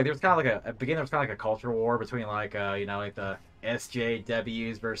where it's like there was kind of like a beginning. There was kind of like a culture war between like you know, like the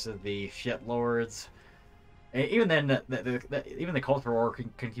SJWs versus the shit lords. And even then, even the culture war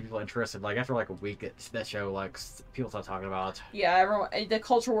can keep people interested. Like after like a week, that show like people start talking about it. Yeah, everyone. The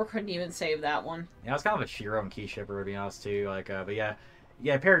culture war couldn't even save that one. Yeah, it's kind of a Shiro and Key shipper to be honest too. Like, but yeah,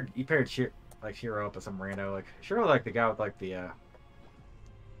 you paired Shiro up with some rando. Like Shiro, like the guy with like the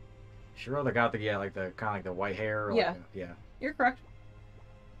Shiro, the guy with the like the kind of like the white hair. Yeah, like, yeah. You're correct.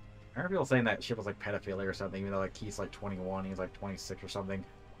 I remember people saying that shit was like pedophilia or something, even though like he's like 21, he's like 26 or something.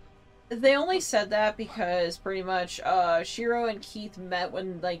 They only said that because pretty much Shiro and Keith met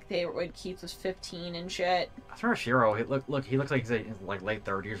when when Keith was 15 and shit. I remember Shiro. He looks like he's in like late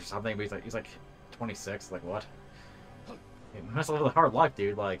 30s or something, but he's like 26. Like what? He must live a hard life,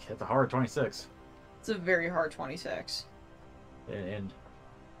 dude. Like it's a hard 26. It's a very hard 26. And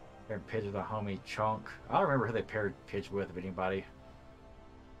Pidge with a homie Chunk. I don't remember who they paired Pidge with, if anybody.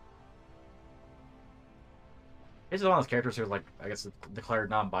 Pidge is one of those characters who's like, I guess, declared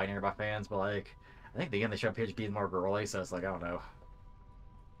non-binary by fans, but like, I think the end they show Pidge being more girly, so it's like, I don't know.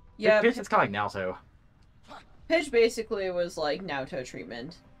 Yeah, Pidge is kind of like Naruto. Pidge basically was like Naruto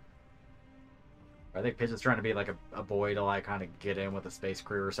treatment. I think Pidge is trying to be like a boy to like kind of get in with the space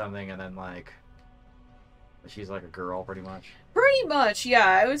crew or something, and then like, she's like a girl pretty much. Pretty much,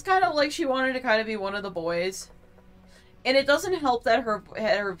 yeah. It was kind of like she wanted to kind of be one of the boys. And it doesn't help that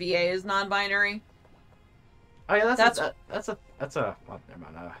her VA is non-binary. Oh yeah, that's a well, never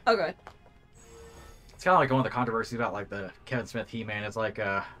mind. Okay. It's kind of like one of the controversies about like the Kevin Smith He-Man. It's like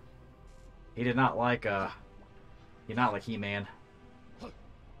he did not like He-Man.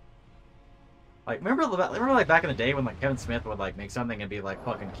 Like remember like back in the day when like Kevin Smith would like make something and be like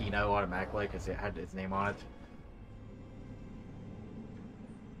fucking Kino automatically because it had his name on it.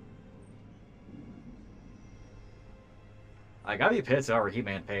 Like, I'd be pissed over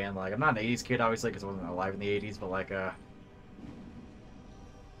He-Man fan. Like, I'm not an 80s kid, obviously, because I wasn't alive in the 80s, but, like,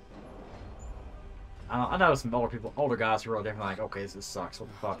 I know some older guys who are real different, like, okay, this sucks, what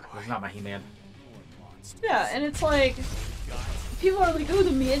the fuck, this is not my He-Man. Yeah, and it's like, people are like, oh,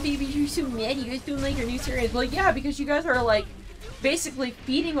 the Man Babies, you're so mad, you guys don't like your new series. Like, yeah, because you guys are, like, basically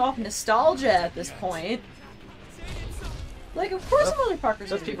feeding off nostalgia at this point. Like, of course, motherfuckers.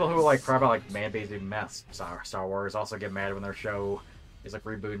 Those people who like cry about like Man Babies being mess Star Wars also get mad when their show is like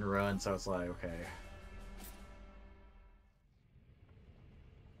reboot and run. So it's like, okay.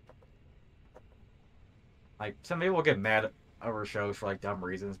 Like some people get mad over shows for like dumb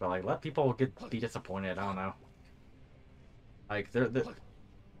reasons, but like let people be disappointed. I don't know. Like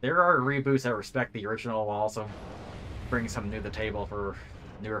there are reboots that respect the original while also bring something new to the table for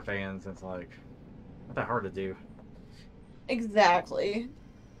newer fans. It's like not that hard to do. Exactly.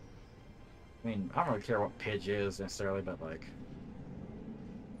 I mean, I don't really care what Pidge is necessarily, but like,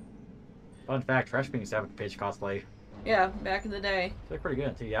 fun fact: Trash Bean used to have a Pidge cosplay. Yeah, back in the day. They're pretty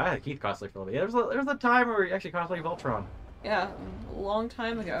good too. Yeah, I had a Keith cosplay for a little bit. Yeah, there was a time where we actually cosplayed Voltron. Yeah, a long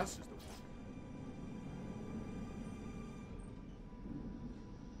time ago.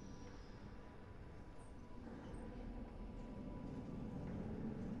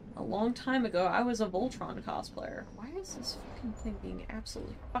 A long time ago, I was a Voltron cosplayer. Why is this fucking thing being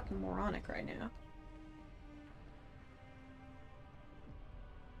absolutely fucking moronic right now?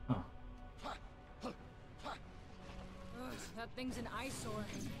 Huh. Ugh, that thing's an eyesore.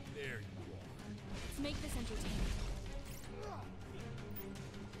 There you are. Let's make this entertaining.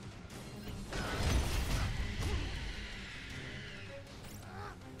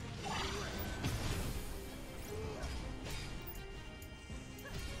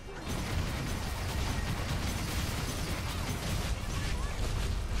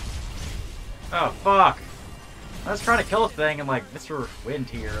 Oh fuck! I was trying to kill a thing and like Mr. Wind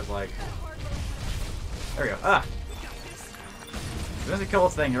here is like, there we go. Ah! It doesn't kill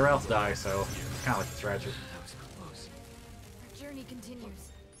this thing or else die, so it's kind of like a strategy. That was close. Our journey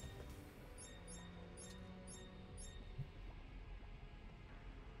continues.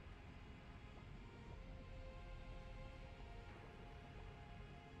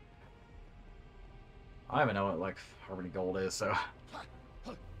 I don't even know what like Harmony Gold is, so I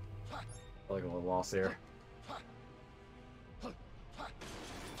feel like a little lost here.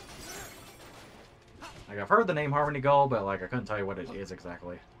 Like I've heard the name Harmony Gold, but like I couldn't tell you what it is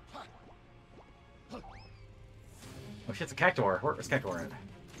exactly. Oh shit, it's a Cactuar. Where's Cactuar at?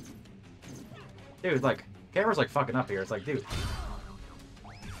 Dude, like, camera's like fucking up here. It's like, dude.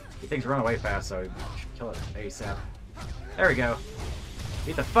 Things run away fast, so you should kill it ASAP. There we go.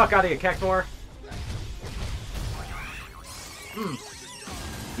 Beat the fuck out of you, Cactor.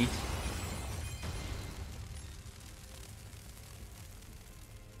 Eat.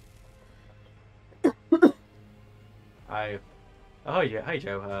 Oh yeah, hi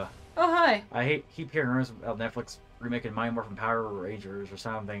Joe. Oh hi. I keep hearing rumors about Netflix remaking Mighty Morphin Power Rangers or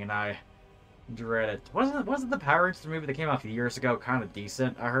something, and I dread it. Wasn't the Power Rangers movie that came out a few years ago kind of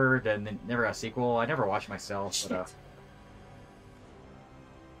decent? I heard, and then never got a sequel. I never watched myself, but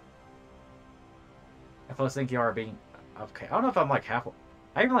I was thinking you are being okay. I don't know if I'm like halfway.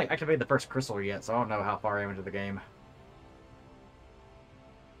 I haven't like activated the first crystal yet, so I don't know how far I am into the game.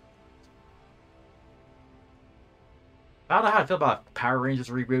 I don't know how I feel about Power Rangers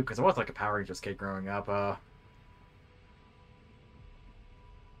reboot, because I was like a Power Rangers kid growing up.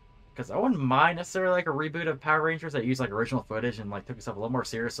 Because I wouldn't mind necessarily like a reboot of Power Rangers that used like original footage and like took itself a little more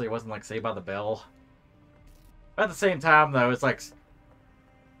seriously. It wasn't like Saved by the Bell. But at the same time, though, it's like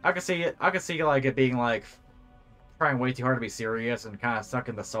I could see it. I could see like it being like trying way too hard to be serious and kind of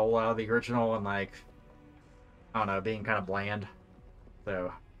sucking the soul out of the original and like I don't know, being kind of bland.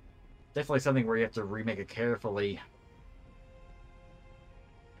 So definitely something where you have to remake it carefully.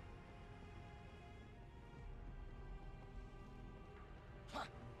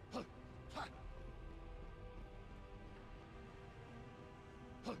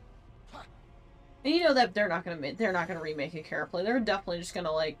 And you know that they're not gonna remake it carefully. They're definitely just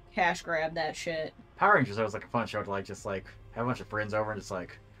gonna like cash grab that shit. Power Rangers was like a fun show to like just like have a bunch of friends over and just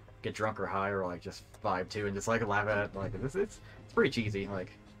like get drunk or high or like just vibe to and just like laugh at it. Like it's pretty cheesy.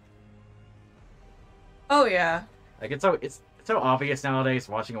 Like oh yeah. Like it's so obvious nowadays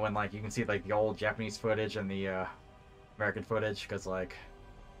watching it when like you can see like the old Japanese footage and the American footage because like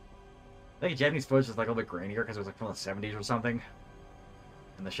I think Japanese footage is like a little bit grainier because it was like from the 70s or something.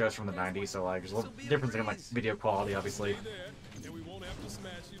 And the show's from the 90s, so like there's a little difference in like video quality, obviously.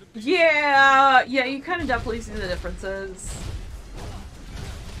 Yeah, you kind of definitely see the differences.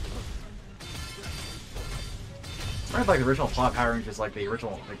 I remember like the original plot Power Rangers, like the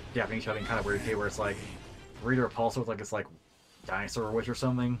original like Japanese show, being kind of weird too, where it's like Rita Repulsa with like this like dinosaur witch or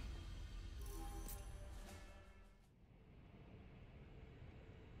something.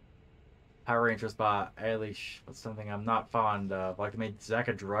 Power Rangers by Eilish was something I'm not fond of. Like they made Zack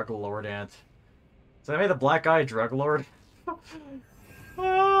a drug lord and so they made the black guy a drug lord.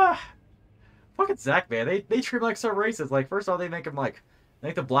 Fucking Zack, man. They treat him like so racist. Like first off they make the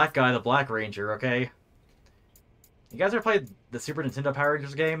black guy the Black Ranger, okay? You guys ever played the Super Nintendo Power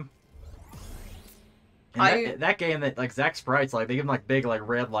Rangers game? And that game that like Zack sprites, like they give him like big like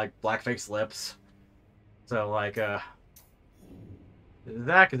red like blackface lips. So like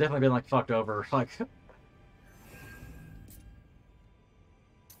Zack has definitely been like fucked over. Like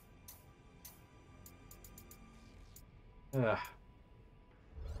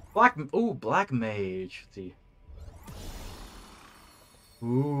Black Mage. Let's see.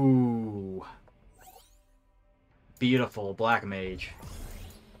 Ooh. Beautiful Black Mage.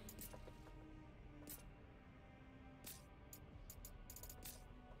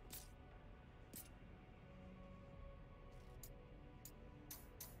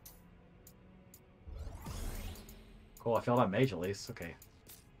 Cool, I failed on Mage at least. Okay.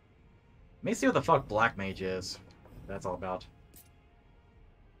 Let me see what the fuck Black Mage is. That's all about.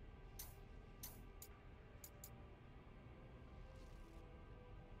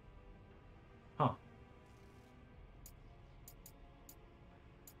 Huh.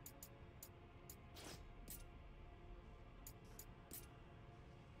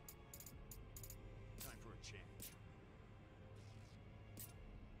 Time for a change.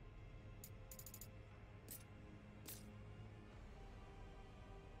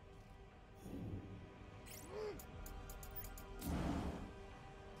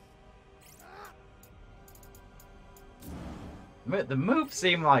 The moves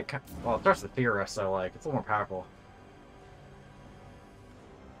seem like, well, it starts with Thera, so like it's a little more powerful.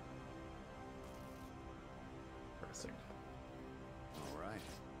 Interesting. All right.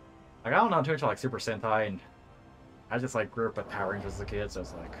 Like I don't know too much about like Super Sentai, and I just like grew up with Power Rangers as a kid, so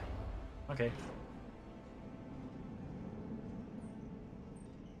it's like, okay.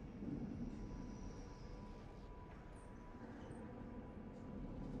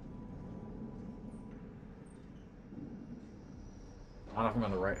 I don't know if I'm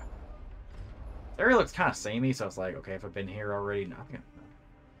on the right. The area looks kind of samey, so it's like, okay, if I've been here already, nothing.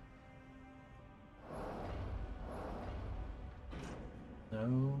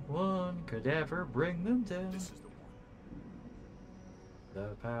 No one could ever bring them down. This is the one.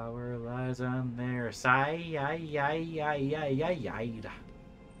 The power lies on their side.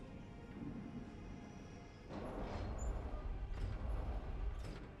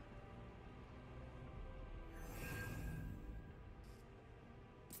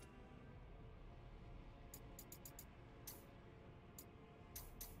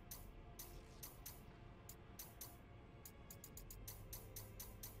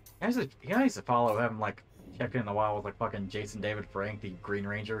 He needs to follow him, like, check in a while with, like, fucking Jason David Frank, the Green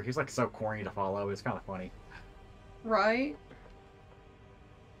Ranger. He's, like, so corny to follow. It's kind of funny. Right?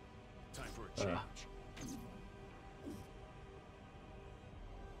 Time for a change.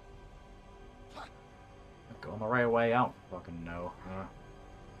 Going the right way? I don't fucking know.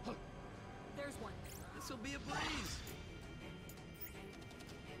 There's one. This'll be a breeze.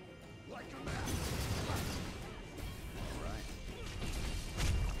 Like a man. All right.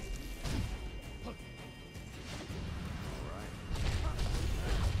 All right.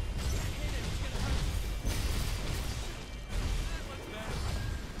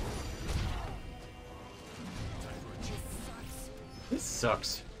 This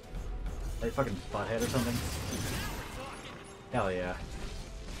sucks. Like fucking butthead or something. Hell yeah.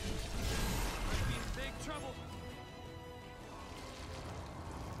 Big trouble.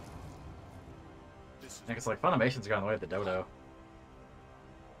 I guess like Funimation's gone the way of the dodo.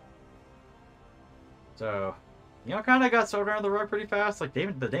 So, you know, kind of got swept under the rug pretty fast. Like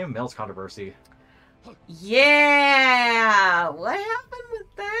the Damon Mills controversy. Yeah! What happened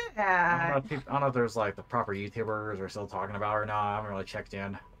with that? I don't know if there's like the proper YouTubers are still talking about it or not. I haven't really checked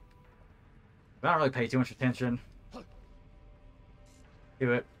in. I don't really pay too much attention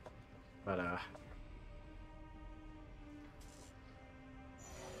to it, but I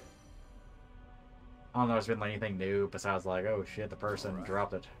don't know if there's been like anything new besides like, oh shit, the person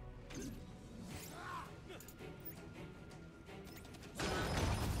dropped it.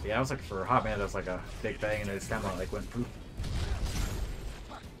 Yeah, it was like for a hot minute, that was like a big thing, and it just kind of like went poof.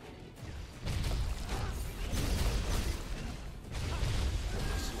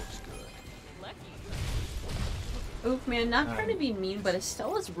 Oof, man, not trying to be mean, but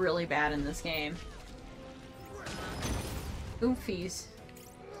Estella's really bad in this game. Oofies.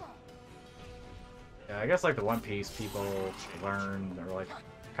 Yeah, I guess like the One Piece people learned, or like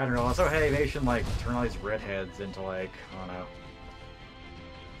kind of realized, oh hey, maybe you should like turn all these redheads into like, I don't know.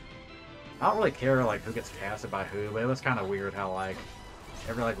 I don't really care like who gets casted by who, but it was kind of weird how like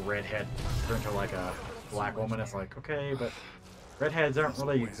every like redhead turned to like a black woman. It's like, okay, but redheads don't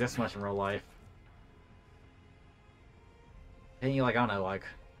really exist much in real life. And you like, I don't know, like,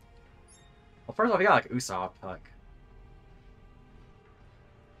 well, first off, you got like Usopp, like.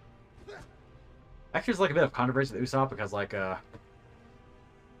 Actually, there's like a bit of controversy with Usopp because like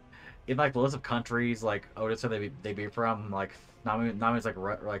in like the list of countries like Otis said they be from, like Nami's like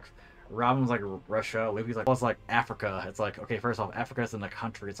Robin's like Russia, Luffy's like, well, it's like Africa. It's like, okay, first off, Africa isn't a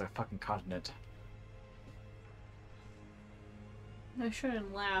country, it's a fucking continent. I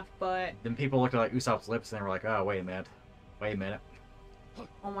shouldn't laugh, but Then people looked at like Usopp's lips and they were like, oh wait a minute.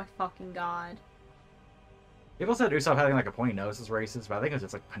 oh my fucking god. People said Usopp having like a pointy nose is racist, but I think it's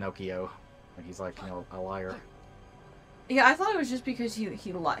just like Pinocchio. Like he's like, you know, a liar. Yeah, I thought it was just because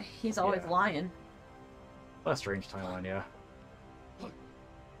he's always lying. What a strange timeline, yeah.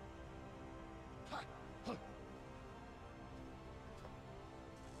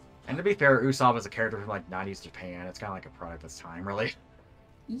 And to be fair, Usopp is a character from like 90s Japan. It's kind of like a product of its time, really.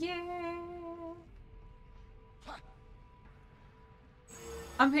 Yeah.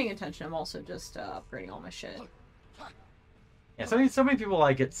 I'm paying attention. I'm also just upgrading all my shit. Yeah, so many people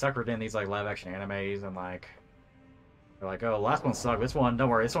like get suckered in these like live action animes and like they're like, oh, last one sucked. This one, don't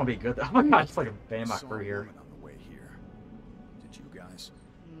worry, this one will be good. Oh my god, it's like a band my crew here. On the way here. Did you guys?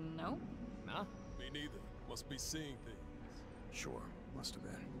 No. Nah. Me neither. Must be seeing things. Sure, must have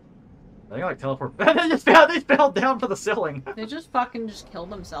been. They like teleport. They fell down for the ceiling. They just fucking killed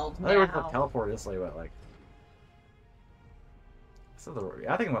themselves They were now. teleport this way, but like. So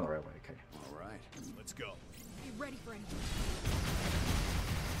I think I'm on the right way. Okay. All right. Let's go. Be ready for anything.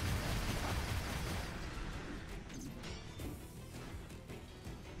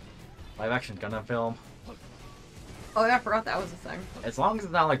 Live action Gundam film. Oh yeah, I forgot that was a thing. As long as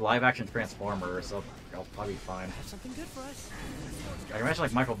it's not like live action Transformers, so I'll probably be fine. Have something good for us. I can imagine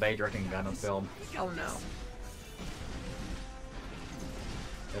like Michael Bay directing a Gundam film. Oh no.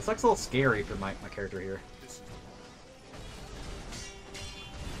 This looks a little scary for my character here.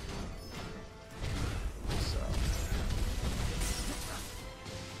 So.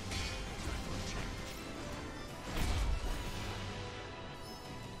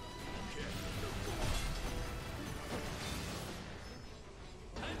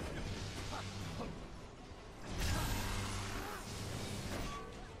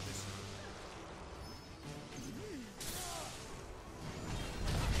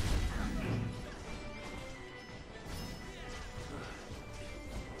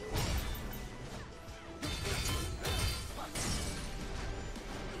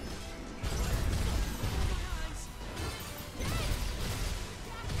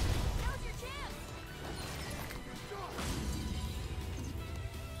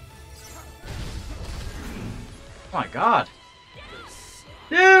 Oh my god.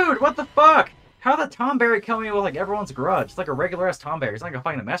 Dude, what the fuck? How did Tomberry kill me with like everyone's grudge? It's like a regular ass Tomberry. It's not like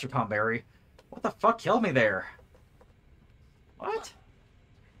fighting a Master Tomberry. What the fuck killed me there? What?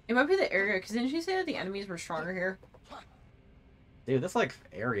 It might be the area, because didn't you say that the enemies were stronger here? Dude, this like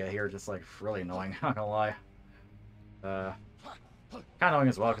area here just like really annoying, not gonna lie. Kinda annoying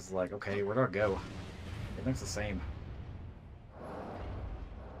as well, because it's like, okay, where do I go? It looks the same.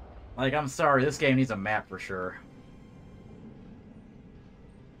 Like, I'm sorry, this game needs a map for sure.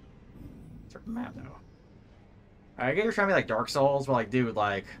 Certain map though. I get you're trying to be like Dark Souls, but like, dude,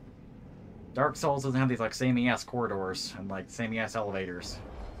 like Dark Souls doesn't have these like samey ass corridors and like samey ass elevators.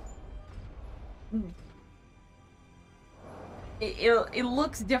 It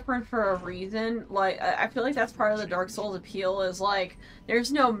looks different for a reason. Like, I feel like that's part of the Dark Souls appeal is like,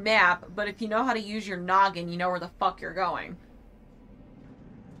 there's no map, but if you know how to use your noggin, you know where the fuck you're going.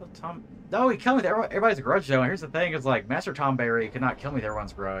 No, he killed me with everybody's grudge though. And here's the thing: is like Master Tomberry could not kill me with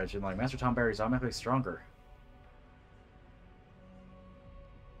everyone's grudge, and like Master Tomberry is automatically stronger.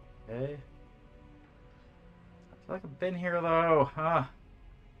 Okay. I feel like I've been here though. Huh?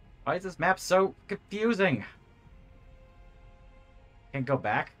 Why is this map so confusing? Can't go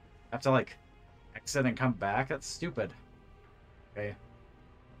back? I have to like exit and come back? That's stupid. Okay.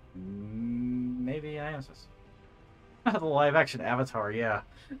 Maybe I am supposed to... The live action Avatar, yeah.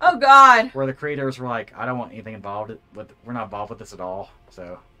 Oh god! Where the creators were like, I don't want anything involved with, we're not involved with this at all.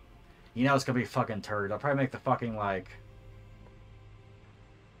 So, you know it's gonna be fucking turd. I'll probably make the fucking like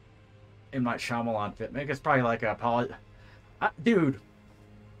M. Night Shyamalan fit. Make it's probably like a dude.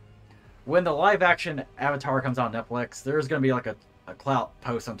 When the live action Avatar comes on Netflix, there's gonna be like a clout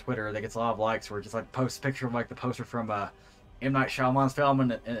post on Twitter that gets a lot of likes where it just like posts a picture of like the poster from M. Night Shyamalan's film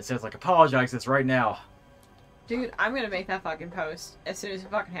and it says like apologize this right now. Dude, I'm gonna make that fucking post as soon as it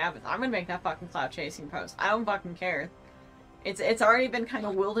fucking happens. I'm gonna make that fucking cloud chasing post. I don't fucking care. It's already been kind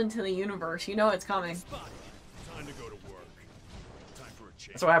of willed into the universe. You know it's coming. Time to go to work. Time for a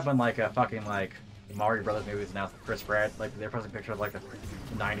change. That's what happened like fucking like Mario Brothers movies announced with Chris Pratt. Like they're posting a picture of like the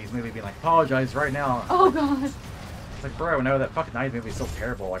 90s movie being like apologize right now. Oh god. It's like, bro, no, that fucking 90s movie is still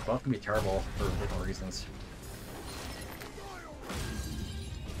terrible. Like both can be terrible for different reasons.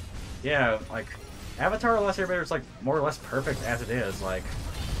 Yeah, like Avatar: The Last Airbender is like more or less perfect as it is. Like,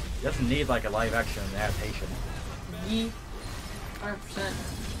 it doesn't need like a live action adaptation. Yee. 100%.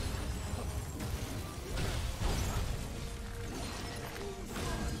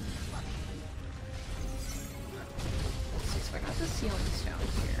 Let's see, so I got the ceiling stone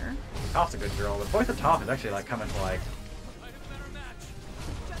here. Toph's a good girl. The voice of Toph is actually like coming to like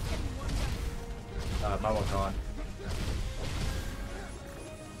Momocon.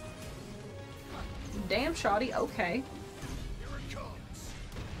 Damn, shoddy. Okay. Here it comes.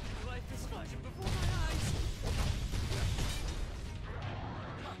 Life is flashing before my eyes.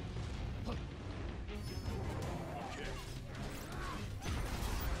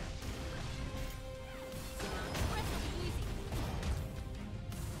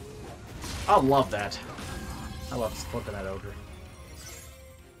 I love that. I love flipping that ogre.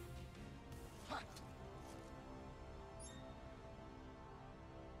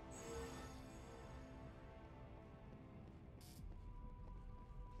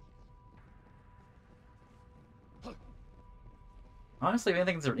 Honestly,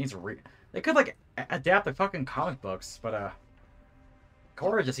 anything that needs a they could like adapt the fucking comic books, but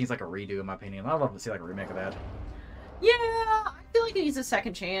Korra just needs like a redo in my opinion. I'd love to see like a remake of that. Yeah, I feel like it needs a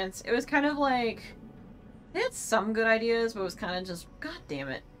second chance. It was kind of like they had some good ideas, but it was kind of just, god damn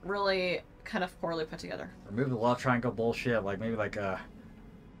it, really kind of poorly put together. Remove the love triangle bullshit. Like maybe like have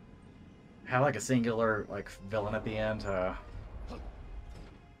like a singular like villain at the end.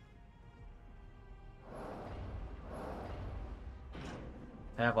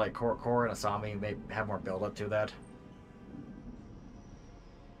 Have like Korra and Asami maybe have more build up to that.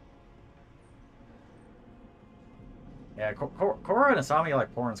 Yeah, Korra and Asami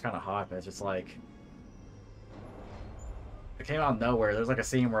like porn's kind of hot, but it's just like it came out of nowhere. There's like a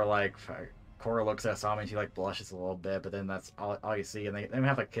scene where like Korra looks at Asami and she like blushes a little bit, but then that's all you see, and they don't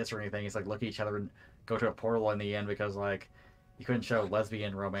have to kiss or anything. It's like look at each other and go to a portal in the end because like you couldn't show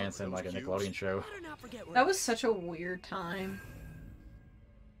lesbian romance in like a Nickelodeon show. That was such a weird time.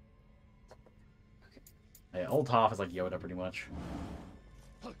 Yeah, old Toph is like Yoda pretty much.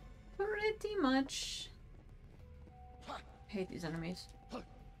 Pretty much. I hate these enemies.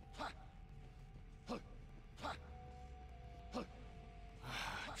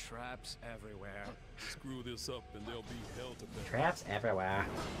 Traps everywhere. Screw this up and there'll be hell to pay. Traps everywhere.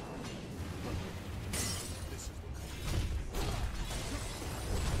 This is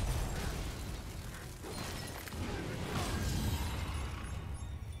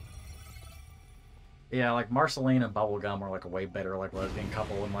Yeah, like Marceline and Bubblegum were like a way better like lesbian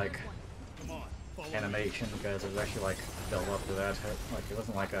couple in like animation because it was actually like built up to that. Like it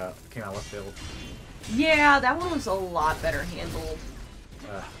wasn't like a came out left field. Yeah, that one was a lot better handled.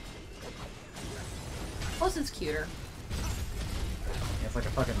 Uh, Plus, it's cuter. It's like a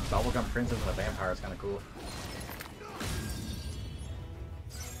fucking bubblegum princess and a vampire. It's kind of cool.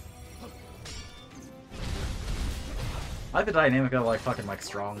 I like the dynamic of like fucking like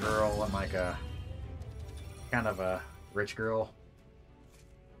strong girl and like a kind of a rich girl.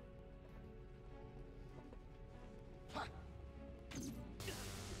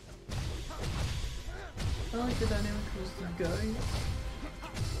 I like the dynamic of the guy.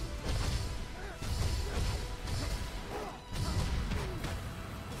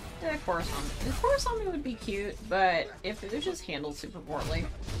 Yeah, Coruscant. The Coruscant would be cute, but if it was just handled super poorly.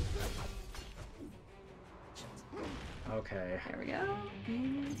 Okay. There we go.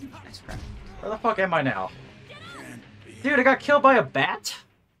 Nice crap. Where the fuck am I now? Dude, I got killed by a bat?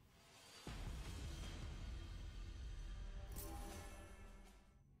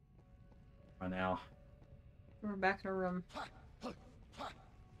 Right now. We're back in our room.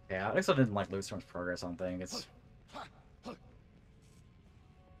 Yeah, I also didn't like lose too much progress on things. It's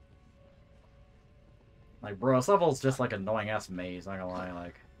like, bro, this level's just like annoying ass maze, not gonna lie,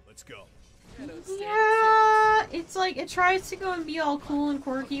 like. Let's go. Yeah, it's like it tries to go and be all cool and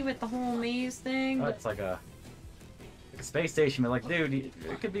quirky with the whole maze thing. But It's like a space station, but like, dude,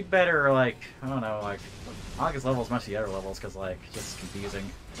 it could be better, like, I don't know, like, I don't like this level as much as the other levels, because, like, it's just confusing.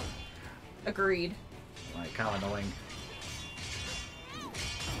 Agreed. Like, kind of annoying.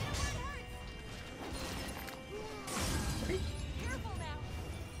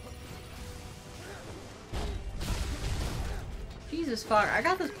 Jesus fuck, I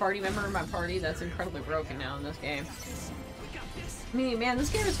got this party member in my party that's incredibly broken now in this game. I mean, man, this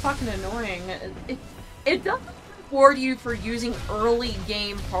game is fucking annoying. It doesn't reward you for using early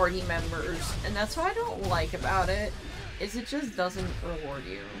game party members, and that's what I don't like about it, is it just doesn't reward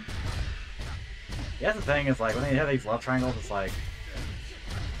you. Yeah, that's the thing, is like, when they have these love triangles, it's like,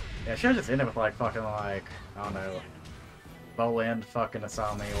 yeah, it should've just ended with like, fucking like, I don't know, Bolin fucking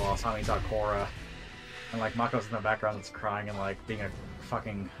Asami while Asami's on Korra. And like Mako's in the background that's crying and like being a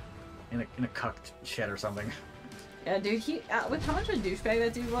fucking in a cucked shed or something. Yeah, dude, he with how much of a douchebag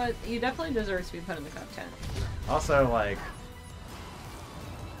that dude was, he definitely deserves to be put in the cup tent. Also, like,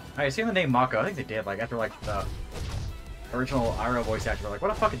 I assume the name Mako. I think they did. Like after like the original Iroh voice actor, like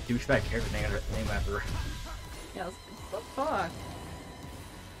what a fucking douchebag character name after. Yeah, what the fuck?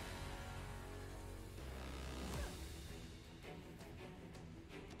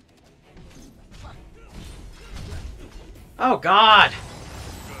 Oh God!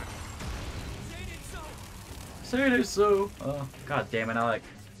 Say it so. Oh God damn it! I like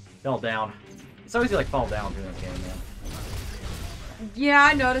fell down. It's always like fall down during this game, man. Yeah,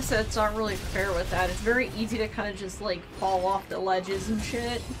 I noticed that it's not really fair with that. It's very easy to kind of just like fall off the ledges and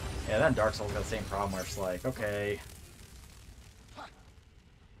shit. Yeah, that Dark Souls got the same problem where it's like, okay.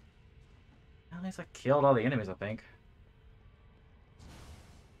 At least I killed all the enemies, I think.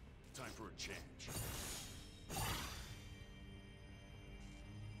 Time for a change.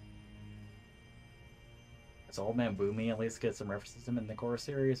 Does Old Man Boomy at least get some references to him in the Korra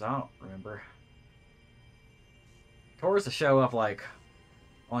series? I don't remember. Korra's a show of like,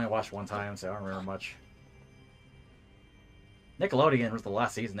 only watched one time, so I don't remember much. Nickelodeon was the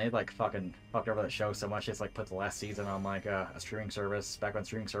last season. They like fucking fucked over that show so much. They just like put the last season on like a streaming service back when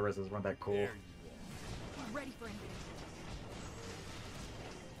streaming services weren't that cool. Ready for anything.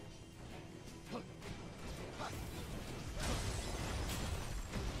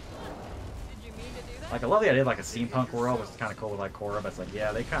 Like I love the idea of like a steampunk world, which is kind of cool with like Korra, but it's like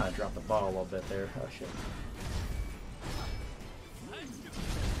yeah, they kind of dropped the ball a little bit there. Oh shit.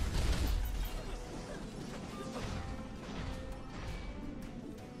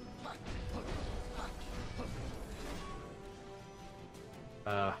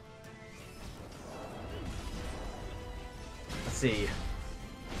 Let's see.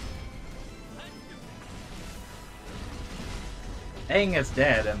 Aang is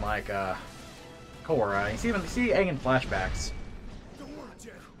dead and like Korra. You see Aang in flashbacks.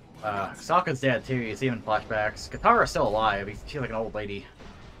 Sokka's dead too. You see him in flashbacks. Katara's still alive. She's like an old lady.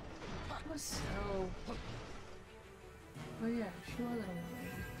 That was so. Oh yeah, she was an old lady.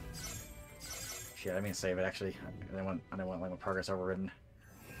 Shit, I mean save it actually. I didn't want like my progress overridden.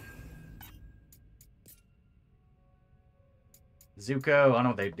 Zuko, I don't know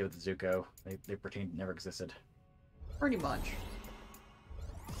what they did with Zuko. They pretend it never existed. Pretty much.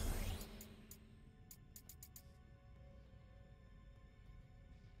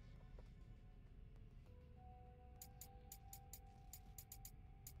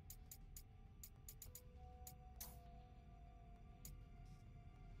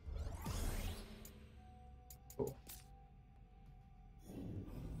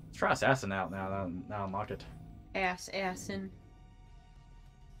 try assassin out now. Now unlock it. Assassin.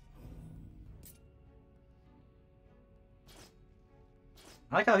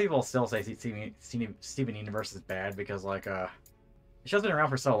 I like how people still say Steven Universe is bad because like the show's been around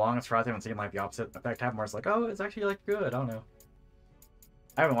for so long. It's surprised I haven't seen like the opposite effect happen where it's like, oh, it's actually like good. I don't know.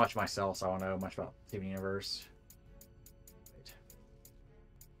 I haven't watched myself, so I don't know much about Steven Universe. Wait.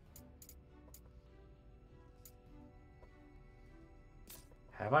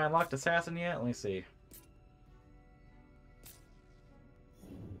 Have I unlocked Assassin yet? Let me see.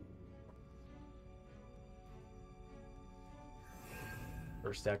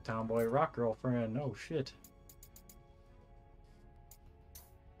 First stack tomboy rock girlfriend. Oh shit.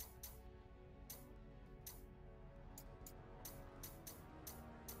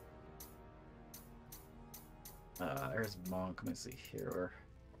 There's monk. Let me see here.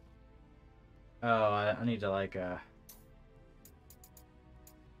 Oh, I need to like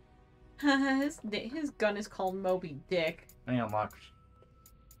his gun is called Moby Dick. I need to unlock.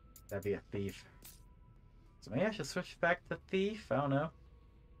 That'd be a thief. So maybe I should switch back to thief. I don't know.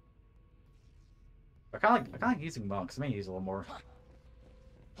 I kind of like using monks. I may use a little more.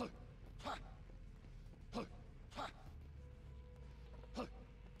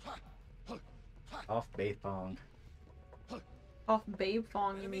 Off Bayfong. Off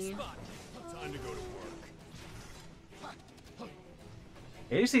Bayfong, you mean? Time to go to work.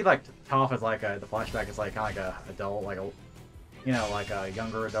 Yeah, you see like Toph as like the flashback is like kind of like a adult, like a like a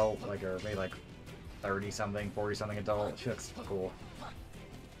younger adult, like or maybe like 30 something, 40 something adult. She looks cool.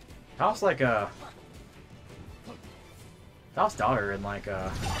 Toph's like Toph's daughter and like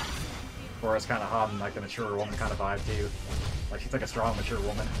Laura's kind of hot and like the mature woman kind of vibe too. Like she's like a strong mature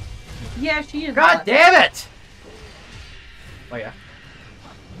woman. Yeah, she is. God damn it! Oh yeah.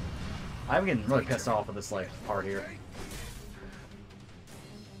 I'm getting really pissed off with this like part here.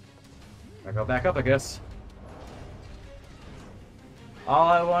 I go back up, I guess. All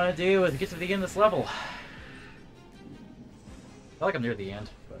I want to do is get to the end of this level. I feel like I'm near the end,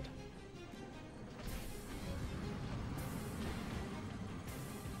 but...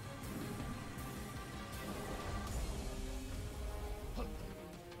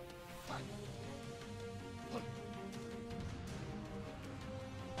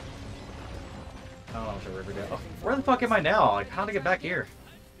 I don't know which river to go. Oh, where the fuck am I now? Like, how to get back here?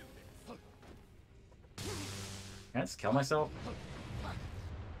 Can I just kill myself?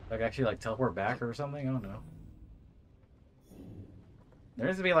 Like, actually, like, teleport back or something? I don't know. There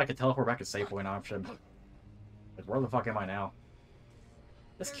needs to be, like, a teleport back to save point option. Like, where the fuck am I now?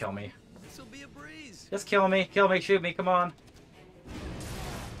 Just kill me. This'll be a breeze. Just kill me. Kill me. Shoot me. Come on.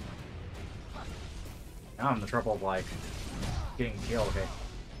 Now I'm in the trouble of, like, getting killed. Okay.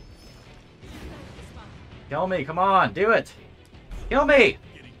 Kill me. Come on. Do it. Kill me.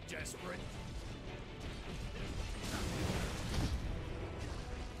 Getting desperate.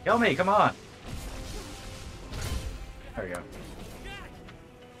 Kill me. Come on. There we go.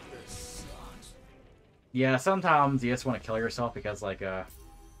 This sucks. Yeah, sometimes you just want to kill yourself because, like,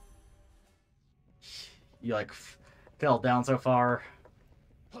 you, like, fell down so far.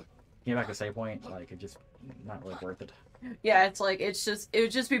 Get back to save point. Like, it just not really worth it. Yeah, it's like, it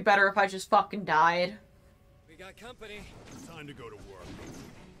would just be better if I just fucking died. We got company. Time to go to work.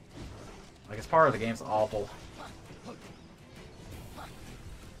 Like, it's part of the game's awful.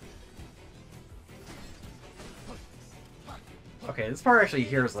 Okay, this part actually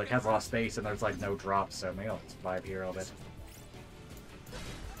here is, like, has a lot of space and there's, like, no drops, so maybe I'll just vibe here a little bit.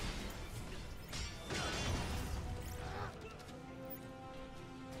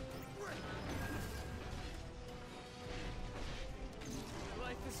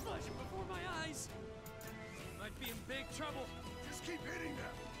 Life is flashing before my eyes. Might be in big trouble. Just keep hitting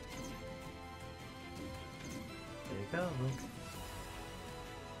them. There you go.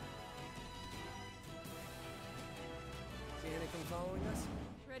 See anything following us?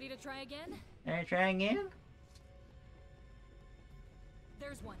 Ready to try again? Are you trying again?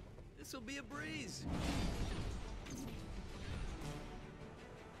 There's one. This'll be a breeze.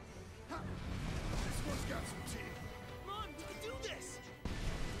 This one's got some teeth. Come on, we can do this.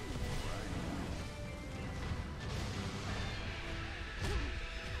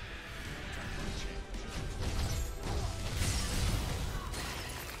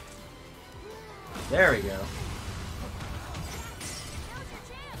 There we go.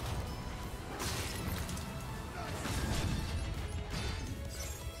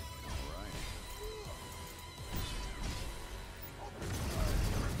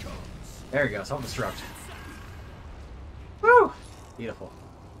 There we go, self-destruct. Woo! Beautiful.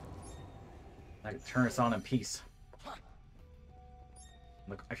 I can turn us on in peace.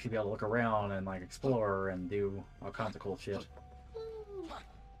 Look, actually be able to look around and like explore and do all kinds of cool shit.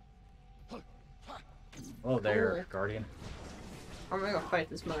 Hello there, Cool. Guardian. I'm gonna go fight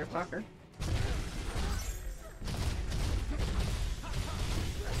this motherfucker.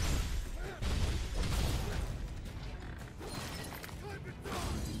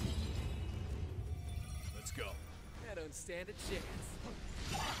 Let's go. I don't stand a chance.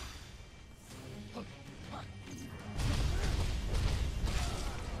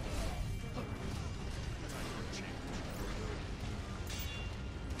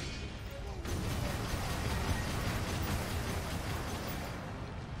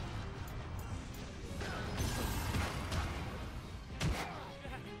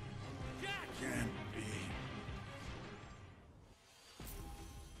 Can't be.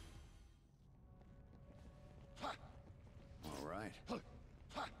 All right.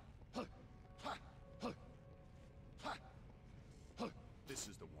 This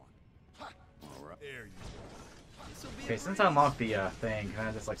is the one. All right. There you go. This'll be Okay, a since I unlocked the thing, can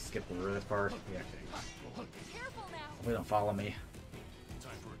I just like skip through this part? Yeah, okay. Careful now. Hopefully don't follow me.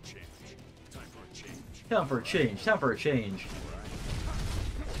 Time for a change. Time for a change. Time for a change. Time for a change.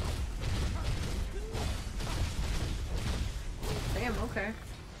 Damn, okay.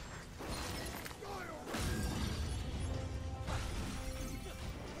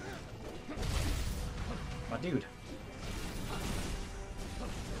 My dude.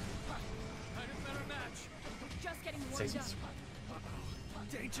 Find a better match. Just getting warmed Stacy's.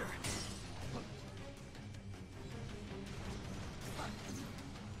 up. Danger.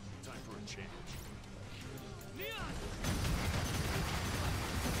 Time for a change. Neon.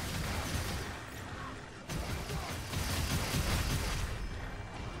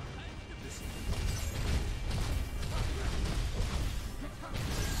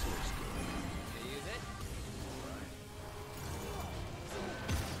 You use it?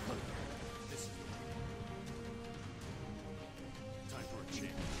 This is time for a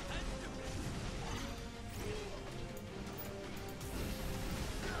change. Time for a change.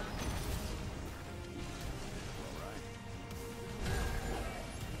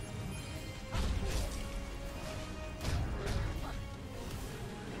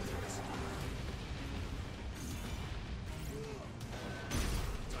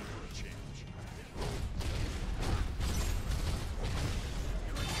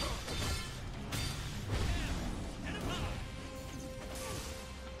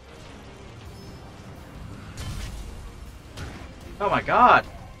 Oh my god!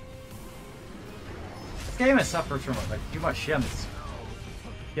 This game has suffered from like too much shit on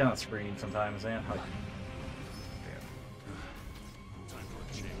the screen sometimes, man. Like, Time for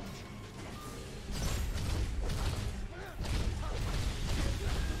a change.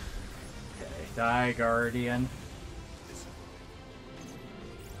 okay, die, Guardian.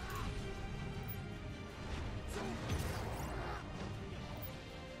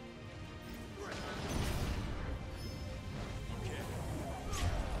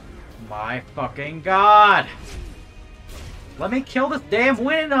 My fucking god! Let me kill this damn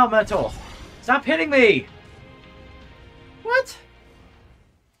wind elemental! Stop hitting me! What?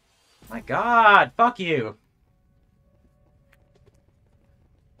 My god, fuck you!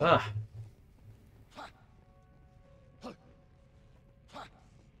 Ugh.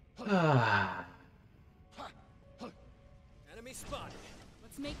 Enemy spotted.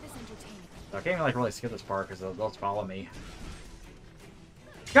 Let's make this entertaining. I can't even like really skip this part because they'll follow me.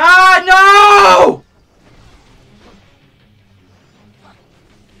 God, no!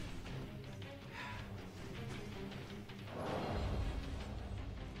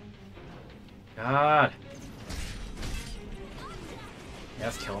 God.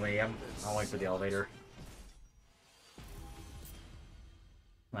 Yes, kill me. I'll wait for the elevator.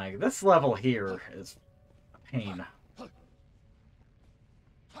 Like, this level here is a pain.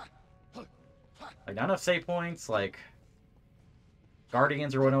 Like, not enough save points, like...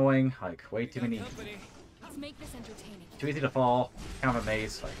 Guardians are annoying, like, way too many... Company. Let's make this entertaining. Too easy to fall, kind of a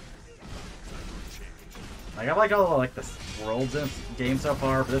maze, like I like all the, like, the worlds in the game so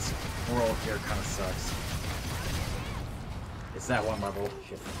far, but this world here kind of sucks. It's that one level.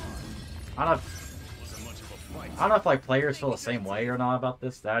 Shit. I don't know if like players feel the same way or not about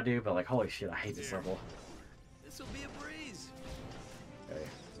this that I do, but like holy shit, I hate this level. This'll be a breeze. Okay.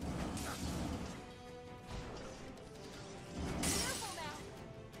 Careful now.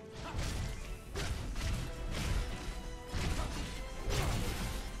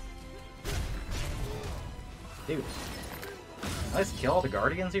 Dude. Let's kill all the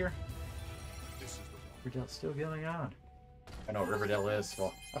Guardians here? Riverdale's still going on. I know what Riverdale is.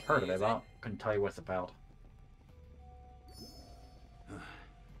 Well, I've heard of it, but I couldn't tell you what it's about.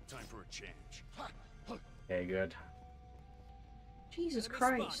 change. Okay, good. Jesus Enemy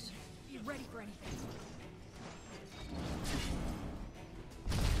Christ. spotted. Be ready for anything.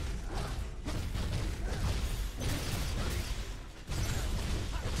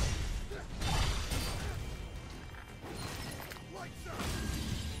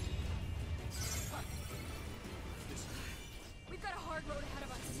 We've got a hard road ahead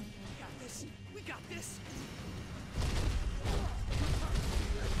of us. We got this. We got this.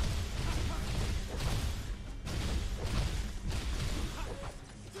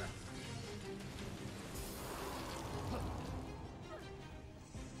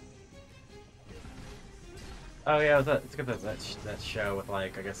 Oh yeah, it's good that show with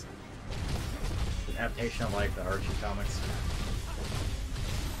like I guess an adaptation of like the Archie comics.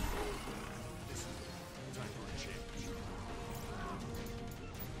 Time for a change.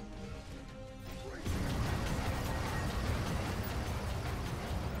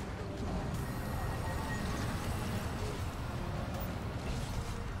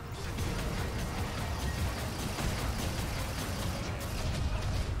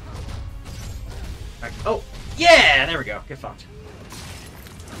 Oh yeah, there we go. Get fucked.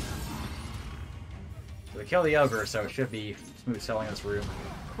 So we kill the ogre, so it should be smooth sailing in this room.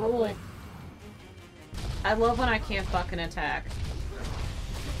 Cool. I love when I can't fucking attack.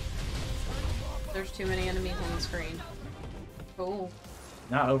 There's too many enemies on the screen. Cool.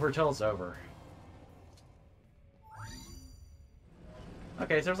 Not over till it's over.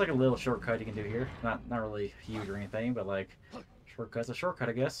 Okay, so there's like a little shortcut you can do here. Not really huge or anything, but like shortcut's a shortcut,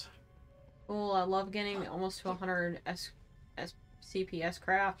 I guess. Cool, I love getting almost to 100 CPS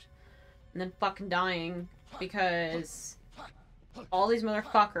craft and then fucking dying because all these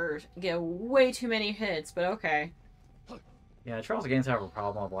motherfuckers get way too many hits, but okay. Yeah, Trials games have a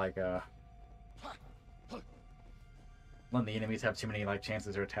problem of like letting the enemies have too many like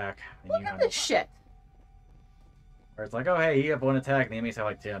chances to attack. And Look you at this shit. Or it's like, oh hey, you have one attack, and the enemies have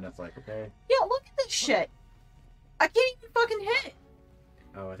like 10. It's like, okay. Yeah, look at this shit. I can't even fucking hit.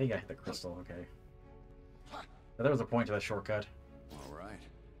 Oh, I think I hit the crystal. Okay. But there was a point to that shortcut. All right.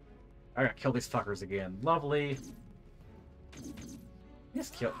 I gotta kill these fuckers again. Lovely.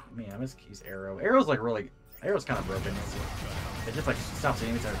 Just kill me. I just use arrow. Arrow's like really. Arrow's kind of broken. It just like stops the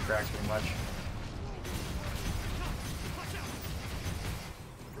enemies in their tracks pretty much.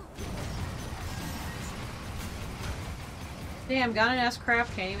 Damn, got an S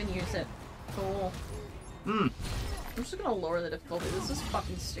craft, can't even use it. Cool. Hmm. I'm just gonna lower the difficulty. This is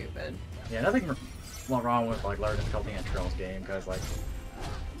fucking stupid. Yeah, nothing wrong with like lower difficulty in a Trails game, because like,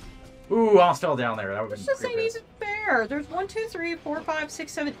 ooh, I almost fell down there. That would This be just ain't even fair. There's 1, 2, 3, 4, 5,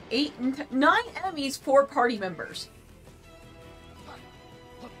 6, 7, 8, and 9 enemies, 4 party members.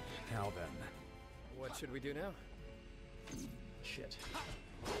 Now then. What should we do now? Shit.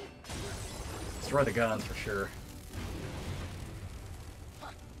 Destroy the guns for sure.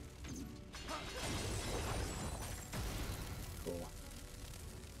 Cool.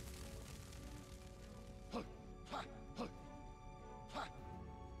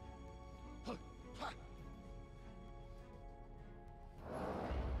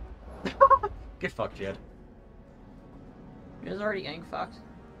 Get fucked, Jed. He was already getting fucked.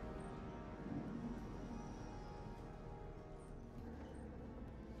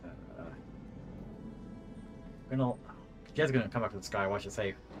 Jed's gonna come up to the sky. Watch it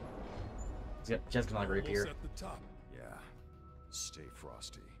safe. Jed's gonna like reappear. Almost at the top. Yeah. Stay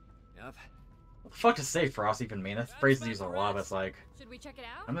frosty. Yep. What the fuck does "Stay Frosty" even mean? That phrase is used a lot, but it's like Should we check it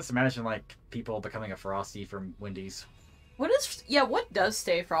out? I'm just imagining like people becoming a Frosty from Wendy's. What is... Yeah, what does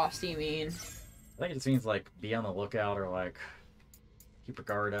Stay Frosty mean? I think it just means like be on the lookout or like keep your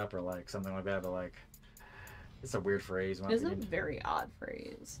guard up or like something like that. But like it's a weird phrase. in my It's a opinion. very odd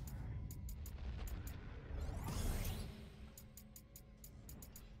phrase.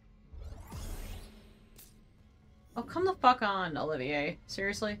 Oh, come the fuck on, Olivier.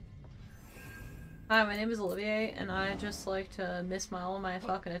 Seriously? Hi, my name is Olivier, and I just like to miss all of my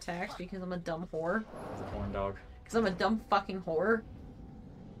fucking attacks because I'm a dumb whore. It's a corn dog. Because I'm a dumb fucking whore.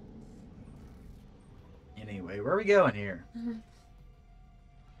 Anyway, where are we going here? Where'd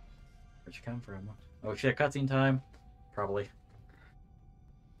you come from? Oh shit, cutscene time? Probably.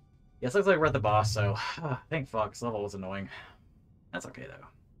 Yes, looks like we're at the boss, so thank fuck, this level was annoying. That's okay though.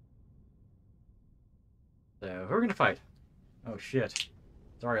 So, who are we gonna fight? Oh shit.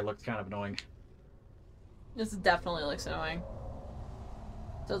 Sorry, it looked kind of annoying. This definitely looks annoying.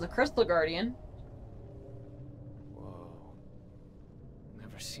 So the Crystal Guardian. Whoa.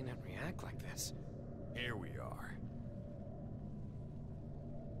 Never seen it react like this. Here we are.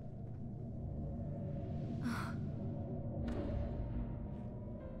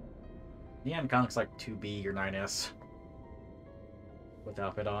 Yeah, it kind of looks like 2B or 9S. With the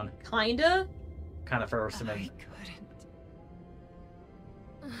outfit on. Kinda? Kind of first and then... I couldn't.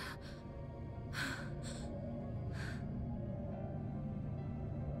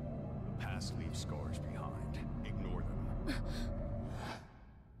 The past leaves scars behind. Ignore them.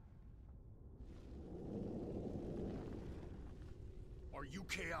 Are you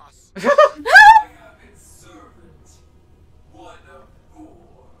Chaos? I am its servant. One of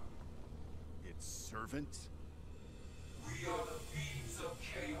four. Its servant? We are the beings of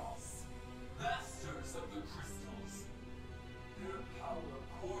chaos, masters of the crystals. Their power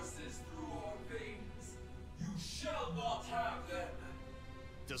courses through our veins. You shall not have them.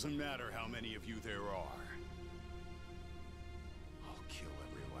 Doesn't matter how many of you there are. I'll kill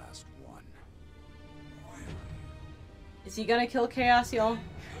every last one. Is he gonna kill Chaos, y'all?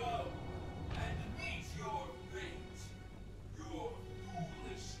 Come and meet your fate. Your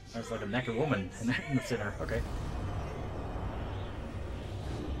foolish. There's like a naked woman in the center. Okay.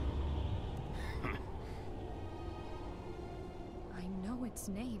 I know its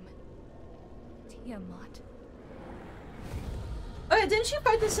name. Tiamat. Oh yeah, didn't you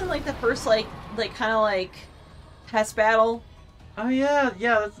fight this in like the first kind of like test battle? Oh yeah,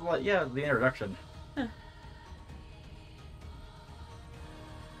 that's like the introduction. Huh.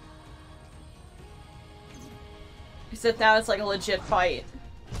 Except now it's like a legit fight.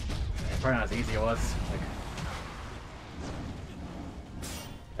 Probably not as easy it was. Like...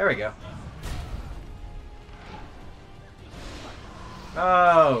 There we go.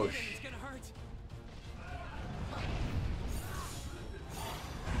 Oh, It's gonna hurt.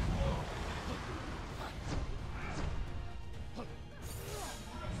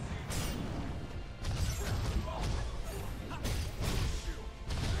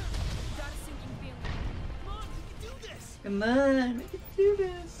 Got a sinking feeling. Come on, we can do this. come on, we can do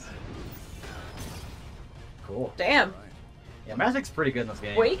this. Cool. Damn. Yeah, magic's pretty good in this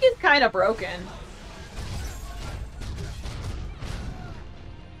game. Wake is kind of broken.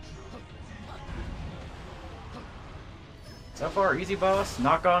 So far, easy boss.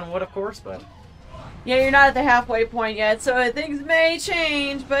 Knock on wood, of course, but Yeah, you're not at the halfway point yet, so things may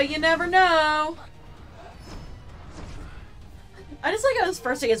change, but you never know. I just like how his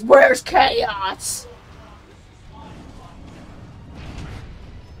first thing is, "Where's Chaos?"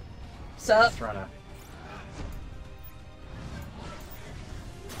 Sup? just trying to.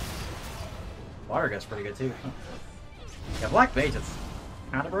 Water guy's pretty good too. Yeah, Black Mage is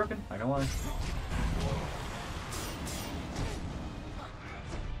kind of broken. Not gonna lie.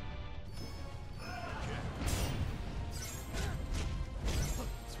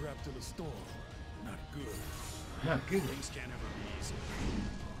 It's wrapped in a storm. Not good. Not good. Things can't ever be easy.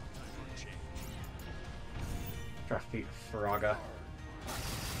 Time for a change. Try to feed Faraga.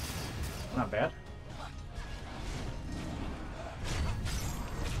 Not bad.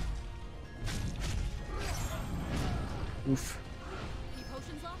 Oof. Any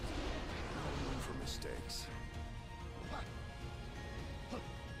potions left? No room for mistakes.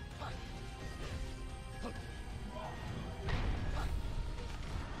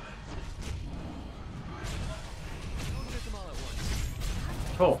 Don't hit them all at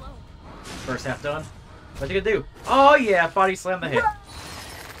once. Cool. First half done. What you gonna do? Oh yeah, body slam the hit.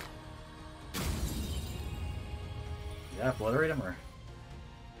 Yeah, obliterate him or?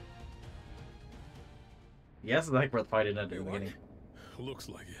 Yes, I think we're fighting at the beginning. Looks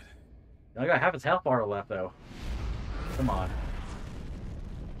like it. I got half his health bar left though. Come on.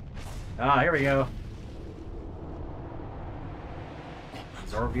 Ah, here we go.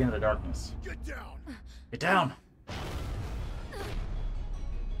 Absorb you into the darkness. Get down! Get down!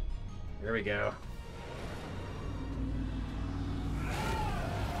 There we go.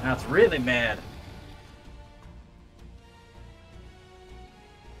 Now it's really mad.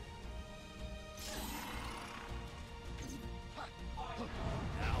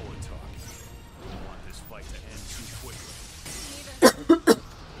 Now we're talking. I don't want this fight to end too quickly. Neither.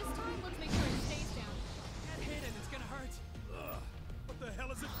 This time, let's make sure it stays down. Get hit and it's gonna hurt. What the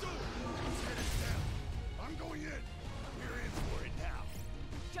hell is it doing? Let's get it down. I'm going in. We're in for it now.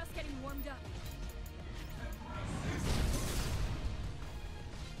 Just getting warmed up.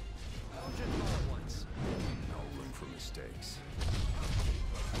 Don't hit them all at once. No room for mistakes.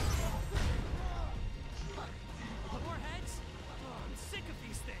 More heads? Oh, I'm sick of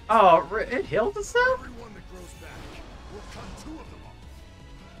these things. Oh, it healed itself? Everyone that grows back, we'll cut 2 of them off.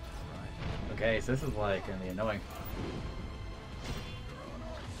 Okay, so this is like gonna be annoying.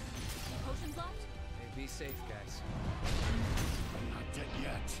 Any potions left? Hey, be safe, guys. I'm not dead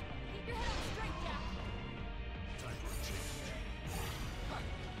yet. Keep your head on straight, Jack. Time for a change.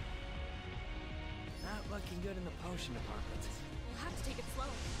 good in the potion department. We'll have to take it slow.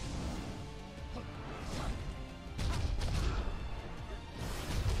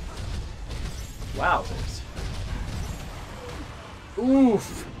 Wowzers.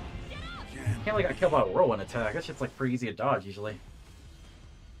 Oof. Can't believe I got killed by a whirlwind attack. That shit's like pretty easy to dodge usually.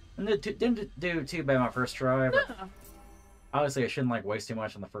 And didn't do too bad my first try, but obviously I shouldn't like waste too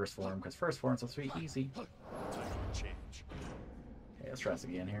much on the first form because first form's supposed to be easy. Time for a change. Okay, let's try this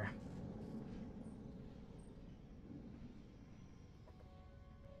again here.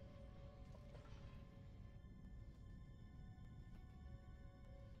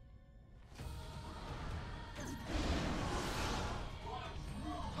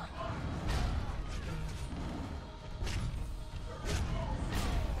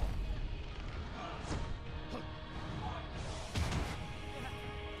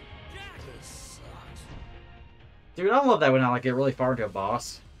 Dude, I love that when I like get really far into a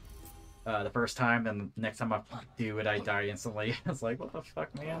boss the first time, and the next time I do it, I die instantly. It's like, what the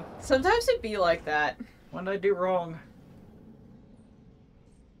fuck, man? Sometimes it be like that. What did I do wrong?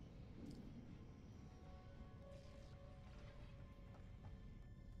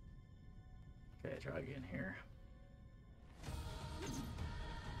 Okay, try again here.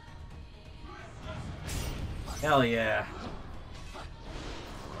 Hell yeah.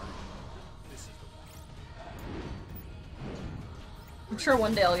 I'm sure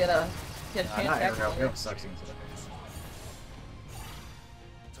one day I'll get a chance to Not actually. aerial, we don't suck scenes.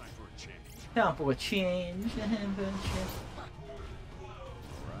 Time for a change. Time for a change.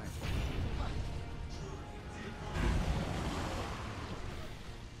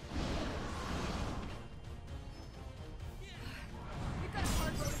 We've got a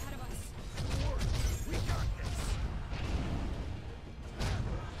hard road ahead of us. We got this.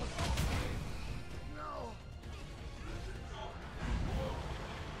 No.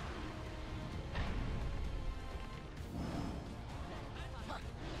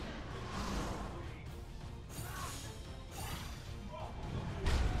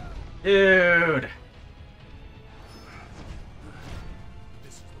 Dude.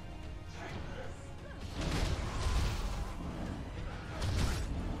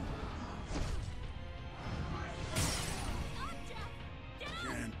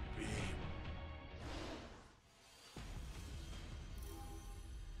 Can't be.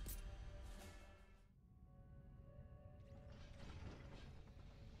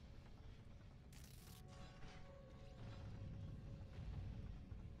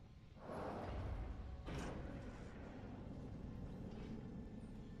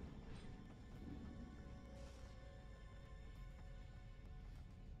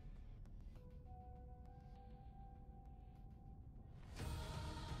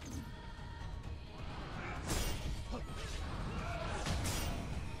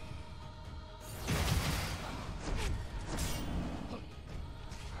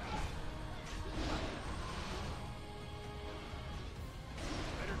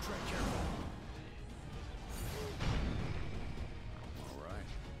 Better tread careful. All right.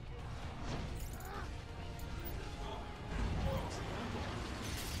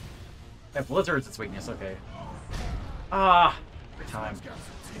 Yeah, Blizzard's its weakness, okay. Ah, every time. Do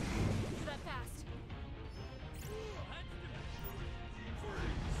that fast.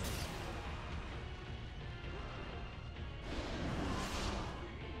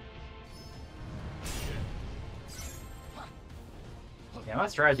 Yeah, my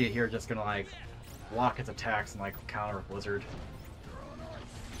strategy here is just gonna like block its attacks and like counter with Blizzard.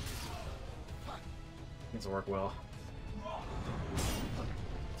 Seems to work well.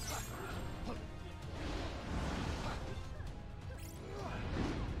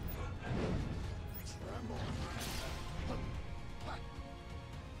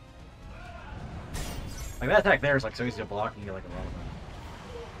 Like that attack there is like so easy to block and you get like a lot of them.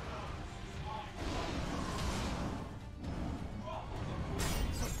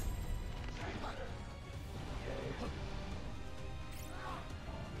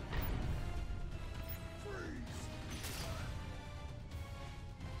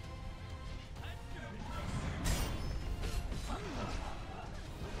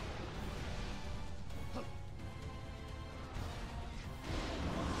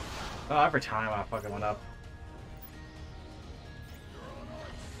 Oh, every time I fucking went up.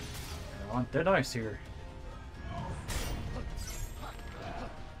 They're nice here.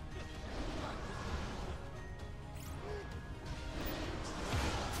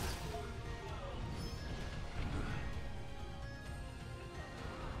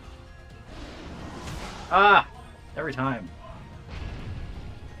 Ah! Every time.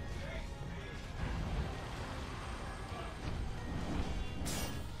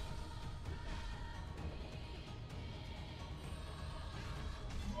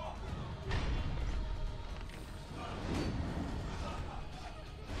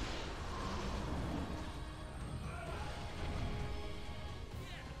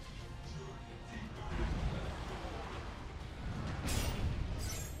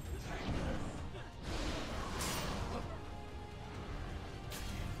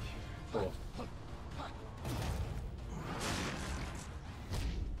 Cool.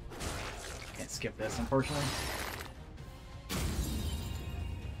 Can't skip this, unfortunately.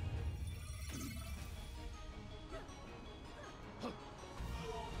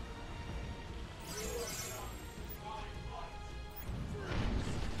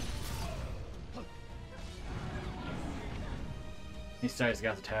 These guys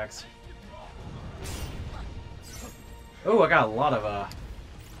got attacks. Oh, I got a lot of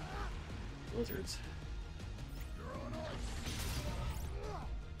lizards.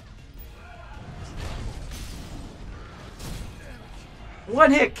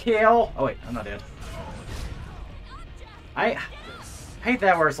 One hit kill! Oh wait, I'm not dead. I hate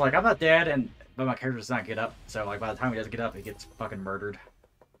that where it's like I'm not dead but my character does not get up. So like by the time he does get up, he gets fucking murdered.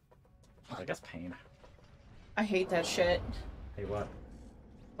 I guess pain. I hate that shit. Hey, what?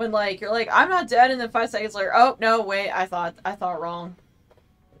 When like you're like, I'm not dead, and then 5 seconds later, oh no, wait, I thought wrong.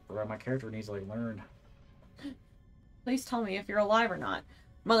 Bro, my character needs to like learn. Please tell me if you're alive or not.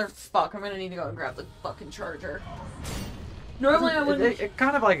 Motherfuck, I'm gonna need to go and grab the fucking charger. Normally I wouldn't. It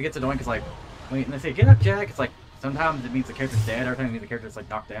kind of like gets annoying because like when they say get up, Jack, it's like sometimes it means the character's dead. Other times it means the character's like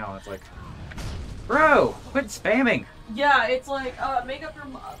knocked down. It's like, bro, quit spamming. Yeah, it's like make up your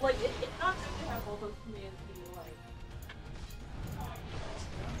like. It's not good to have both those commands be like.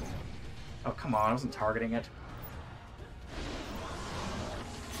 Oh come on, I wasn't targeting it.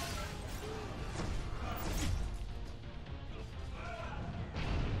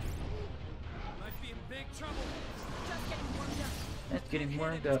 Might be in big trouble. Just getting warmed up. It's getting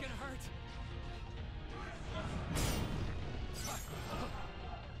warmed It's up. gonna hurt.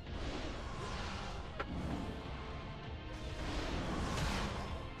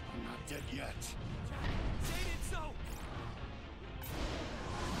 I'm not dead yet. Say it so.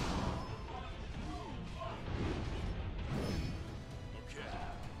 Okay.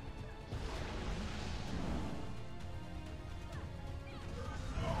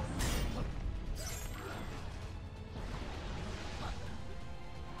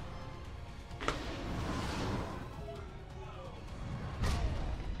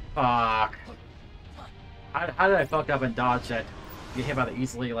 Fuck. How did I fuck up and dodge that? Get hit by the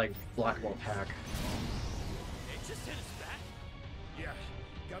easily like blockable attack. It just hit us back. Yeah,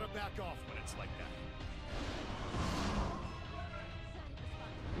 gotta back off when it's like that.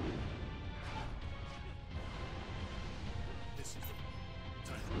 This is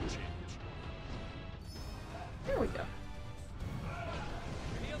time for a change. There we go.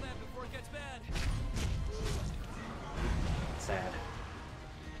 Heal that before it gets bad. Sad.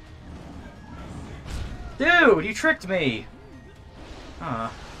 Dude, you tricked me! Huh.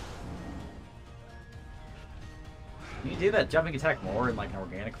 Can you do that jumping attack more in like an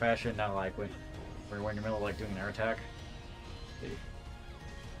organic fashion, not like when we're in the middle of like doing an air attack? See.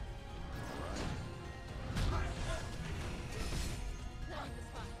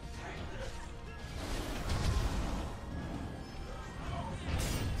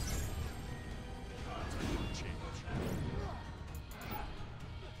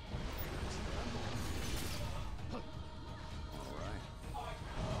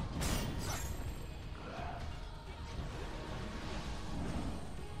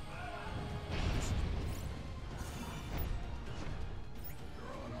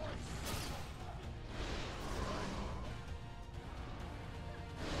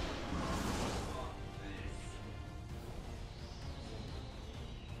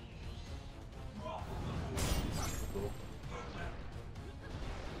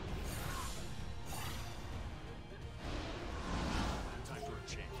 Time for a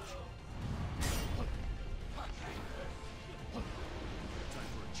change. Time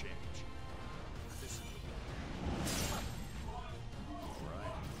for a change. This is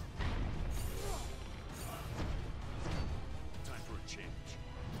alright. Time for a change.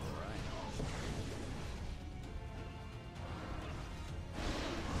 Alright.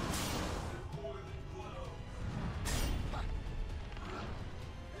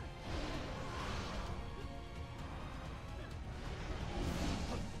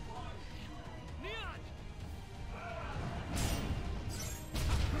 Neon.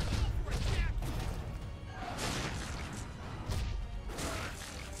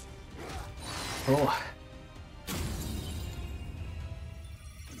 Cool.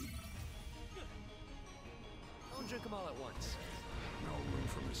 Don't drink them all at once. No room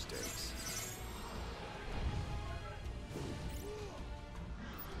for mistakes.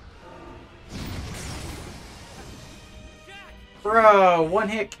 Jack. Bro, one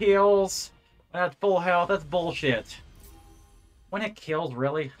hit kills. That's full health. That's bullshit. One hit kills,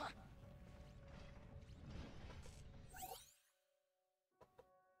 really?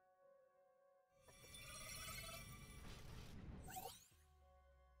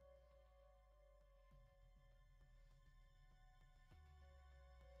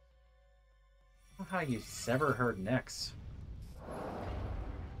 how you sever her necks.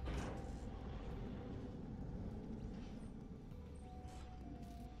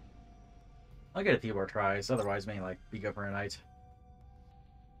 I'll get a few more tries, otherwise may like be good for a night.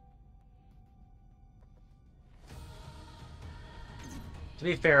 To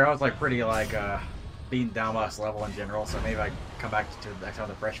be fair, I was like pretty like beaten down last level in general, so maybe I come back to the next one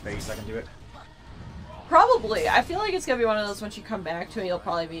with a fresh face, I can do it. Probably. I feel like it's gonna be one of those once you come back to it, you'll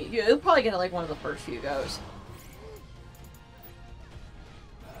probably get like one of the first few goes.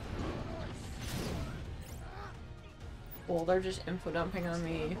 Well, they're just info dumping on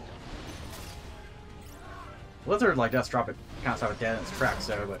me. Blizzard like does drop it, kind of stop it dead in its tracks,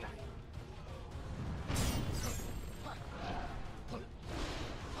 so but.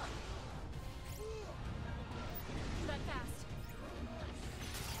 That fast.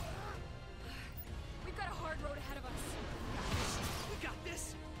 We've got a hard road ahead of us. We got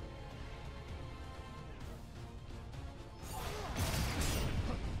this.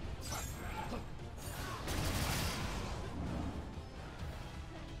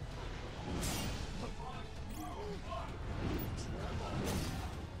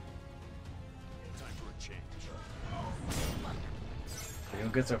 Time for a change. We're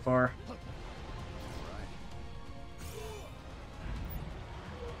doing good so far.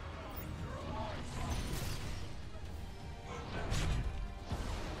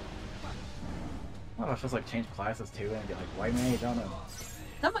 Oh, it's just like change classes too and get like white mage, I don't know.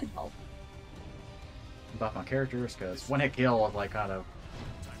 That might help. Buff my characters, because one hit kill is like kind of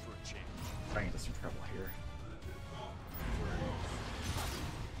Time for a change. trying to get some trouble here.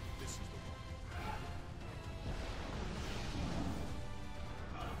 This is the one.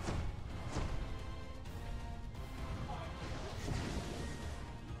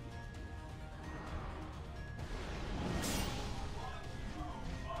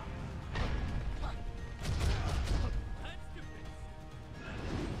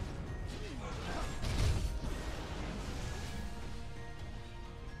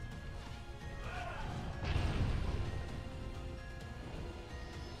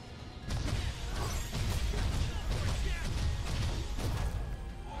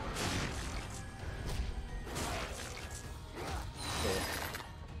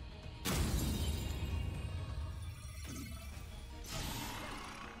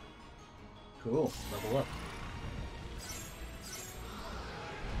 Cool, level up.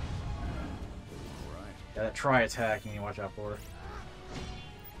 Yeah, that try attack you need to watch out for.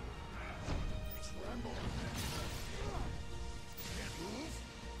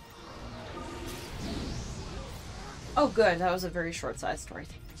 Oh, good. That was a very short-sized story.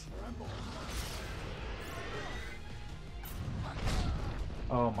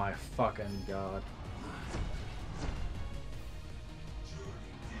 Oh my fucking god.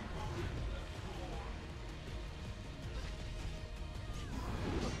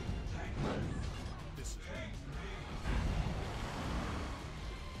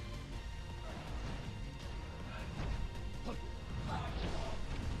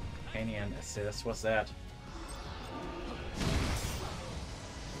 Companion assist, what's that?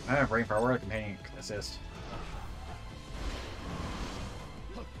 I have brain for a word, companion assist.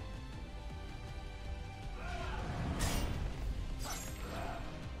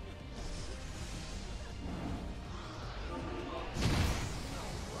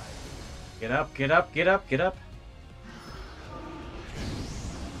 Get up, get up, get up, get up.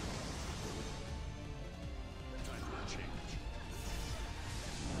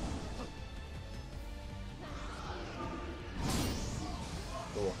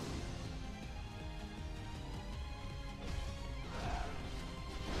 Cool.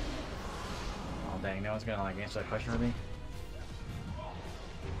 Oh dang, no one's gonna like answer that question for me.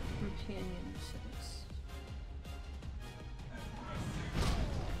 Companion assist.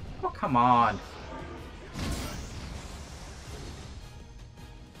 Oh, come on.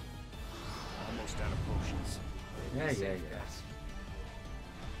 Almost out of potions. Yeah.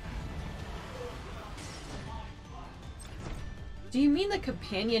 Do you mean the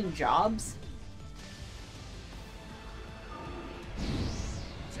companion jobs?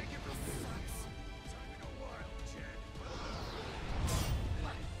 Take it from me. Time to go wild, Jen.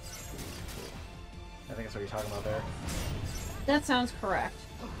 I think that's what you're talking about there. That sounds correct.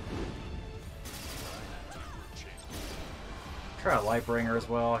 Try a Lightbringer as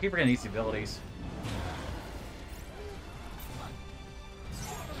well. I keep forgetting these abilities.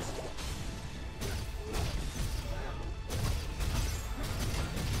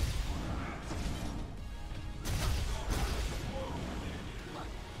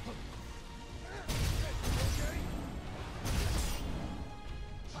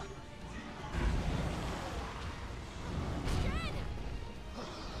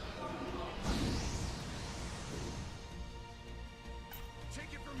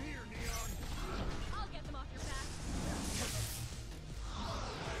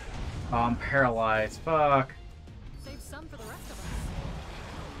 Oh, I'm paralyzed. Fuck. Save some for the rest of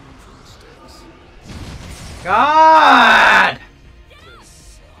us. God!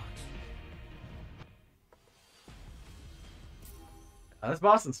 This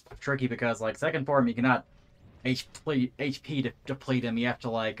boss is tricky because, like, second form, you cannot HP deplete him. You have to,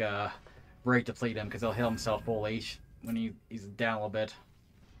 like, rate deplete him because he'll heal himself full H when he's down a little bit.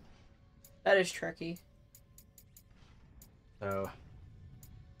 That is tricky. So...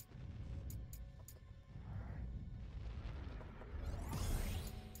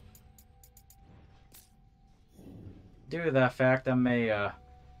 due to that fact, I may,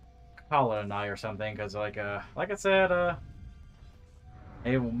 call it a night or something, because, like I said,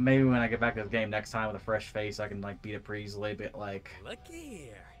 maybe when I get back to this game next time with a fresh face, I can, like, beat it pretty easily, but, like... Looky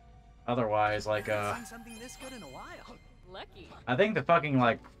here. Otherwise, like, I haven't seen something this good in a while. Lucky. I think the fucking,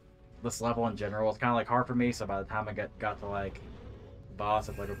 like, this level in general is kind of, like, hard for me, so by the time I got to, like, the boss,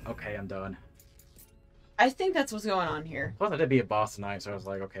 it's like, okay, I'm done. I think that's what's going on here. Plus, I did beat a boss tonight, so I was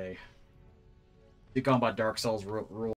like, okay. You're going by Dark Souls rule.